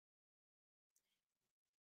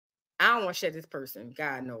 I don't want to share this person.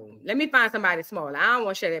 God knows. Let me find somebody smaller. I don't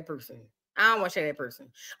want to share that person.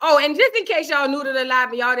 Oh, and just in case y'all new to the live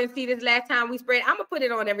and y'all didn't see this last time we spread, I'm going to put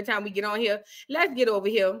it on every time we get on here. Let's get over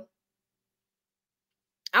here.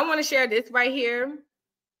 I want to share this right here.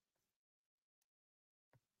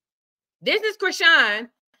 This is Chrisean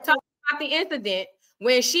talking about the incident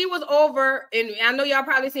when she was over, and I know y'all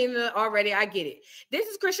probably seen it already. I get it. This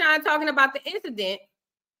is Chrisean talking about the incident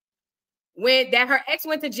that her ex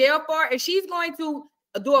went to jail for, and she's going to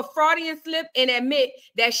do a Freudian slip and admit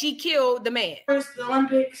that she killed the man. First, the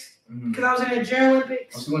Olympics, because I was in the Junior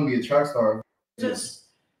Olympics. She's going to be a track star. Just,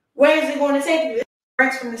 where is it going to take you?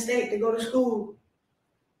 Rights from the state to go to school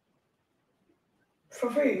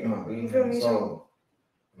for free. You feel me? So,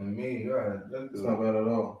 that's not bad at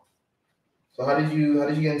all. So how did you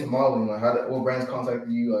get into modeling? Like, what brands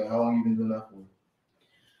contacted you? Like, how long you been doing that for?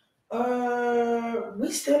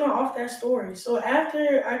 We still not off that story. So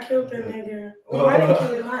after I killed that nigga, well, I didn't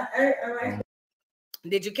kill him.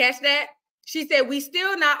 Did you catch that? She said we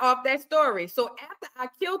still not off that story. So after I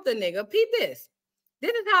killed the nigga, peep this.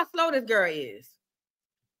 This is how slow this girl is.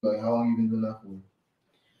 Like, how long you been doing that for?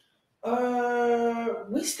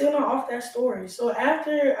 We still not off that story. So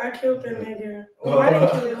after I killed that nigga, well, I didn't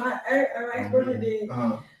kill him. My ex-brother did.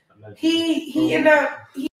 He ended up.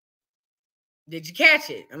 Did you catch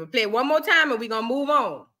it? I'm gonna play it one more time and we're gonna move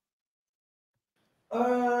on.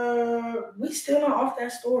 We still not off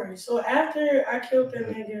that story. So after I killed that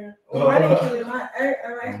nigga, well, I didn't kill him. My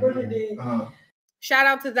ex-brother did. Shout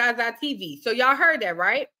out to Zaza TV. So y'all heard that,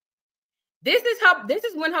 right? This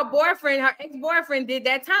is when her boyfriend, her ex-boyfriend, did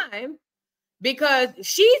that time, because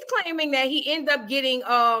she's claiming that he ended up getting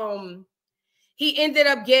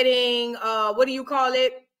what do you call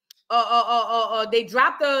it? They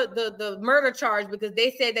dropped the murder charge because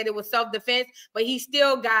they said that it was self-defense, but he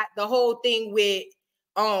still got the whole thing with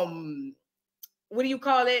what do you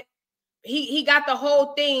call it? He got the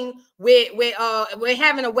whole thing with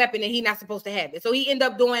having a weapon and he's not supposed to have it. So he ended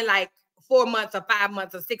up doing like 4 months or 5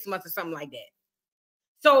 months or 6 months or something like that.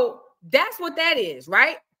 So that's what that is,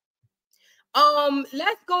 right?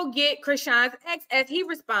 Let's go get Chrisean's ex as he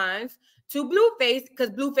responds to Blueface, because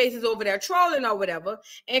Blueface is over there trolling or whatever.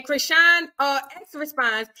 And Chrisean ex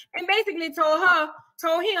responds and basically told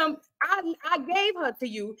him, I gave her to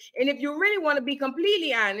you. And if you really want to be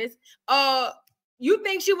completely honest, you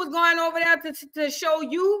think she was going over there to show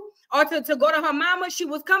you or to go to her mama? She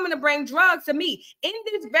was coming to bring drugs to me. In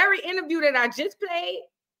this very interview that I just played,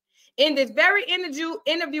 I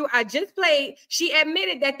just played, she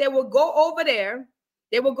admitted that they would go over there.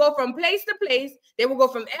 They will go from place to place. They will go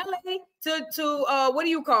from LA to what do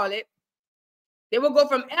you call it? They will go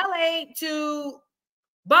from LA to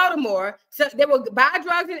Baltimore. So they will buy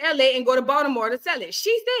drugs in LA and go to Baltimore to sell it.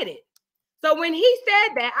 She said it. So when he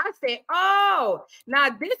said that, I said, oh, now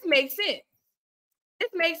this makes sense. This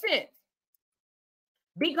makes sense.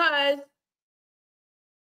 Because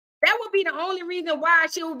That would be the only reason why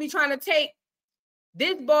she would be trying to take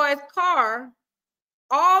this boy's car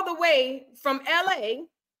all the way from LA.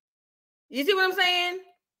 You see what I'm saying?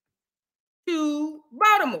 To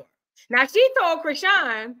Baltimore. Now she told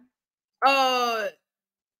Chrisean,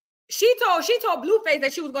 she told Blueface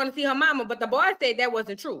that she was going to see her mama, but the boy said that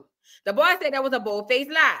wasn't true. The boy said that was a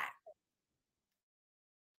bold-faced lie.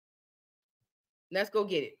 Let's go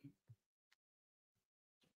get it.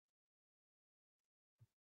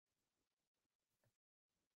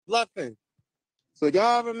 Bluffing. So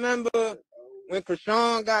y'all remember when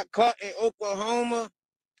Chrisean got caught in Oklahoma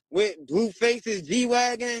with Blueface's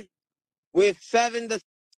G-Wagon with the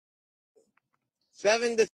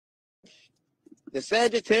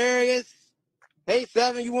Sagittarius? Hey,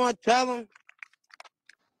 7, you want to tell him?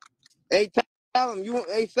 Hey, tell him.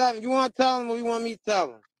 Hey, 7, you want to tell him or you want me to tell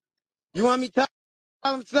him? You want me to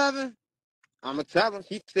tell him, 7? I'm going to tell him.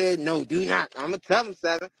 She said, no, do not. I'm going to tell him,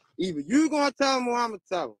 7. Either you going to tell him or I'm going to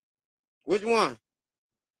tell him. Which one?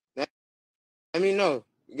 Let me know.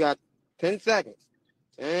 You got 10 seconds.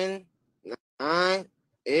 10, 9,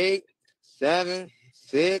 8, 7,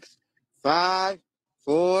 6, 5,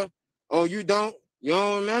 4. Oh, you don't? You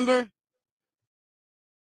don't remember?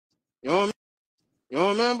 You don't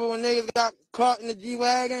remember when niggas got caught in the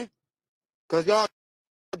G-Wagon? Because y'all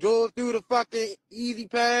drove through the fucking Easy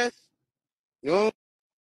Pass? You don't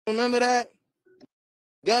remember that?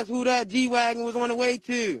 Guess who that G-Wagon was on the way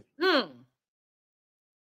to?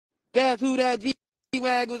 Guess who that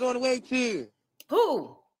G-Wagon was on the way to?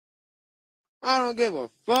 Who? I don't give a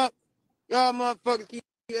fuck. Y'all motherfuckers keep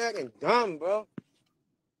acting dumb, bro.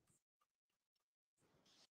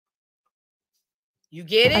 You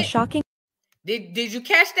get it? Shocking. Did you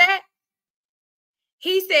catch that?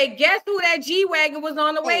 He said, guess who that G-Wagon was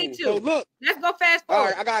on the way to? So look. Let's go fast forward. All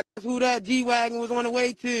right, I got who that G-Wagon was on the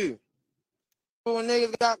way to. When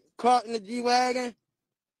niggas got caught in the G-Wagon?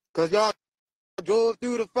 Because y'all drove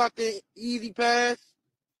through the fucking Easy Pass?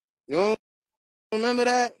 You don't remember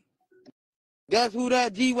that? Guess who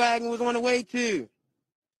that G-Wagon was on the way to?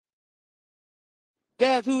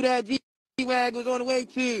 Guess who that G-Wagon was on the way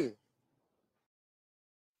to?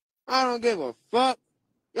 I don't give a fuck.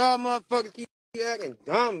 Y'all motherfuckers keep acting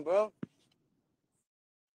dumb, bro.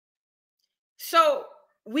 So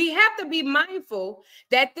we have to be mindful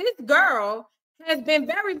that this girl has been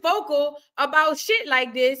very vocal about shit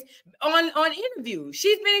like this on interviews.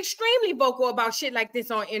 She's been extremely vocal about shit like this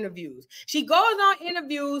on interviews. She goes on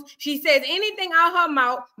interviews, she says anything out her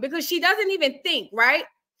mouth because she doesn't even think, right?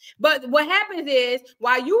 But what happens is,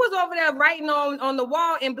 while you was over there writing on the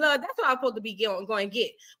wall in blood, that's what I was supposed to be going to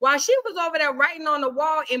get. While she was over there writing on the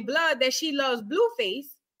wall in blood that she loves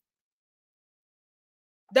Blueface,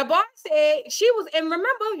 the boss said she was, and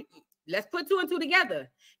remember, let's put 2 and 2 together.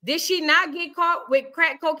 Did she not get caught with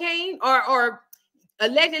crack cocaine or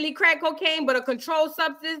allegedly crack cocaine, but a controlled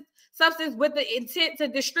substance with the intent to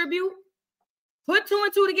distribute? Put 2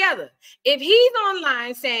 and 2 together. If he's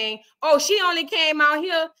online saying, oh, she only came out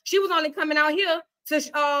here, she was only coming out here to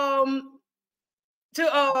I'm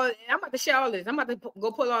about to share all this. I'm about to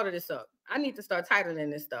go pull all of this up. I need to start titling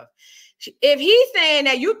this stuff. If he's saying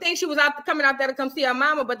that you think she was coming out there to come see her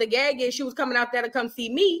mama, but the gag is she was coming out there to come see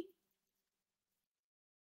me,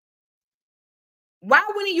 why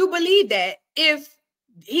wouldn't you believe that if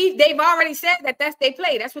they've already said that that's they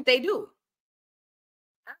play? That's what they do.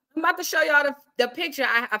 I'm about to show y'all the picture.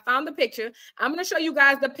 I found the picture. I'm going to show you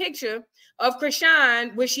guys the picture of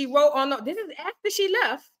Chrisean where she wrote on this is after she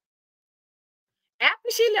left.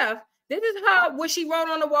 After she left, this is her what she wrote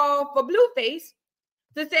on the wall for Blueface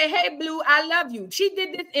to say, hey, Blue, I love you. She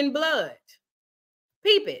did this in blood.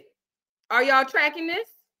 Peep it. Are y'all tracking this?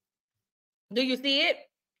 Do you see it?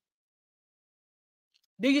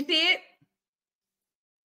 Do you see it?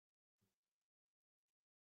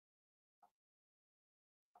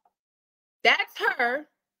 That's her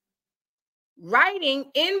writing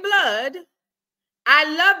in blood,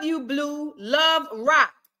 I love you, Blue, love,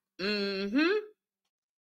 rock.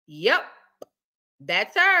 Yep.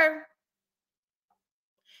 That's her.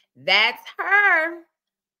 That's her.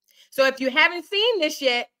 So if you haven't seen this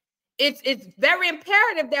yet, it's very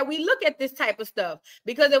imperative that we look at this type of stuff,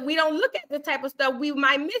 because if we don't look at this type of stuff, we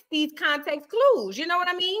might miss these context clues. You know what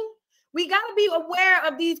I mean? We got to be aware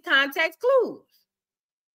of these context clues.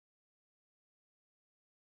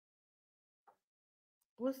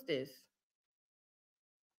 What's this?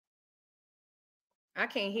 I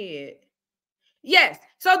can't hear it. Yes.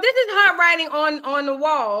 So this is her writing on the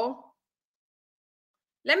wall.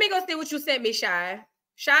 Let me go see what you sent me, Shy.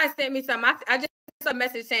 Shy sent me something. I just sent a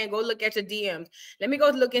message saying, go look at your DMs. Let me go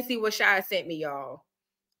look and see what Shy sent me, y'all.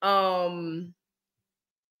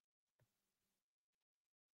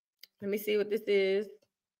 Let me see what this is.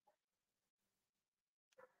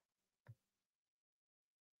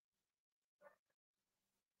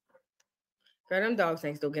 Girl, them dog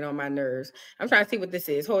things don't get on my nerves. I'm trying to see what this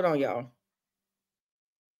is. Hold on, y'all.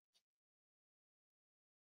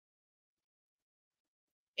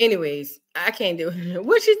 Anyways, I can't do it.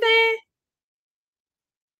 What she saying?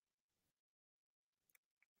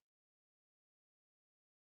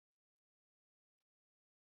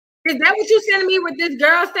 Is that what you sending me with this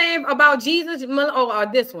girl saying about Jesus? Oh, or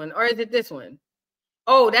this one? Or is it this one?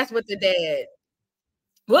 Oh, that's with the dad.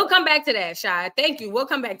 We'll come back to that, Shy. Thank you. We'll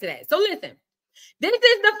come back to that. So listen, this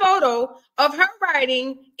is the photo of her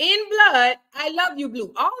writing in blood, I love you,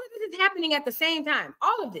 Blue. All of this is happening at the same time.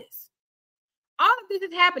 All of this. All of this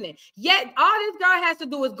is happening. Yet all this girl has to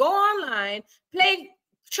do is go online, play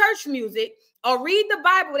church music, or read the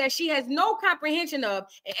Bible that she has no comprehension of,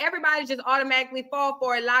 and everybody just automatically fall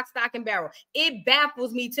for it, lock, stock, and barrel. It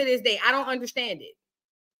baffles me to this day. I don't understand it.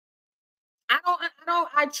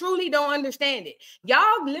 I truly don't understand it.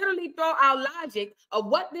 Y'all literally throw out logic of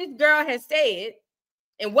what this girl has said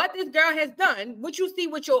and what this girl has done, what you see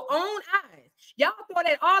with your own eyes. Y'all throw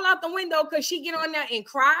that all out the window because she get on there and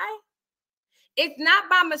cry. It's not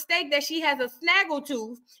by mistake that she has a snaggle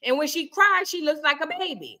tooth, and when she cries, she looks like a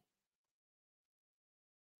baby.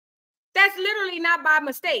 That's literally not by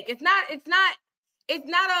mistake. It's not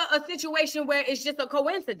a situation where it's just a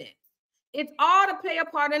coincidence. It's all to play a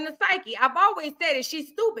part in the psyche. I've always said it. She's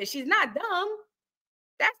stupid. She's not dumb.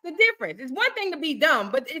 That's the difference. It's one thing to be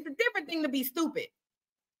dumb, but it's a different thing to be stupid.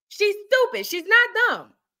 She's stupid. She's not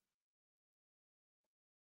dumb.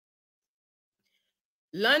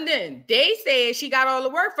 London, they said she got all the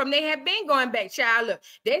work from. They had been going back, child. Look,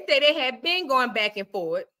 they say they had been going back and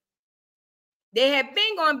forth. They had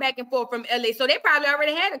been going back and forth from LA, so they probably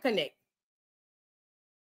already had a connect.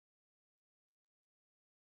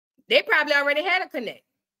 They probably already had a connect.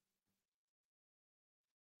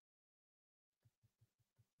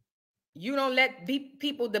 You don't let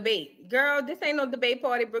people debate. Girl, this ain't no debate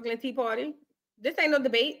party, Brooklyn Tea Party. This ain't no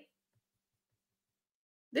debate.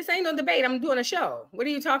 This ain't no debate. I'm doing a show. What are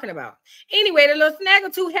you talking about? Anyway, the little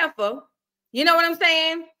snaggletooth heifer, you know what I'm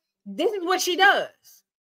saying? This is what she does.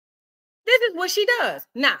 This is what she does.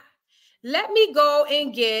 Now, let me go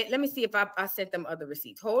and let me see if I sent them other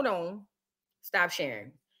receipts. Hold on. Stop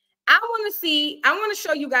sharing. I want to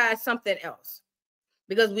show you guys something else.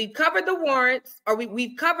 Because we've covered the warrants, or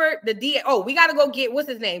we've covered the DA. Oh, we got to go get, what's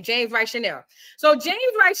his name? James Wright Chanel. So James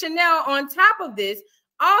Wright Chanel, on top of this,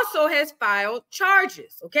 also has filed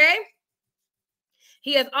charges, okay?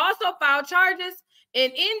 He has also filed charges,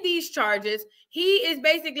 and in these charges, he is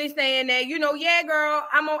basically saying that, you know, yeah, girl,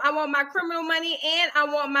 I want my criminal money, and I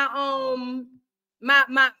want my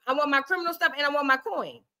I want my criminal stuff, and I want my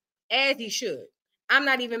coin, as he should. I'm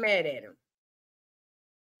not even mad at him.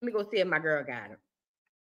 Let me go see if my girl got him.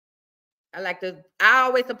 I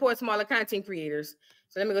always support smaller content creators.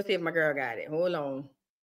 So let me go see if my girl got it. Hold on.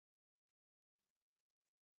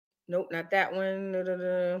 Nope, not that one.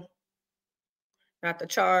 No. Not the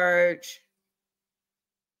charge.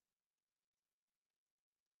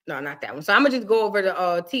 No, not that one. So I'm gonna just go over to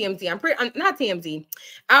TMZ. I'm not TMZ.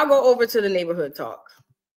 I'll go over to the neighborhood talk.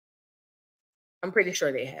 I'm pretty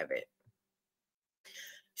sure they have it.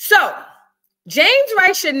 So James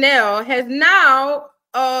Wright Chanel has now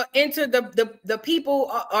entered the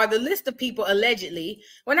people or the list of people allegedly.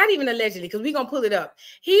 Well, not even allegedly, because we're gonna pull it up.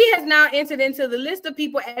 He has now entered into the list of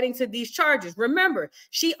people adding to these charges. Remember,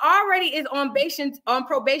 she already is on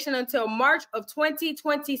probation until March of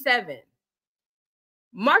 2027.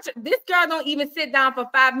 March. This girl don't even sit down for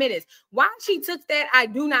 5 minutes. Why she took that, I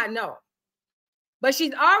do not know. But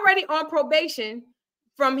she's already on probation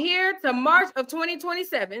from here to March of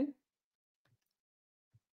 2027.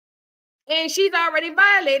 And she's already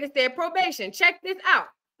violated their probation. Check this out.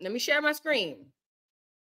 Let me share my screen.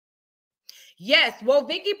 Yes, well,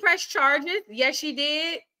 Vicky pressed charges. Yes, she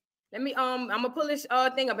did. Let me I'm gonna pull this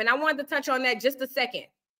thing up, and I wanted to touch on that just a second.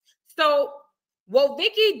 So, well,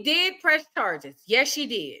 Vicky did press charges. Yes, she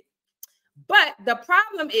did. But the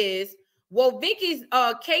problem is, well, Vicky's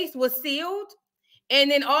case was sealed, and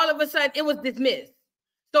then all of a sudden it was dismissed.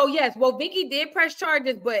 So yes, well, Vicky did press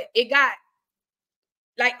charges, but it got,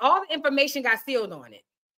 like, all the information got sealed on it.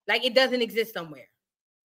 Like, it doesn't exist somewhere.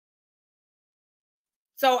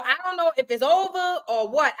 So I don't know if it's over or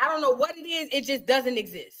what. I don't know what it is. It just doesn't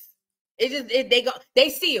exist. They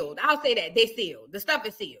sealed. I'll say that. They sealed. The stuff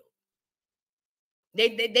is sealed.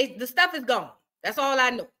 The stuff is gone. That's all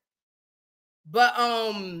I know. But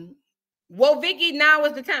well, Vicky, now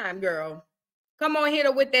is the time, girl. Come on, hit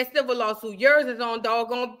her with that civil lawsuit. Yours is on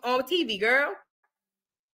doggone on TV, girl.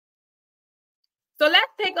 So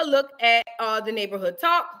let's take a look at the neighborhood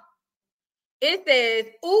talk. It says,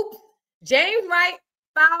 oops, James Wright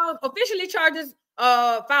files official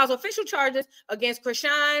charges against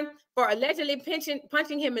Chrisean for allegedly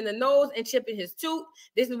punching him in the nose and chipping his tooth.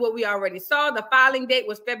 This is what we already saw. The filing date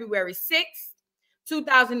was February 6th,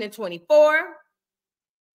 2024.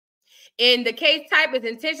 And the case type is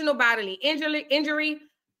intentional bodily injury,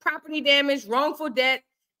 property damage, wrongful death,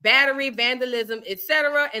 battery, vandalism,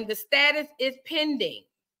 etc. And the status is pending.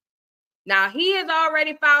 Now, he has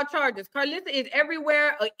already filed charges. Carlissa is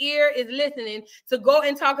everywhere. An ear is listening to go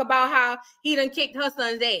and talk about how he done kicked her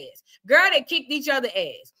son's ass. Girl, they kicked each other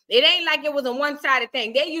ass. It ain't like it was a one-sided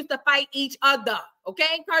thing. They used to fight each other.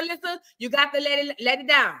 Okay, Carlissa? You got to let it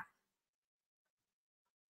down.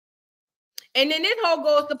 And then this whole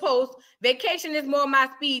goes to post, vacation is more my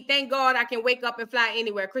speed. Thank God I can wake up and fly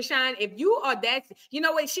anywhere. Chrisean, if you are that, you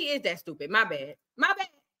know what? She is that stupid. My bad. My bad.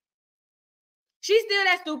 She's still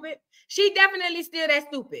that stupid. She definitely still that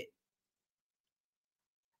stupid.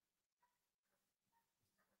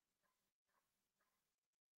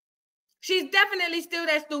 She's definitely still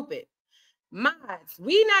that stupid. Mods,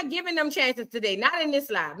 we not giving them chances today. Not in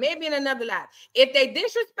this live. Maybe in another live. If they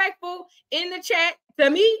disrespectful in the chat to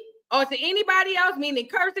me or to anybody else, meaning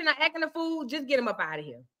cursing or acting a fool, just get them up out of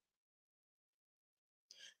here.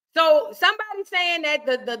 So somebody saying that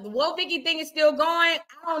the Woe Vicky thing is still going. I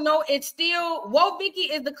don't know. It's still, Woe Vicky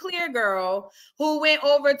is the clear girl who went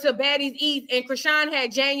over to Baddies East, and Chrisean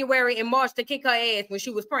had January and March to kick her ass when she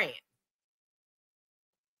was praying.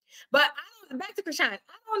 But back to Chrisean. I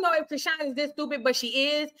don't know if Chrisean is this stupid, but she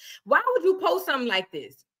is. Why would you post something like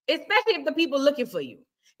this? Especially if the people looking for you.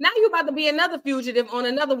 Now you're about to be another fugitive on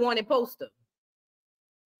another wanted poster.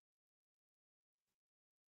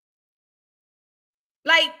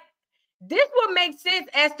 Like, this would make sense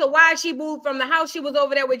as to why she moved from the house she was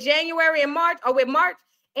over there with January and March, or with March,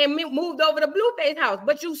 and moved over to Blueface house.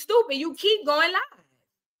 But you stupid, you keep going live.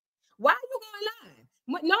 Why are you going live?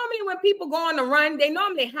 Normally when people go on the run, they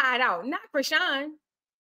normally hide out. Not Chrisean.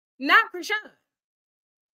 Not Chrisean.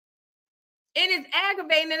 And it's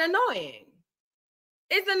aggravating and annoying.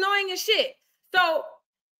 It's annoying as shit. So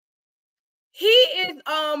he is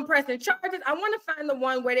pressing charges. I want to find the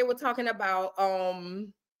one where they were talking about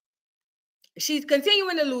she's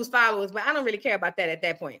continuing to lose followers, but I don't really care about that at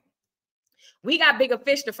that point. We got bigger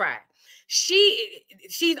fish to fry.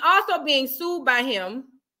 She's also being sued by him.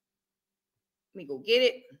 Let me go get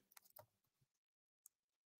it.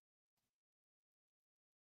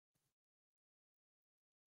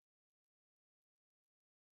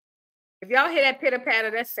 If y'all hear that pitter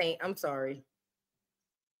patter, that's Saint. I'm sorry.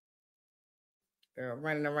 Girl,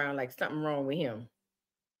 running around like something wrong with him.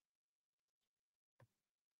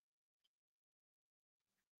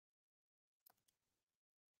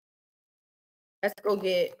 Let's go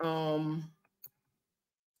get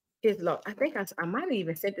his log. I think I might have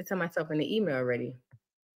even sent it to myself in the email already.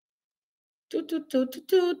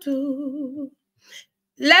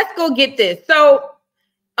 Let's go get this. So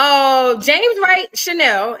James Wright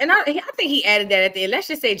Chanel, and I think he added that at the end. Let's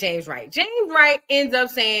just say James Wright. James Wright ends up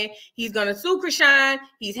saying he's gonna sue Chrisean.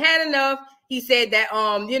 He's had enough. He said that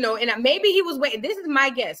you know, and maybe he was waiting. This is my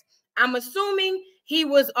guess. I'm assuming he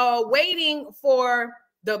was waiting for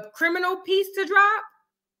the criminal piece to drop.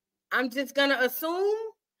 I'm just gonna assume,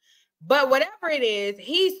 but whatever it is,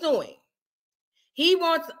 he's suing. He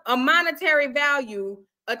wants a monetary value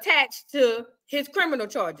attached to his criminal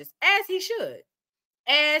charges, as he should.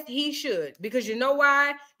 As he should, because you know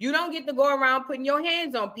why? You don't get to go around putting your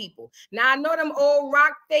hands on people. Now I know them old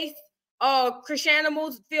rock face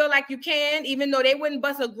Chriseanimals feel like you can, even though they wouldn't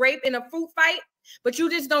bust a grape in a fruit fight, but you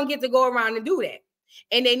just don't get to go around and do that.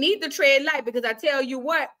 And they need to tread light, because I tell you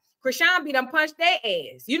what, Chrisean be done punched their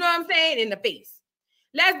ass. You know what I'm saying? In the face.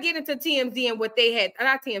 Let's get into TMZ and what they had.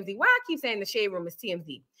 Not TMZ. Why I keep saying the Shade Room is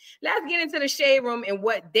TMZ? Let's get into the Shade Room and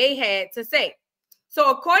what they had to say. So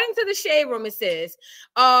according to the Shade Room, it says,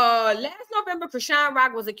 last November, Chrisean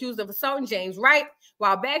Rock was accused of assaulting James Wright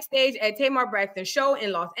while backstage at Tamar Braxton's show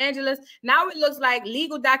in Los Angeles. Now it looks like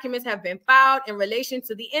legal documents have been filed in relation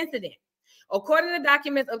to the incident. According to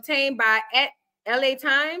documents obtained by LA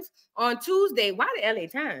Times on Tuesday. Why the LA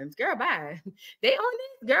Times? Girl, bye. They on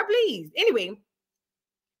this? Girl, please. Anyway,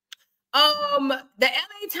 the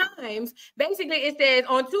LA Times, basically it says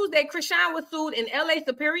on Tuesday, Chrisean was sued in LA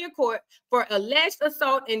Superior Court for alleged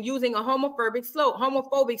assault and using a homophobic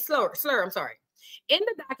slur. I'm sorry. In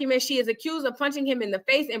the document, she is accused of punching him in the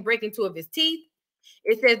face and breaking 2 of his teeth.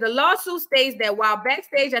 It says the lawsuit states that while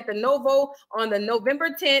backstage at the Novo on the November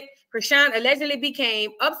 10th, Chrisean allegedly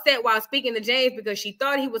became upset while speaking to James because she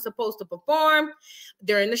thought he was supposed to perform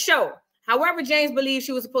during the show. However, James believes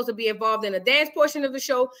she was supposed to be involved in the dance portion of the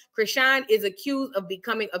show. Chrisean is accused of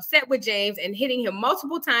becoming upset with James and hitting him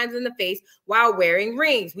multiple times in the face while wearing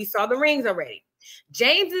rings. We saw the rings already.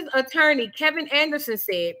 James's attorney, Kevin Anderson,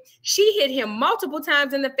 said she hit him multiple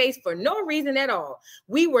times in the face for no reason at all.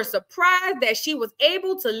 We were surprised that she was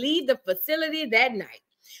able to leave the facility that night.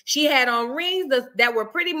 She had on rings that were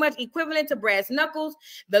pretty much equivalent to brass knuckles.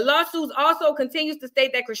 The lawsuit also continues to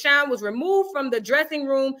state that Chrisean was removed from the dressing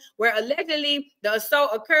room where allegedly the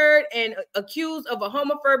assault occurred and accused of a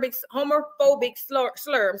homophobic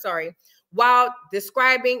slur, while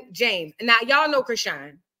describing James. Now, y'all know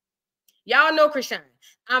Chrisean. Y'all know Chrisean.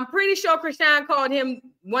 I'm pretty sure Chrisean called him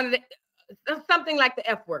one of something like the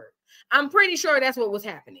F word. I'm pretty sure that's what was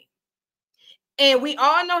happening. And we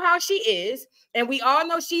all know how she is, and we all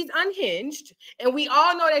know she's unhinged, and we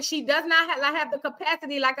all know that she does not have the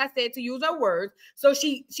capacity, like I said, to use her words. So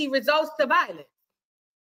she resorts to violence.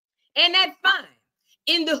 And that's fine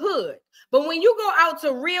in the hood. But when you go out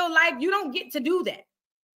to real life, you don't get to do that.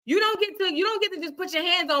 You don't get to just put your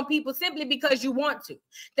hands on people simply because you want to.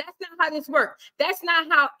 That's not how this works. That's not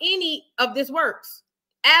how any of this works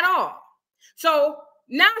at all. So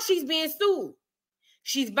now she's being sued.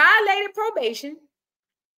 She's violated probation.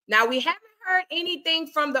 Now, we haven't heard anything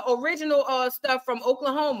from the original stuff from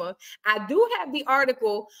Oklahoma. I do have the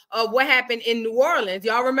article of what happened in New Orleans.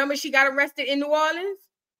 Y'all remember she got arrested in New Orleans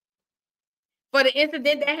for the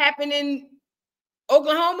incident that happened in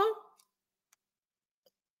Oklahoma?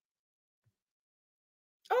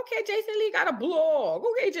 Okay, Jason Lee got a blog.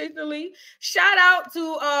 Okay, Jason Lee. Shout out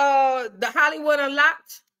to the Hollywood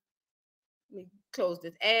Unlocked. Let me close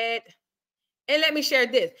this ad. And let me share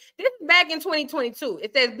this. This is back in 2022.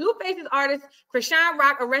 It says Blueface's artist Chrisean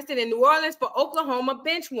Rock arrested in New Orleans for Oklahoma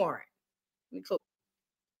bench warrant.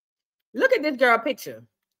 Look at this girl picture.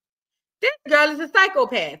 This girl is a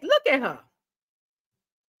psychopath. Look at her.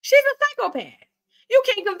 She's a psychopath. You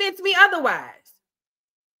can't convince me otherwise.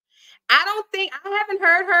 I haven't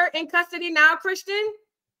heard her in custody now, Christian.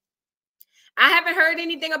 I haven't heard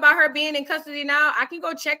anything about her being in custody now. I can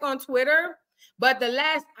go check on Twitter. But the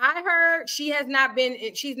last I heard, she's not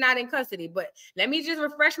in custody. But let me just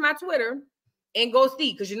refresh my Twitter and go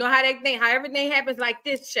see, because you know how how everything happens like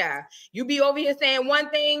this, child. You be over here saying one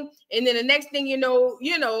thing, and then the next thing you know,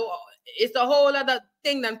 it's a whole other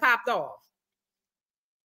thing done popped off.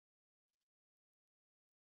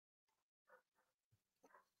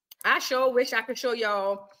 I sure wish I could show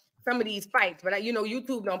y'all some of these fights, but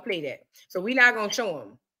YouTube don't play that, so we're not gonna show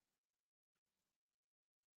them.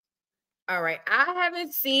 All right, I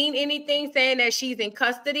haven't seen anything saying that she's in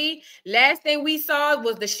custody. Last thing we saw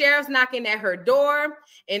was the sheriff's knocking at her door.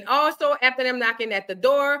 And also after them knocking at the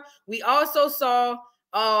door, we also saw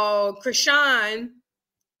Chrisean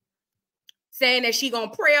saying that she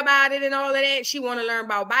gonna pray about it and all of that. She want to learn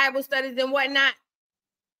about Bible studies and whatnot.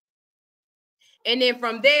 And then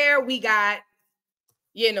from there, we got,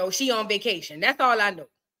 she on vacation. That's all I know.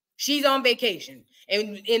 She's on vacation.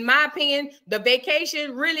 And in my opinion, the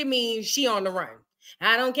vacation really means she on the run.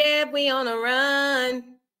 I don't care if we on the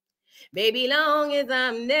run, baby, long as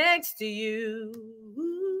I'm next to you.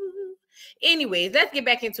 Anyways, let's get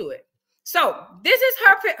back into it. So this is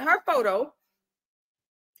her photo.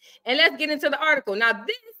 And let's get into the article. Now,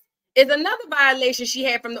 this is another violation she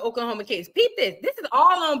had from the Oklahoma case. Peep this. This is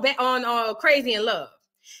all on Crazy in Love.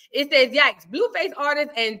 It says, yikes, Blueface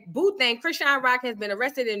artist and boo thing Chrisean Rock has been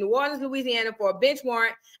arrested in New Orleans, Louisiana for a bench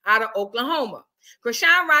warrant out of Oklahoma.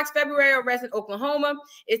 Chrisean Rock's February arrest in Oklahoma.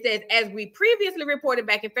 It says, as we previously reported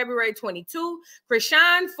back in February 22,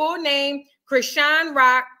 Chrisean, full name, Chrisean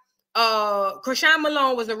Rock, Chrisean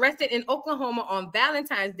Malone was arrested in Oklahoma on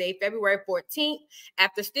Valentine's Day, February 14th,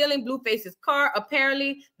 after stealing Blueface's car.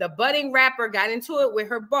 Apparently, the budding rapper got into it with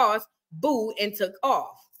her boss, Boo, and took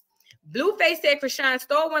off. Blueface said Chrisean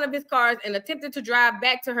stole one of his cars and attempted to drive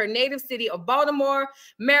back to her native city of Baltimore,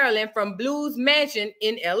 Maryland from Blue's mansion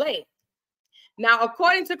in LA. Now,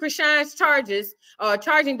 according to Chrisean's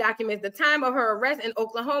charging documents, the time of her arrest in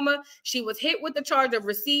Oklahoma, she was hit with the charge of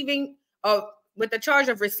received,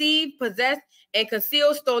 possessed, and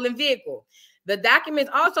concealed stolen vehicle. The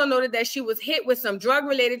documents also noted that she was hit with some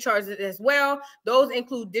drug-related charges as well. Those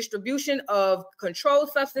include distribution of controlled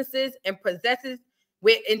substances and possesses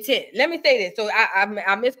with intent. Let me say this. So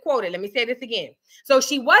I misquoted. Let me say this again. So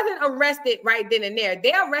she wasn't arrested right then and there.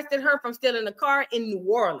 They arrested her from stealing a car in New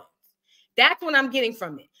Orleans. That's what I'm getting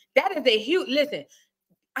from it. That is a huge, listen,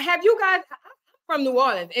 have you guys, I'm from New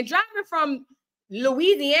Orleans, and driving from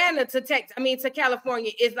Louisiana to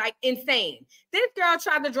California is like insane. This girl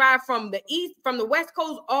tried to drive from the West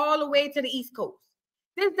Coast all the way to the East Coast.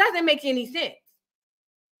 This doesn't make any sense.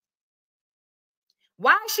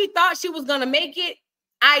 Why she thought she was gonna make it,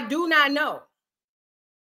 I do not know.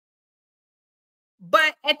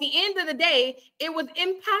 But at the end of the day, it was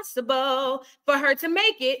impossible for her to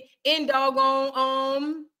make it in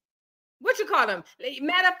doggone what you call them?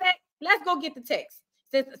 Matter of fact, let's go get the text.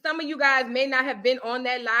 Since some of you guys may not have been on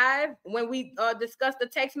that live when we discussed the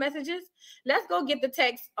text messages, let's go get the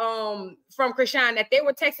text from Chrisean that they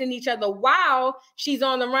were texting each other while she's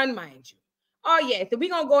on the run, mind you. Oh yeah, so we're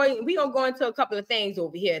gonna go into a couple of things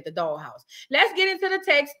over here at the dollhouse. Let's get into the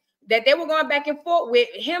text that they were going back and forth with,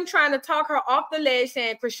 him trying to talk her off the ledge,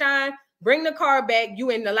 saying, Chrisean, bring the car back,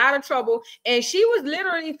 you in a lot of trouble. And she was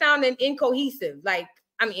literally sounding incoherent.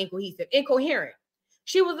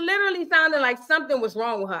 She was literally sounding like something was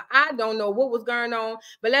wrong with her. I don't know what was going on,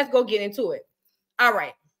 but let's go get into it. All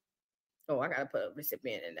right. Oh, I gotta put a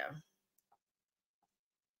recipient in there.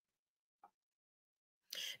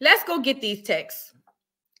 Let's go get these texts,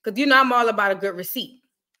 because you know I'm all about a good receipt.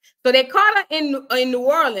 So they caught her in New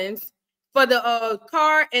Orleans for the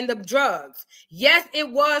car and the drugs. Yes, it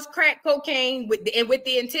was crack cocaine with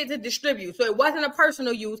the intent to distribute. So it wasn't a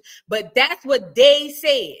personal use, but that's what they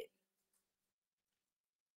said.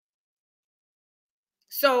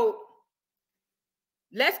 So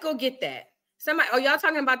let's go get that. Somebody, are y'all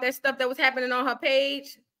talking about that stuff that was happening on her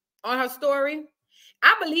page, on her story?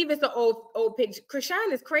 I believe it's an old picture.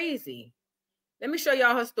 Chrisean is crazy. Let me show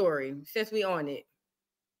y'all her story since we on it.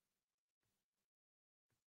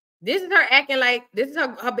 This is her acting like this is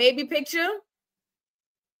her baby picture.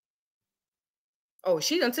 Oh,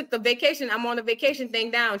 she done took the vacation. I'm on the vacation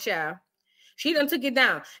thing down, child. She done took it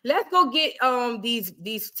down. Let's go get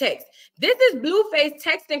these texts. This is Blueface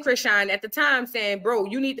texting Chrisean at the time saying, bro,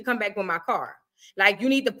 you need to come back with my car. Like, you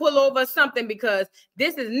need to pull over something because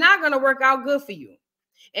this is not gonna work out good for you.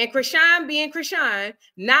 And Chrisean being Chrisean,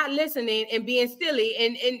 not listening and being silly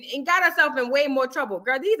and got herself in way more trouble.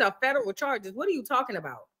 Girl, these are federal charges. What are you talking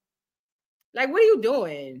about? Like, what are you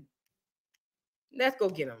doing? Let's go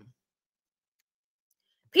get them.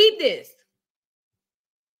 Peep this.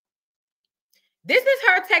 This is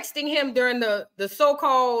her texting him during the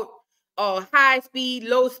so-called high speed,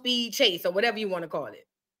 low speed chase, or whatever you want to call it.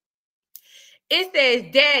 It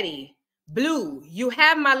says, Daddy, Blue, you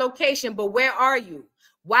have my location, but where are you?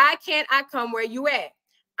 Why can't I come where you at?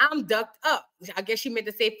 I'm ducked up. I guess she meant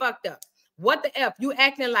to say fucked up. What the F? You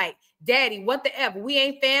acting like, Daddy, what the F? We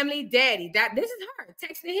ain't family, Daddy. This is her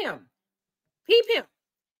texting him. Peep him.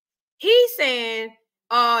 He's saying,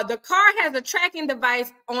 the car has a tracking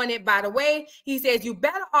device on it, by the way. He says, you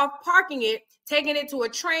better off parking it, taking it to a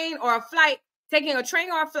train or a flight, taking a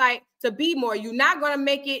train or a flight to be more. You're not going to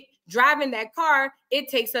make it driving that car. It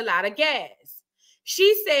takes a lot of gas.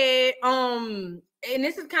 She said, and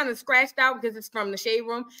this is kind of scratched out because it's from the shade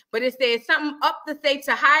room, but it says something up to say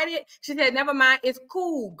to hide it. She said, never mind, it's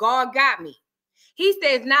cool. God got me. He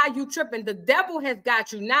says, now you tripping. The devil has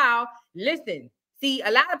got you now. Listen, see,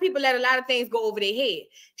 a lot of people let a lot of things go over their head.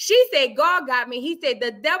 She said, God got me. He said,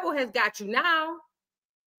 the devil has got you now.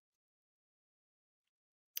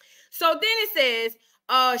 So then it says,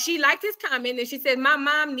 she liked his comment and she said, my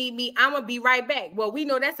mom need me. I'm going to be right back. Well, we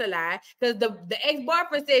know that's a lie because the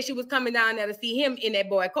ex-boyfriend said she was coming down there to see him in that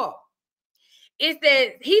boy car. It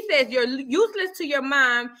says, he says, you're useless to your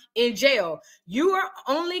mom in jail. You are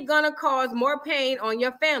only going to cause more pain on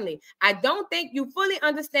your family. I don't think you fully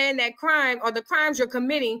understand that crime or the crimes you're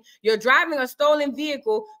committing. You're driving a stolen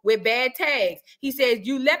vehicle with bad tags. He says,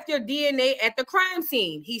 you left your DNA at the crime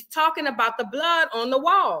scene. He's talking about the blood on the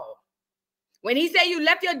wall. When he said you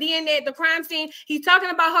left your DNA at the crime scene, he's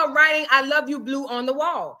talking about her writing, I love you, Blue, on the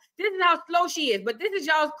wall. This is how slow she is, but this is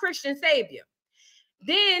y'all's Christian savior.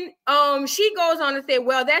 Then she goes on to say,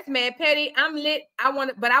 well, that's mad petty. I'm lit. I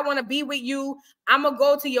want to be with you. I'm going to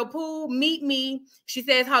go to your pool. Meet me. She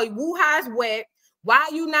says, her woo-ha's wet. Why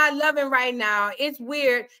you not loving right now? It's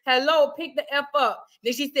weird. Hello, pick the F up.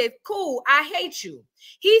 Then she says, cool, I hate you.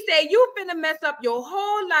 He said, you finna mess up your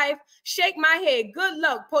whole life. Shake my head. Good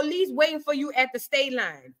luck. Police waiting for you at the state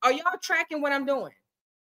line. Are y'all tracking what I'm doing?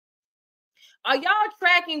 Are y'all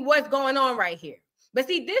tracking what's going on right here? But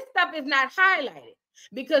see, this stuff is not highlighted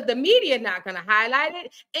because the media not going to highlight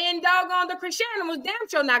it. And doggone the Chrisean was damn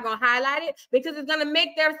sure not going to highlight it because it's going to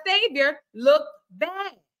make their savior look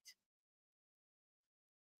bad.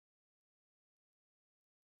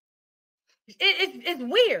 It's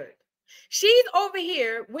weird. She's over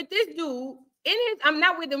here with this dude in his, I'm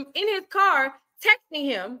not with him, in his car, texting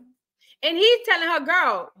him. And he's telling her,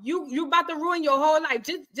 girl, you about to ruin your whole life.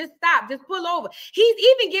 Just stop. Just pull over. He's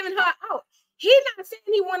even giving her out. He's not saying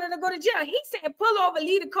he wanted to go to jail. He said, pull over,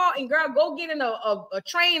 leave the car, and girl, go get in a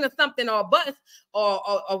train or something, or a bus, or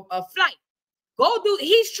a flight. Go do.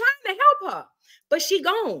 He's trying to help her, but she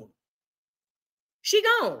gone. She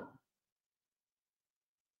gone.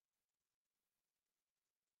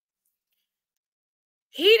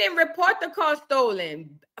 He didn't report the car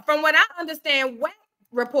stolen. From what I understand, Whack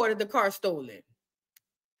reported the car stolen.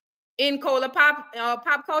 In Cola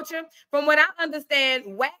pop culture, from what I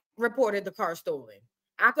understand, Whack reported the car stolen.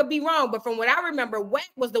 I could be wrong, but from what I remember, Whack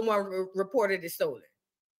was the one who reported it stolen.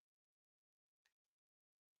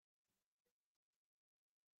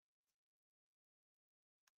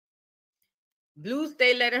 Blue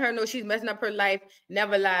stay letting her know she's messing up her life.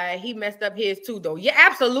 Never lie. He messed up his too, though. Yeah,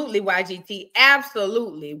 absolutely, YGT.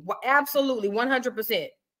 Absolutely. Absolutely. 100%.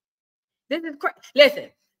 This is crazy. Listen,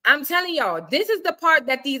 I'm telling y'all, this is the part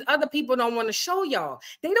that these other people don't want to show y'all.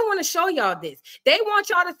 They don't want to show y'all this. They want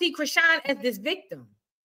y'all to see Chrisean as this victim.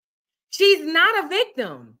 She's not a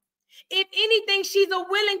victim. If anything, she's a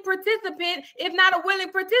willing participant. If not a willing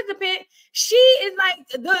participant, she is like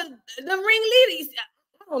the ringleader.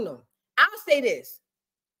 I don't know. I'll say this.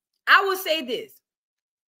 I will say this.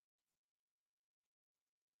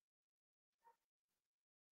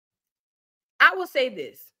 I will say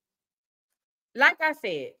this. Like I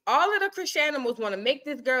said, all of the Chriseanimals want to make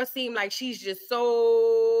this girl seem like she's just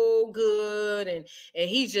so good and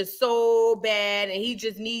he's just so bad and he's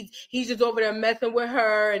just over there messing with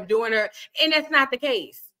her and doing her. And that's not the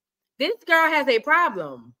case. This girl has a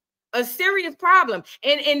problem, a serious problem.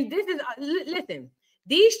 And this is, listen,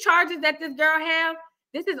 these charges that this girl have,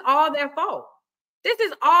 this is all their fault. This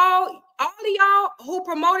is all of y'all who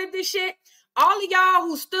promoted this shit. All of y'all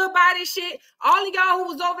who stood by this shit, all of y'all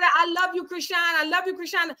who was over there, I love you, Chrisean. I love you,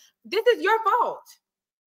 Chrisean. This is your fault.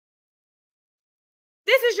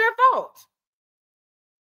 This is your fault.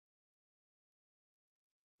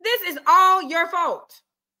 This is all your fault.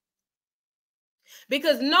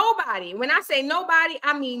 Because nobody, when I say nobody,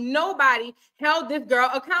 I mean nobody held this girl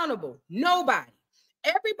accountable. Nobody.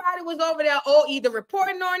 Everybody was over there, either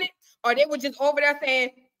reporting on it or they were just over there saying,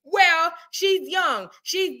 well, she's young,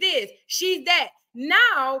 she's this, she's that.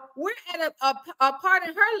 Now we're at a part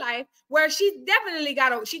in her life where she's definitely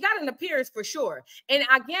got an appearance for sure. And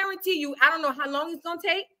I guarantee you, I don't know how long it's gonna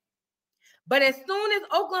take, but as soon as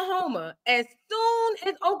Oklahoma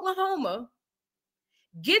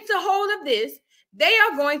gets a hold of this, they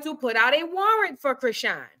are going to put out a warrant for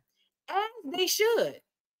Chrisean, as they should.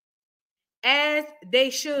 As they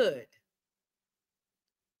should.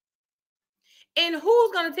 And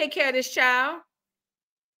who's going to take care of this child?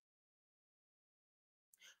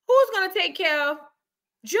 Who's going to take care of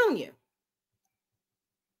Junior?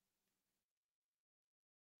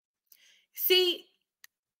 See,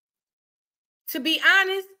 to be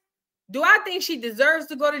honest, do I think she deserves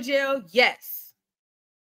to go to jail? Yes.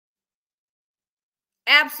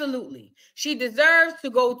 Absolutely. She deserves to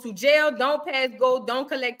go to jail. Don't pass go. Don't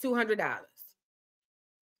collect $200.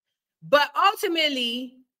 But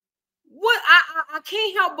ultimately, what I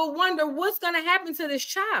can't help but wonder what's going to happen to this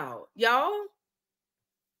child, y'all.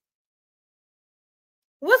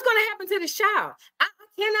 What's going to happen to this child? I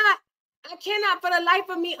cannot for the life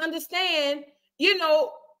of me understand,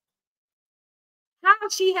 how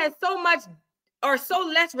she has so much or so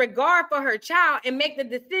less regard for her child and make the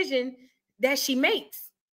decision that she makes.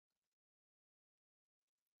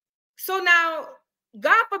 So now,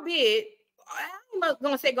 God forbid, I'm not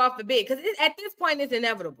going to say God forbid, because at this point, it's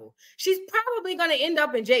inevitable. She's probably going to end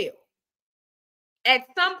up in jail at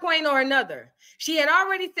some point or another. She had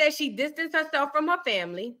already said she distanced herself from her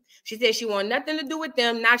family. She said she wanted nothing to do with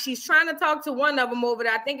them. Now she's trying to talk to one of them over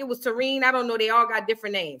there. I think it was Tareen. I don't know. They all got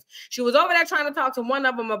different names. She was over there trying to talk to one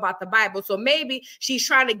of them about the Bible. So maybe she's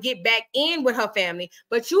trying to get back in with her family.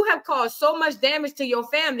 But you have caused so much damage to your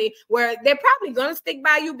family where they're probably going to stick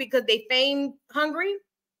by you because they fame hungry.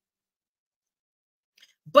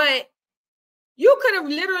 But you could have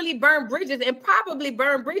literally burned bridges and probably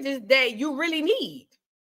burned bridges that you really need.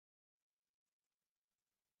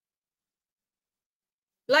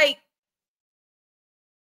 Like,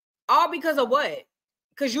 all because of what?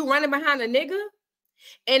 Because you running behind a nigga?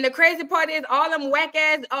 And the crazy part is all them whack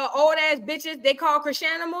ass, old ass bitches they call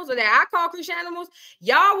Chriseanimals, or that I call Chriseanimals,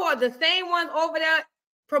 y'all were the same ones over there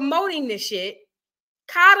promoting this shit,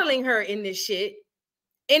 coddling her in this shit.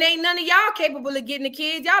 And ain't none of y'all capable of getting the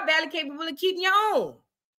kids. Y'all barely capable of keeping your own.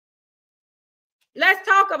 Let's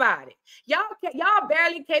talk about it. Y'all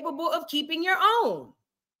barely capable of keeping your own.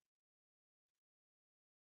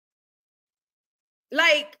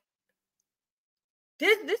 Like,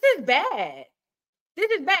 this is bad. This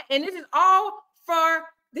is bad. And this is all from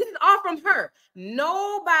her.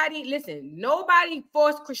 Nobody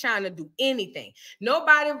forced Chrisean to do anything.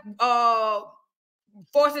 Nobody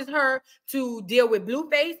forces her to deal with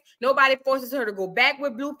Blueface. Nobody forces her to go back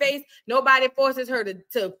with Blueface. Nobody forces her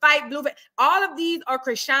to fight Blueface. All of these are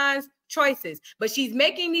Chrisean's choices, but she's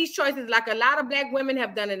making these choices like a lot of Black women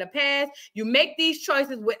have done in the past. You make these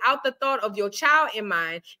choices without the thought of your child in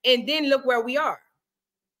mind, and then look where we are.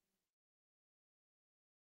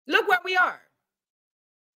 Look where we are.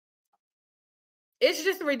 It's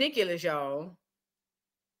just ridiculous, y'all.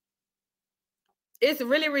 It's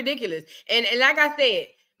really ridiculous. And like I said,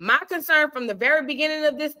 my concern from the very beginning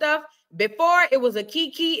of this stuff, before it was a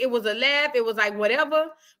kiki, it was a laugh, it was like whatever.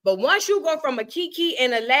 But once you go from a kiki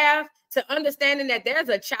and a laugh to understanding that there's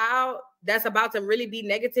a child that's about to really be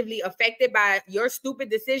negatively affected by your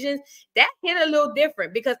stupid decisions, that hit a little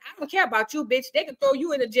different, because I don't care about you, bitch. They can throw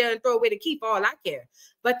you in the jail and throw away the key for all I care.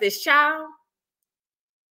 But this child,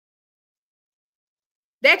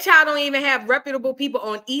 that child don't even have reputable people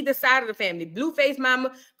on either side of the family. Blueface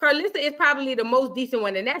mama, Carlissa is probably the most decent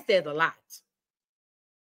one, and that says a lot.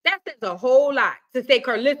 That says a whole lot to say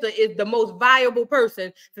Carlissa is the most viable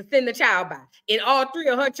person to send the child by. And all three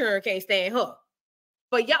of her children can't stand her.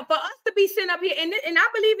 But y'all, for us to be sitting up here, and I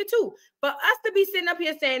believe it too, for us to be sitting up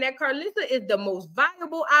here saying that Carlissa is the most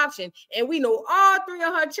viable option, and we know all three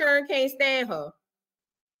of her children can't stand her.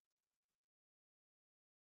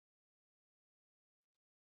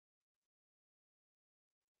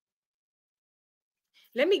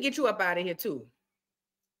 Let me get you up out of here too.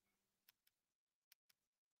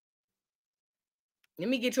 Let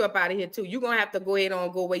me get you up out of here too. You're going to have to go ahead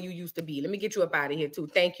and go where you used to be. Let me get you up out of here too.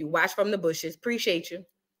 Thank you. Watch from the bushes. Appreciate you.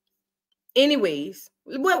 Anyways,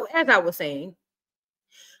 well, as I was saying,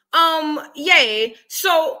 yay.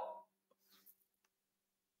 So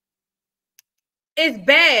it's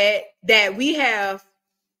bad that we have,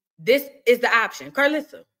 this is the option,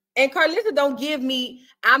 Carlissa. And Carlissa don't give me,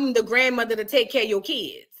 I'm the grandmother to take care of your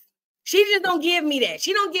kids. She just don't give me that.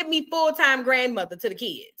 She don't give me full-time grandmother to the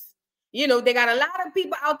kids. You know, they got a lot of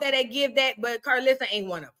people out there that give that, but Carlissa ain't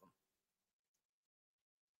one of them.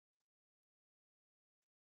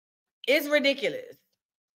 It's ridiculous.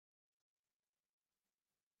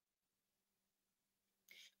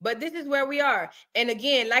 But this is where we are. And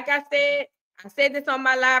again, like I said this on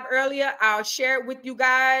my live earlier. I'll share it with you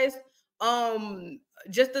guys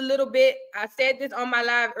just a little bit. I said this on my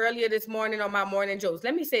live earlier this morning on my morning jokes.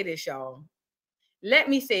 Let me say this, y'all. Let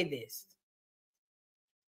me say this.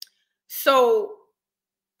 So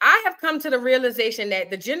I have come to the realization that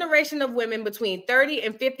the generation of women between 30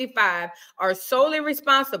 and 55 are solely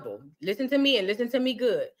responsible. Listen to me and listen to me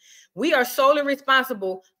good. We are solely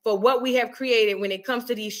responsible for what we have created when it comes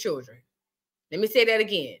to these children. Let me say that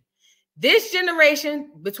again. This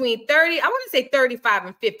generation between 30, I want to say 35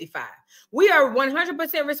 and 55, we are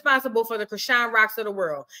 100% responsible for the Chrisean Rocks of the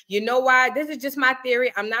world. You know why? This is just my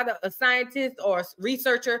theory. I'm not a scientist or a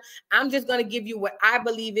researcher. I'm just going to give you what I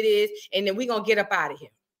believe it is, and then we're going to get up out of here.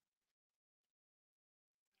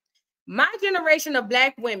 My generation of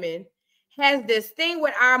Black women has this thing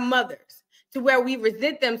with our mothers to where we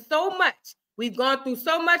resent them so much. We've gone through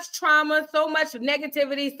so much trauma, so much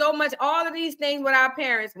negativity, so much, all of these things with our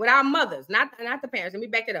parents, with our mothers, not the parents. Let me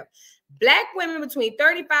back it up. Black women between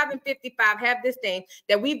 35 and 55 have this thing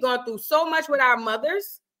that we've gone through so much with our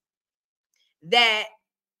mothers that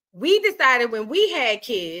we decided when we had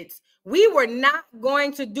kids, we were not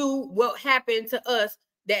going to do what happened to us,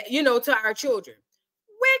 that, you know, to our children,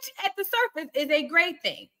 which at the surface is a great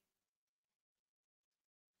thing.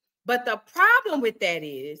 But the problem with that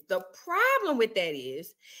is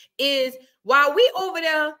while we over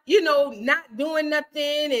there, you know, not doing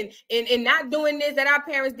nothing and not doing this that our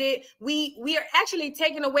parents did, we are actually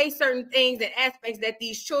taking away certain things and aspects that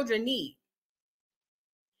these children need.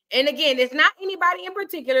 And again, it's not anybody in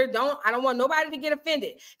particular. I don't want nobody to get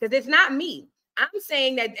offended, because it's not me. I'm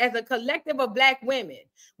saying that as a collective of Black women,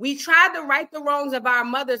 we tried to right the wrongs of our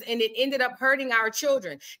mothers, and it ended up hurting our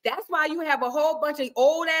children. That's why you have a whole bunch of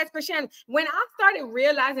old ass Chrisean. When I started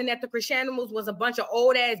realizing that the Chriseanimals was a bunch of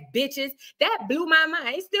old ass bitches, that blew my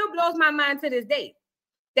mind. It still blows my mind to this day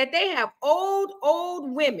that they have old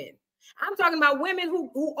women. I'm talking about women who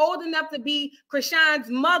old enough to be Chrisean's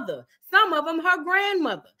mother. Some of them her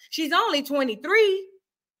grandmother. She's only 23.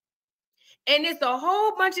 And it's a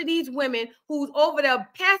whole bunch of these women who's over there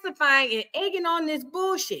pacifying and egging on this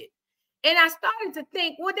bullshit. And I started to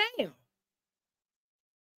think, well, damn,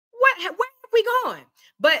 where have we gone?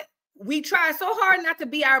 But we tried so hard not to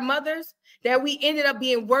be our mothers that we ended up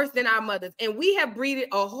being worse than our mothers. And we have breeded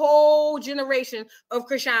a whole generation of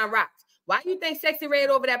Chrisean Rocks. Why do you think Sexy Red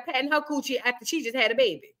over there patting her coochie after she just had a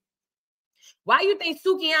baby? Why do you think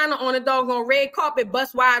Sukiana on a doggone red carpet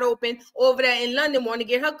bust wide open over there in London want to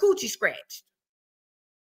get her coochie scratched?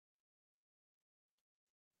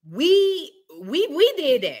 We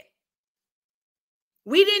did that.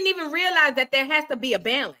 We didn't even realize that there has to be a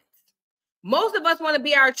balance. Most of us want to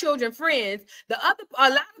be our children's friends. A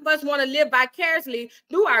lot of us want to live vicariously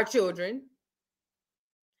through our children.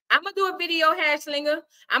 I'm gonna do a video, Hashlinger.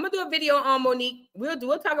 I'm gonna do a video on Monique.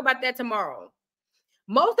 We'll talk about that tomorrow.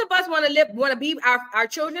 Most of us want to be our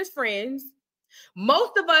children's friends.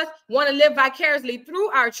 Most of us want to live vicariously through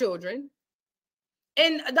our children.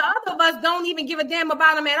 And the other of us don't even give a damn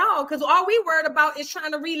about them at all, because all we worried about is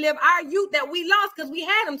trying to relive our youth that we lost because we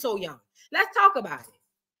had them so young. Let's talk about it.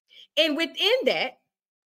 And within that,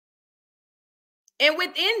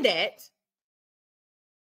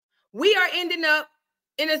 we are ending up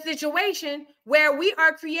in a situation where we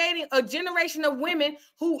are creating a generation of women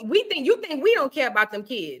who you think we don't care about them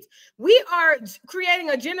kids. We are creating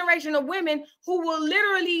a generation of women who will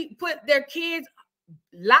literally put their kids'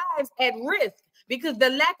 lives at risk because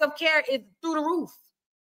the lack of care is through the roof.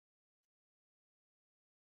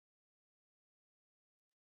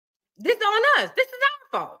 This is on us. This is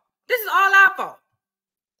our fault. This is all our fault.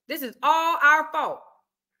 This is all our fault.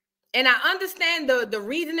 And I understand the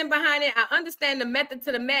reasoning behind it. I understand the method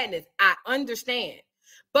to the madness. I understand.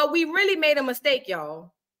 But we really made a mistake,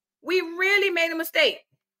 y'all. We really made a mistake.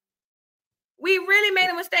 We really made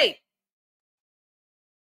a mistake.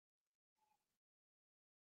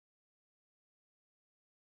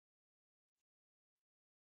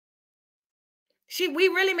 We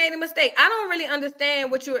really made a mistake. I don't really understand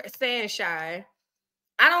what you're saying, Shy.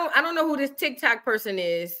 I don't know who this TikTok person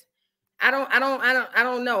is. I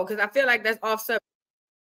don't know, because I feel like that's off subject.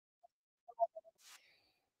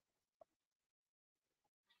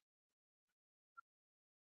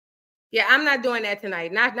 Yeah, I'm not doing that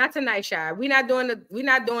tonight. Not tonight, Shy. We're not doing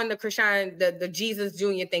the Chrisean, the Jesus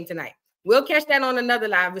Jr. thing tonight. We'll catch that on another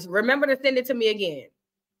live. Remember to send it to me again.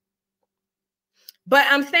 But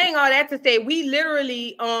I'm saying all that to say we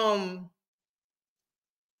literally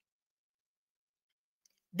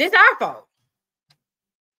this our fault.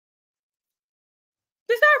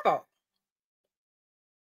 This our fault.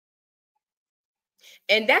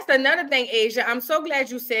 And that's another thing, Asia. I'm so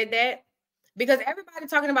glad you said that, because everybody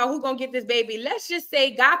talking about who's gonna get this baby. Let's just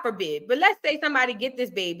say, God forbid, but let's say somebody get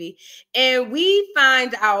this baby and we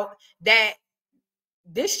find out that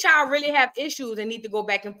this child really have issues and need to go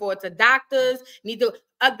back and forth to doctors,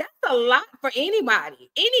 that's a lot for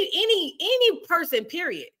anybody, any person,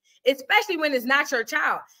 period, especially when it's not your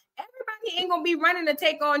child. Everybody ain't gonna be running to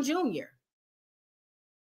take on Junior.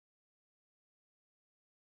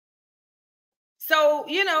 So,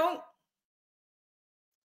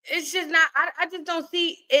 it's just not, I just don't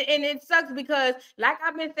see it. And it sucks because, like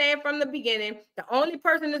I've been saying from the beginning, the only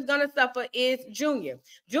person that's going to suffer is Junior.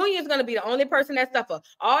 Junior is going to be the only person that suffer.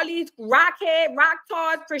 All these rockhead,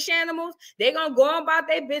 rock-tards, Chriseanimals, they're going to go on about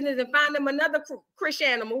their business and find them another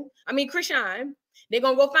Chrisean. They're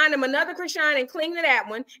going to go find them another Chrisean and cling to that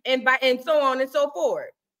one, and so on and so forth.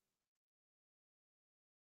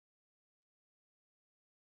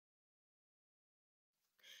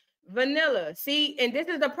 Vanilla, see, and this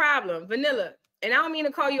is the problem, Vanilla. And I don't mean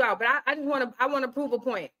to call you out, but I want to prove a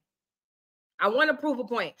point. I want to prove a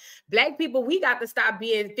point. Black people, we got to stop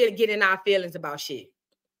getting our feelings about shit.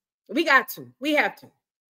 We got to. We have to.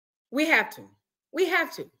 We have to. We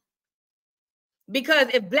have to. Because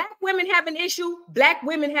if Black women have an issue, Black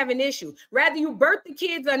women have an issue. Whether you birth the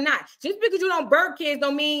kids or not. Just because you don't birth kids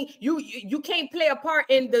don't mean you can't play a part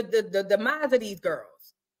in the demise of these girls.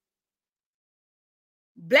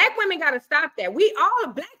 Black women got to stop that. We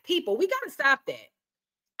all Black people. We got to stop that.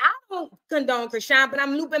 I don't condone Chrisean, but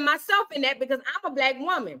I'm looping myself in that because I'm a Black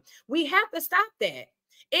woman. We have to stop that.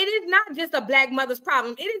 It is not just a Black mother's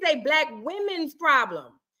problem. It is a Black women's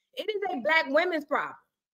problem. It is a Black women's problem.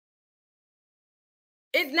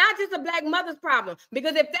 It's not just a Black mother's problem,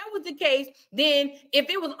 because if that was the case, then if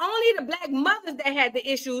it was only the Black mothers that had the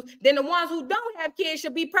issues, then the ones who don't have kids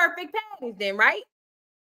should be perfect patties then, right?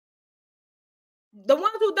 The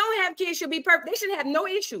ones who don't have kids should be perfect. They should have no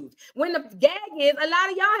issues. When the gag is, a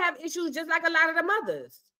lot of y'all have issues just like a lot of the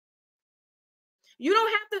mothers. You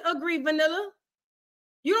don't have to agree, Vanilla.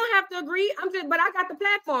 You don't have to agree. But I got the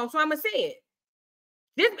platform, so I'm gonna say it.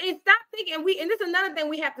 Stop thinking, and this is another thing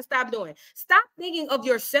we have to stop doing. Stop thinking of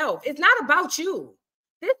yourself. It's not about you.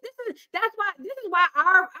 This is why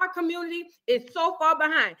our community is so far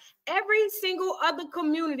behind. Every single other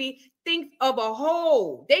community thinks of a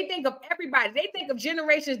whole. They think of everybody. They think of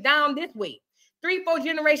generations down this way, 3-4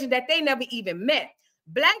 generations that they never even met.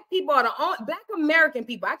 Black people are the only, Black American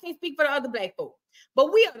people. I can't speak for the other Black folk,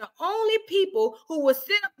 but we are the only people who will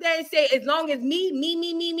sit up there and say, as long as me,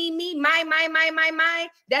 my,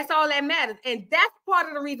 that's all that matters. And that's part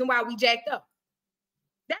of the reason why we jacked up.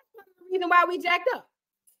 That's part of the reason why we jacked up.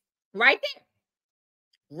 Right there.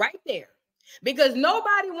 Right there. Because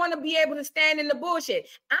nobody want to be able to stand in the bullshit.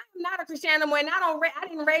 I'm not a Chrisean anymore, and I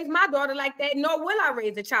didn't raise my daughter like that, nor will I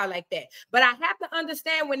raise a child like that. But I have to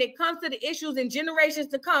understand when it comes to the issues in generations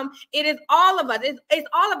to come, it is all of us. It's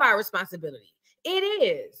all of our responsibility. It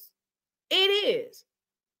is. It is.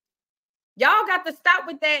 Y'all got to stop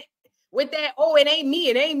with that, oh, it ain't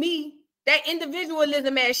me. That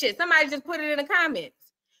individualism ass shit. Somebody just put it in the comments.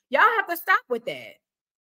 Y'all have to stop with that.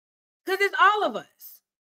 Because it's all of us.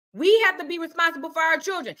 We have to be responsible for our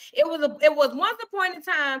children. It was once upon a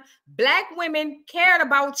time, Black women cared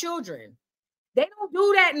about children. They don't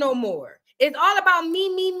do that no more. It's all about me.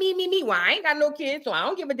 Well, I ain't got no kids, so I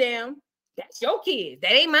don't give a damn. That's your kids.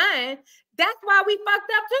 That ain't mine. That's why we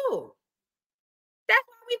fucked up too. That's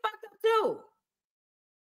why we fucked up too.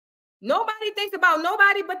 Nobody thinks about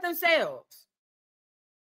nobody but themselves.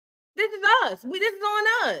 This is us. This is on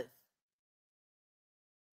us.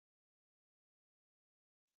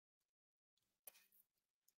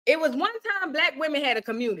 It was one time Black women had a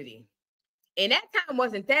community. And that time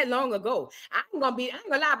wasn't that long ago. I ain't gonna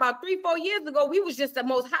lie, about 3-4 years ago, we was just the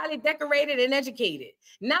most highly decorated and educated.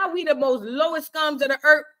 Now we the most lowest scums of the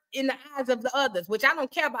earth in the eyes of the others, which I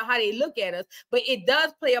don't care about how they look at us, but it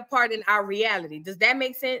does play a part in our reality. Does that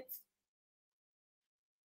make sense?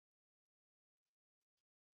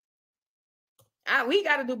 We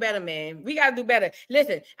got to do better, man. We got to do better.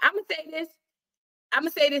 Listen, I'm gonna say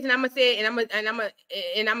this, and I'm gonna say it,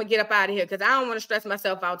 and I'm gonna get up out of here because I don't want to stress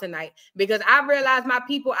myself out tonight. Because I realize my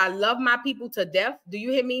people, I love my people to death. Do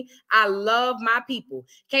you hear me? I love my people.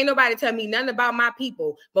 Can't nobody tell me nothing about my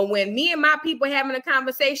people. But when me and my people having a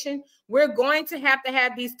conversation, we're going to have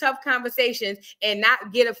these tough conversations and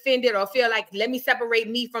not get offended or feel like, let me separate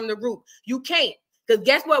me from the group. You can't. Because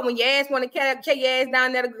guess what? When your ass want to carry your ass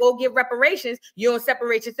down there to go give reparations, you don't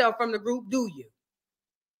separate yourself from the group, do you?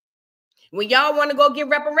 When y'all want to go give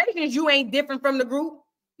reparations, you ain't different from the group.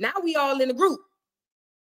 Now we all in the group.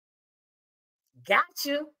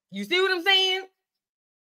 Gotcha. You see what I'm saying?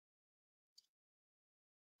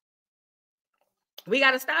 We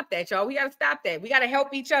got to stop that, y'all. We got to stop that. We got to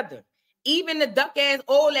help each other. Even the duck-ass,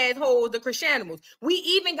 old-ass hoes, the Chriseanimals. We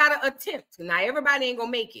even got to attempt. Now, everybody ain't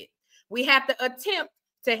going to make it. We have to attempt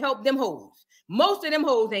to help them hoes. Most of them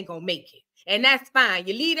hoes ain't going to make it. And that's fine.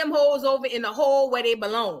 You leave them hoes over in the hole where they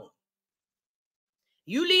belong.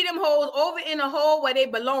 You leave them hoes over in a hole where they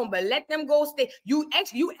belong, but let them go stay. You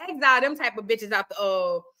exile them type of bitches out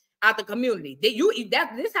the community. This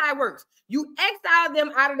is how it works. You exile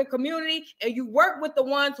them out of the community and you work with the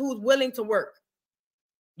ones who's willing to work.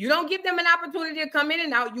 You don't give them an opportunity to come in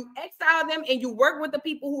and out. You exile them and you work with the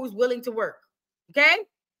people who's willing to work. Okay?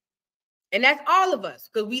 And that's all of us,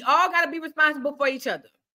 because we all got to be responsible for each other.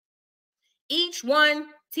 Each one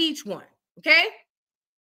teach one. Okay?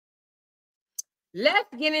 Let's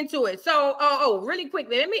get into it. So, really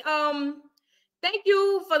quickly, let me thank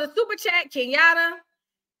you for the super chat, Kenyatta.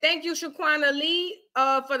 Thank you, Shaquana Lee,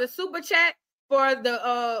 for the super chat.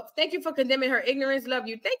 Thank you for condemning her ignorance. Love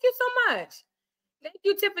you. Thank you so much. Thank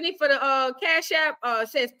you, Tiffany, for the Cash App.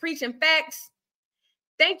 Says preaching facts.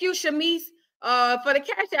 Thank you, Shamise, for the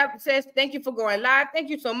Cash App. Says thank you for going live. Thank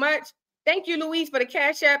you so much. Thank you, Louise, for the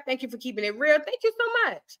Cash App. Thank you for keeping it real. Thank you so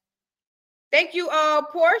much. Thank you,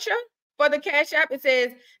 Portia, for the Cash App. It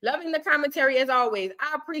says, loving the commentary as always.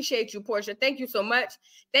 I appreciate you, Portia. Thank you so much.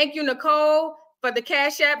 Thank you, Nicole, for the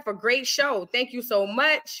Cash App, for great show. Thank you so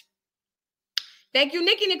much. Thank you,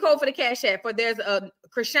 Nikki Nicole, for the Cash App. For there's a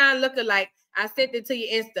Chrisean lookalike. I sent it to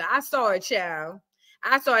your Insta. I saw it, child.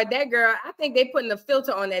 I saw it. That girl, I think they putting a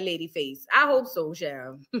filter on that lady face. I hope so,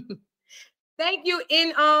 child. Thank you,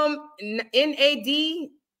 NAD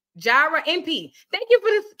Jara MP. Thank you for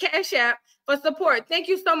this Cash App for support. Thank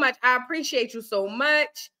you so much. I appreciate you so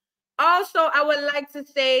much. Also, I would like to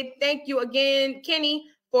say thank you again, Kenny,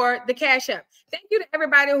 for the Cash App. Thank you to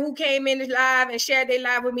everybody who came in live and shared their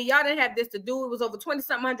live with me. Y'all didn't have this to do. It was over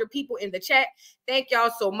 20-something hundred people in the chat. Thank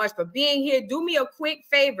y'all so much for being here. Do me a quick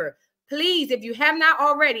favor. Please, if you have not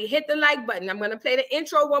already, hit the like button. I'm going to play the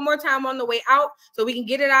intro one more time on the way out so we can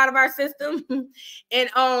get it out of our system. and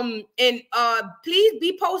please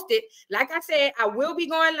be posted. Like I said, I will be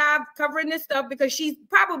going live covering this stuff because she's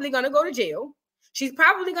probably going to go to jail. She's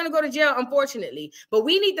probably going to go to jail, unfortunately. But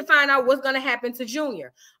we need to find out what's going to happen to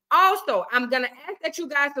Junior. Also, I'm going to ask that you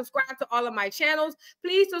guys subscribe to all of my channels.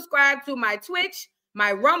 Please subscribe to my Twitch,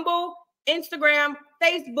 my Rumble,